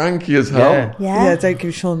like cranky as hell. Yeah, don't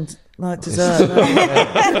give Sean like dessert.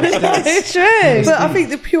 It's true. But I think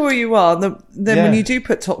the purer you are, then when you do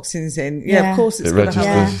put toxins in, of course it's It going to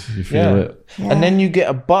happen. registers. You feel it. And then you get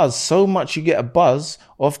a buzz, so much you get a buzz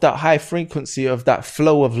of that high frequency of that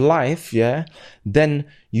flow of life, then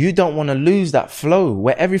you don't want to lose that flow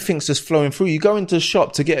where everything's just flowing through. You go into the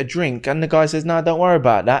shop to get a drink and the guy says, no, don't worry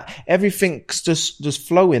about that. Everything's just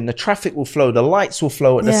flowing. The traffic will flow. The lights will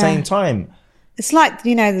flow at the same time. It's like,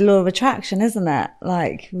 the law of attraction, isn't it?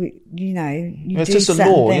 Like, It's just a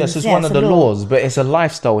law. things. Yes, it's one of the laws, but it's a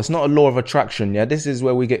lifestyle. It's not a law of attraction. Yeah, this is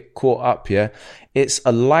where we get caught up. Yeah, it's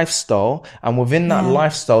a lifestyle, and within that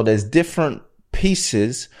lifestyle, there's different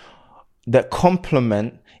pieces that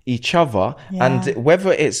complement each other. And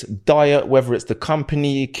whether it's diet, whether it's the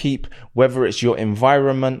company you keep, whether it's your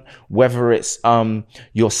environment, whether it's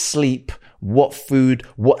your sleep, what food,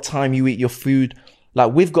 what time you eat your food,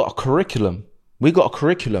 like we've got a curriculum.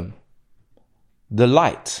 The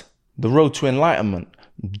light, the road to enlightenment.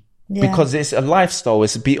 Because it's a lifestyle.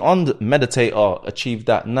 It's beyond meditate or achieve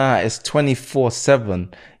that. Nah, it's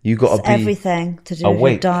 24/7. You got to be everything to do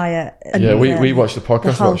with your diet. Yeah, we watched the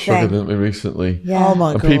podcast whole about sugar, thing. didn't we, recently? Yeah. Oh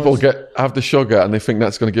my And God. people have the sugar and they think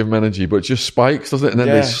that's going to give them energy, but it just spikes, doesn't it? And then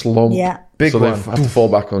they slump. Yeah. Big so they one. have to fall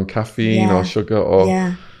back on caffeine or sugar.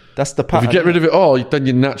 Or That's the if pattern. you get rid of it all, then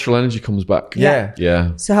your natural energy comes back. Yeah.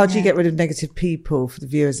 Yeah. So how do you get rid of negative people for the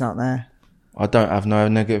viewers out there? I don't have no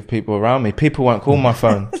negative people around me. People won't call my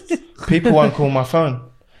phone. People won't call my phone.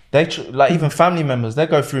 They like even family members. They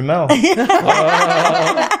go through mail.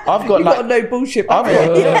 I've got You've got no bullshit.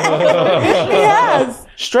 Yes.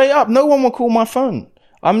 Straight up, no one will call my phone.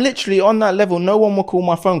 I'm literally on that level. No one will call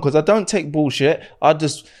my phone because I don't take bullshit. I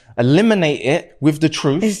just eliminate it with the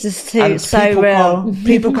truth. It's just And so people real.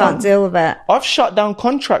 People can't deal with it. I've shut down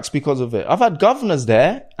contracts because of it. I've had governors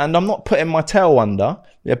there and I'm not putting my tail under.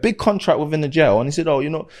 A big contract within the jail. And he said, oh,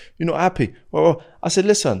 you're not happy. Well, I said,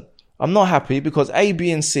 listen, I'm not happy because A,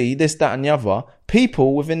 B, and C, this, that, and the other.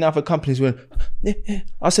 People within the other companies went,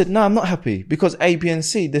 I said, no, I'm not happy because A, B, and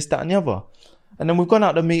C, this, that, and the other. And then we've gone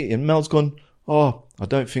out to the meeting. Mel's gone, oh, I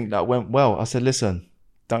don't think that went well. I said, listen,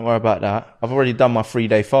 don't worry about that. I've already done my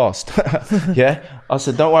 3-day fast. Yeah. I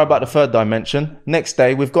said, don't worry about the third dimension. Next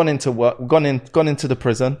day, we've gone into work, gone into the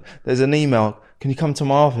prison. There's an email. Can you come to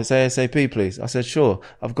my office ASAP, please? I said, sure.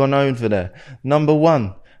 I've gone over there. Number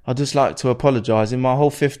one, I'd just like to apologise. In my whole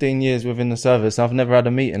 15 years within the service, I've never had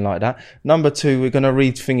a meeting like that. Number two, we're going to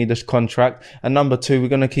re-thingy this contract. And number two, we're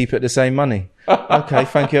going to keep it the same money. Okay,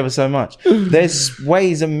 thank you ever so much. There's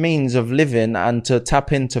ways and means of living and to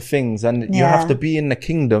tap into things. And you have to be in the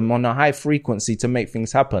kingdom on a high frequency to make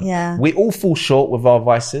things happen. Yeah. We all fall short with our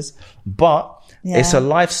vices, but it's a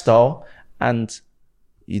lifestyle and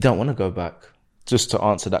you don't want to go back. Just to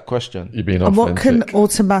answer that question. You're being And authentic. what can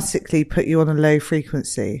automatically put you on a low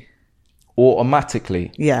frequency?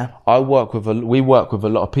 Automatically. Yeah. We work with a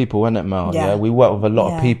lot of people, innit, Mel? Yeah. We work with a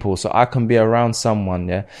lot of people. So I can be around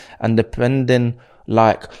someone, and depending,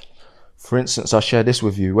 like, for instance, I'll share this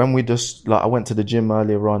with you. When we just, like, I went to the gym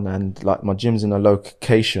earlier on and like my gym's in a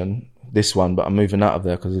location, this one, but I'm moving out of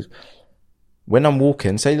there because when I'm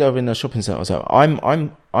walking, say they're in a shopping centre, so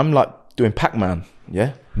I'm like doing Pac-Man,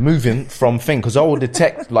 moving from thing, because I will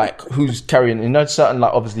detect like who's carrying, certain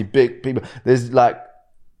like obviously big people. There's like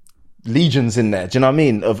legions in there. Do you know what I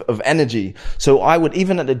mean? Of energy. So I would,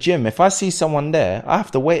 even at the gym, if I see someone there, I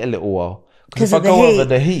have to wait a little while. Because if I go over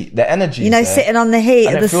the heat, the energy, sitting on the heat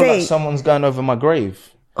of the I feel seat. like someone's going over my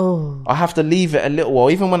grave. Oh, I have to leave it a little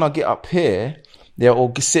while. Even when I get up here, they're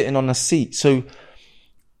all sitting on a seat. So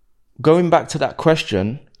going back to that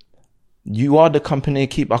question, you are the company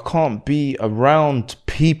keep. I can't be around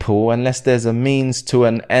people unless there's a means to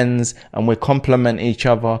an ends and we complement each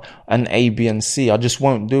other and A, B and C. I just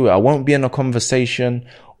won't do it. I won't be in a conversation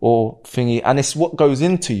or thingy. And it's what goes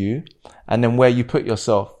into you and then where you put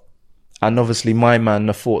yourself. And obviously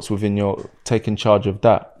the thoughts within your taking charge of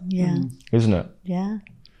that. Yeah. Isn't it? Yeah.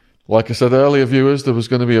 Like I said earlier, viewers, there was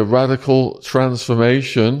going to be a radical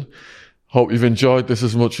transformation. Hope you've enjoyed this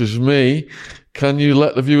as much as me. Can you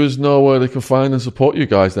let the viewers know where they can find and support you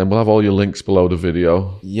guys then? We'll have all your links below the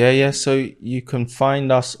video. Yeah. So you can find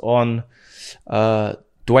us on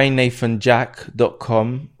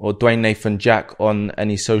DwayneNathanJack.com or Dwayne Nathan Jack on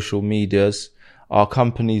any social medias. Our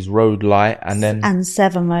company's Road Light and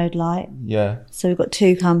 7 Road Light. Yeah. So we've got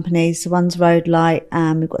 2 companies. So one's Road Light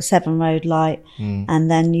and we've got 7 Road Light.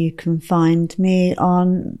 And then you can find me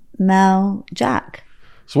on Mel Jack.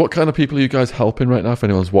 So what kind of people are you guys helping right now if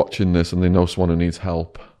anyone's watching this and they know someone who needs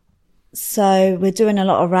help? So we're doing a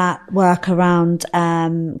lot of work around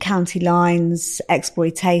county lines,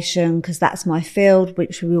 exploitation, because that's my field,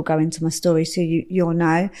 which we will go into my story so you'll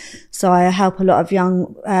know. So I help a lot of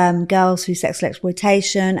young girls through sexual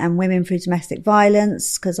exploitation and women through domestic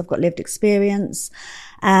violence because I've got lived experience.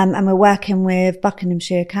 And we're working with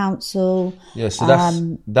Buckinghamshire Council. Yeah,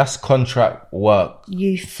 so that's contract work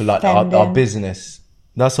youth for like our business.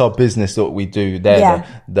 That's our business that we do there,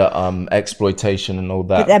 the exploitation and all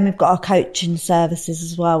that. But then we've got our coaching services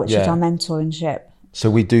as well, which is our mentorship.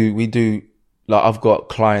 So we do, like I've got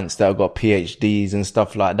clients that have got PhDs and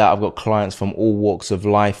stuff like that. I've got clients from all walks of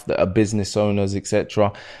life that are business owners,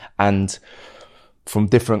 etc. And from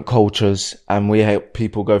different cultures, and we help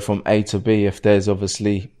people go from A to B if there's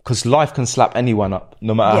obviously, because life can slap anyone up,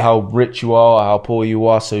 no matter how rich you are or how poor you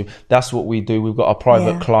are. So that's what we do. We've got our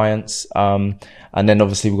private clients, and then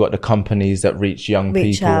obviously we've got the companies that reach young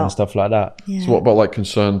people out and stuff like that. Yeah. So what about like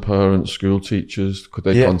concerned parents, school teachers? Could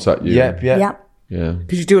they contact you? Yeah. Yeah.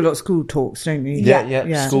 Because you do a lot of school talks, don't you?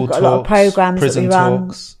 Yeah. School talks, a lot of programs, prison that we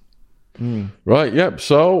talks. Right, yep.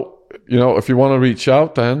 So, if you want to reach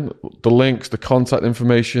out, then the links, the contact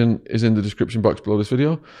information is in the description box below this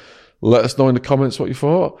video. Let us know in the comments what you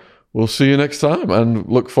thought. We'll see you next time and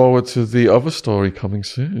look forward to the other story coming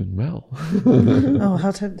soon, Mel. Oh,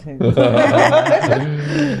 how tempting.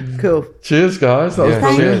 Cool. Cheers, guys. That was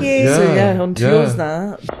Thank brilliant. you. Yeah. So on to yours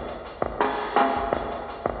now.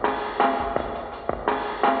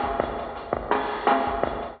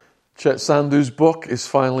 Chet Sandhu's book is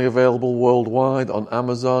finally available worldwide on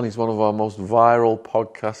Amazon. He's one of our most viral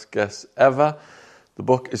podcast guests ever. The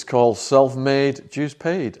book is called Self-Made, Dues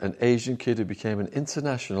Paid, an Asian kid who became an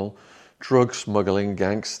international drug smuggling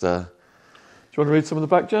gangster. Do you want to read some of the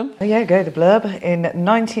back, Jen? Yeah, go the blurb. In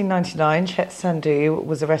 1999, Chet Sandhu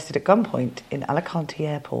was arrested at gunpoint in Alicante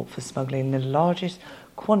Airport for smuggling the largest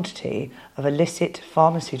quantity of illicit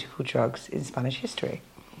pharmaceutical drugs in Spanish history.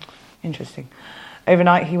 Interesting.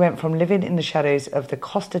 Overnight, he went from living in the shadows of the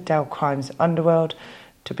Costa del Crime's underworld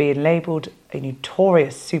to being labelled a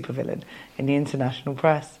notorious supervillain in the international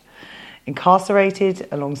press. Incarcerated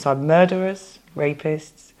alongside murderers,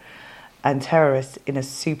 rapists and terrorists in a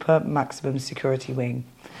super maximum security wing,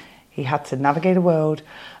 he had to navigate a world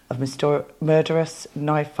of murderous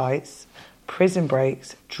knife fights, prison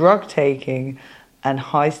breaks, drug taking and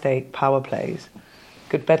high-stake power plays.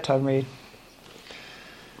 Good bedtime read.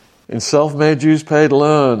 In Self-Made, Dues Paid,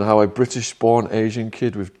 learn how a British-born Asian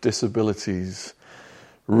kid with disabilities,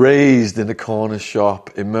 raised in a corner shop,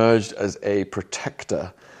 emerged as a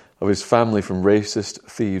protector of his family from racist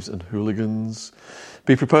thieves and hooligans.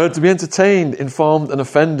 Be prepared to be entertained, informed and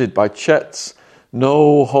offended by Chet's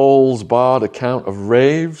no-holes-barred account of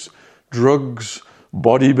raves, drugs,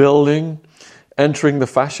 bodybuilding, entering the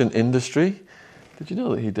fashion industry. Did you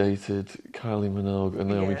know that he dated Kylie Minogue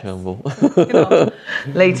and Naomi Campbell?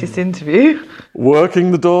 Latest interview.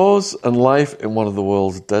 Working the doors and life in one of the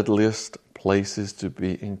world's deadliest places to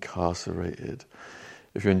be incarcerated.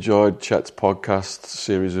 If you enjoyed Chet's podcast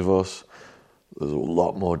series with us, there's a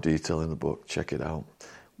lot more detail in the book. Check it out.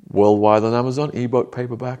 Worldwide on Amazon, ebook,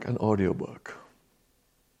 paperback and audiobook.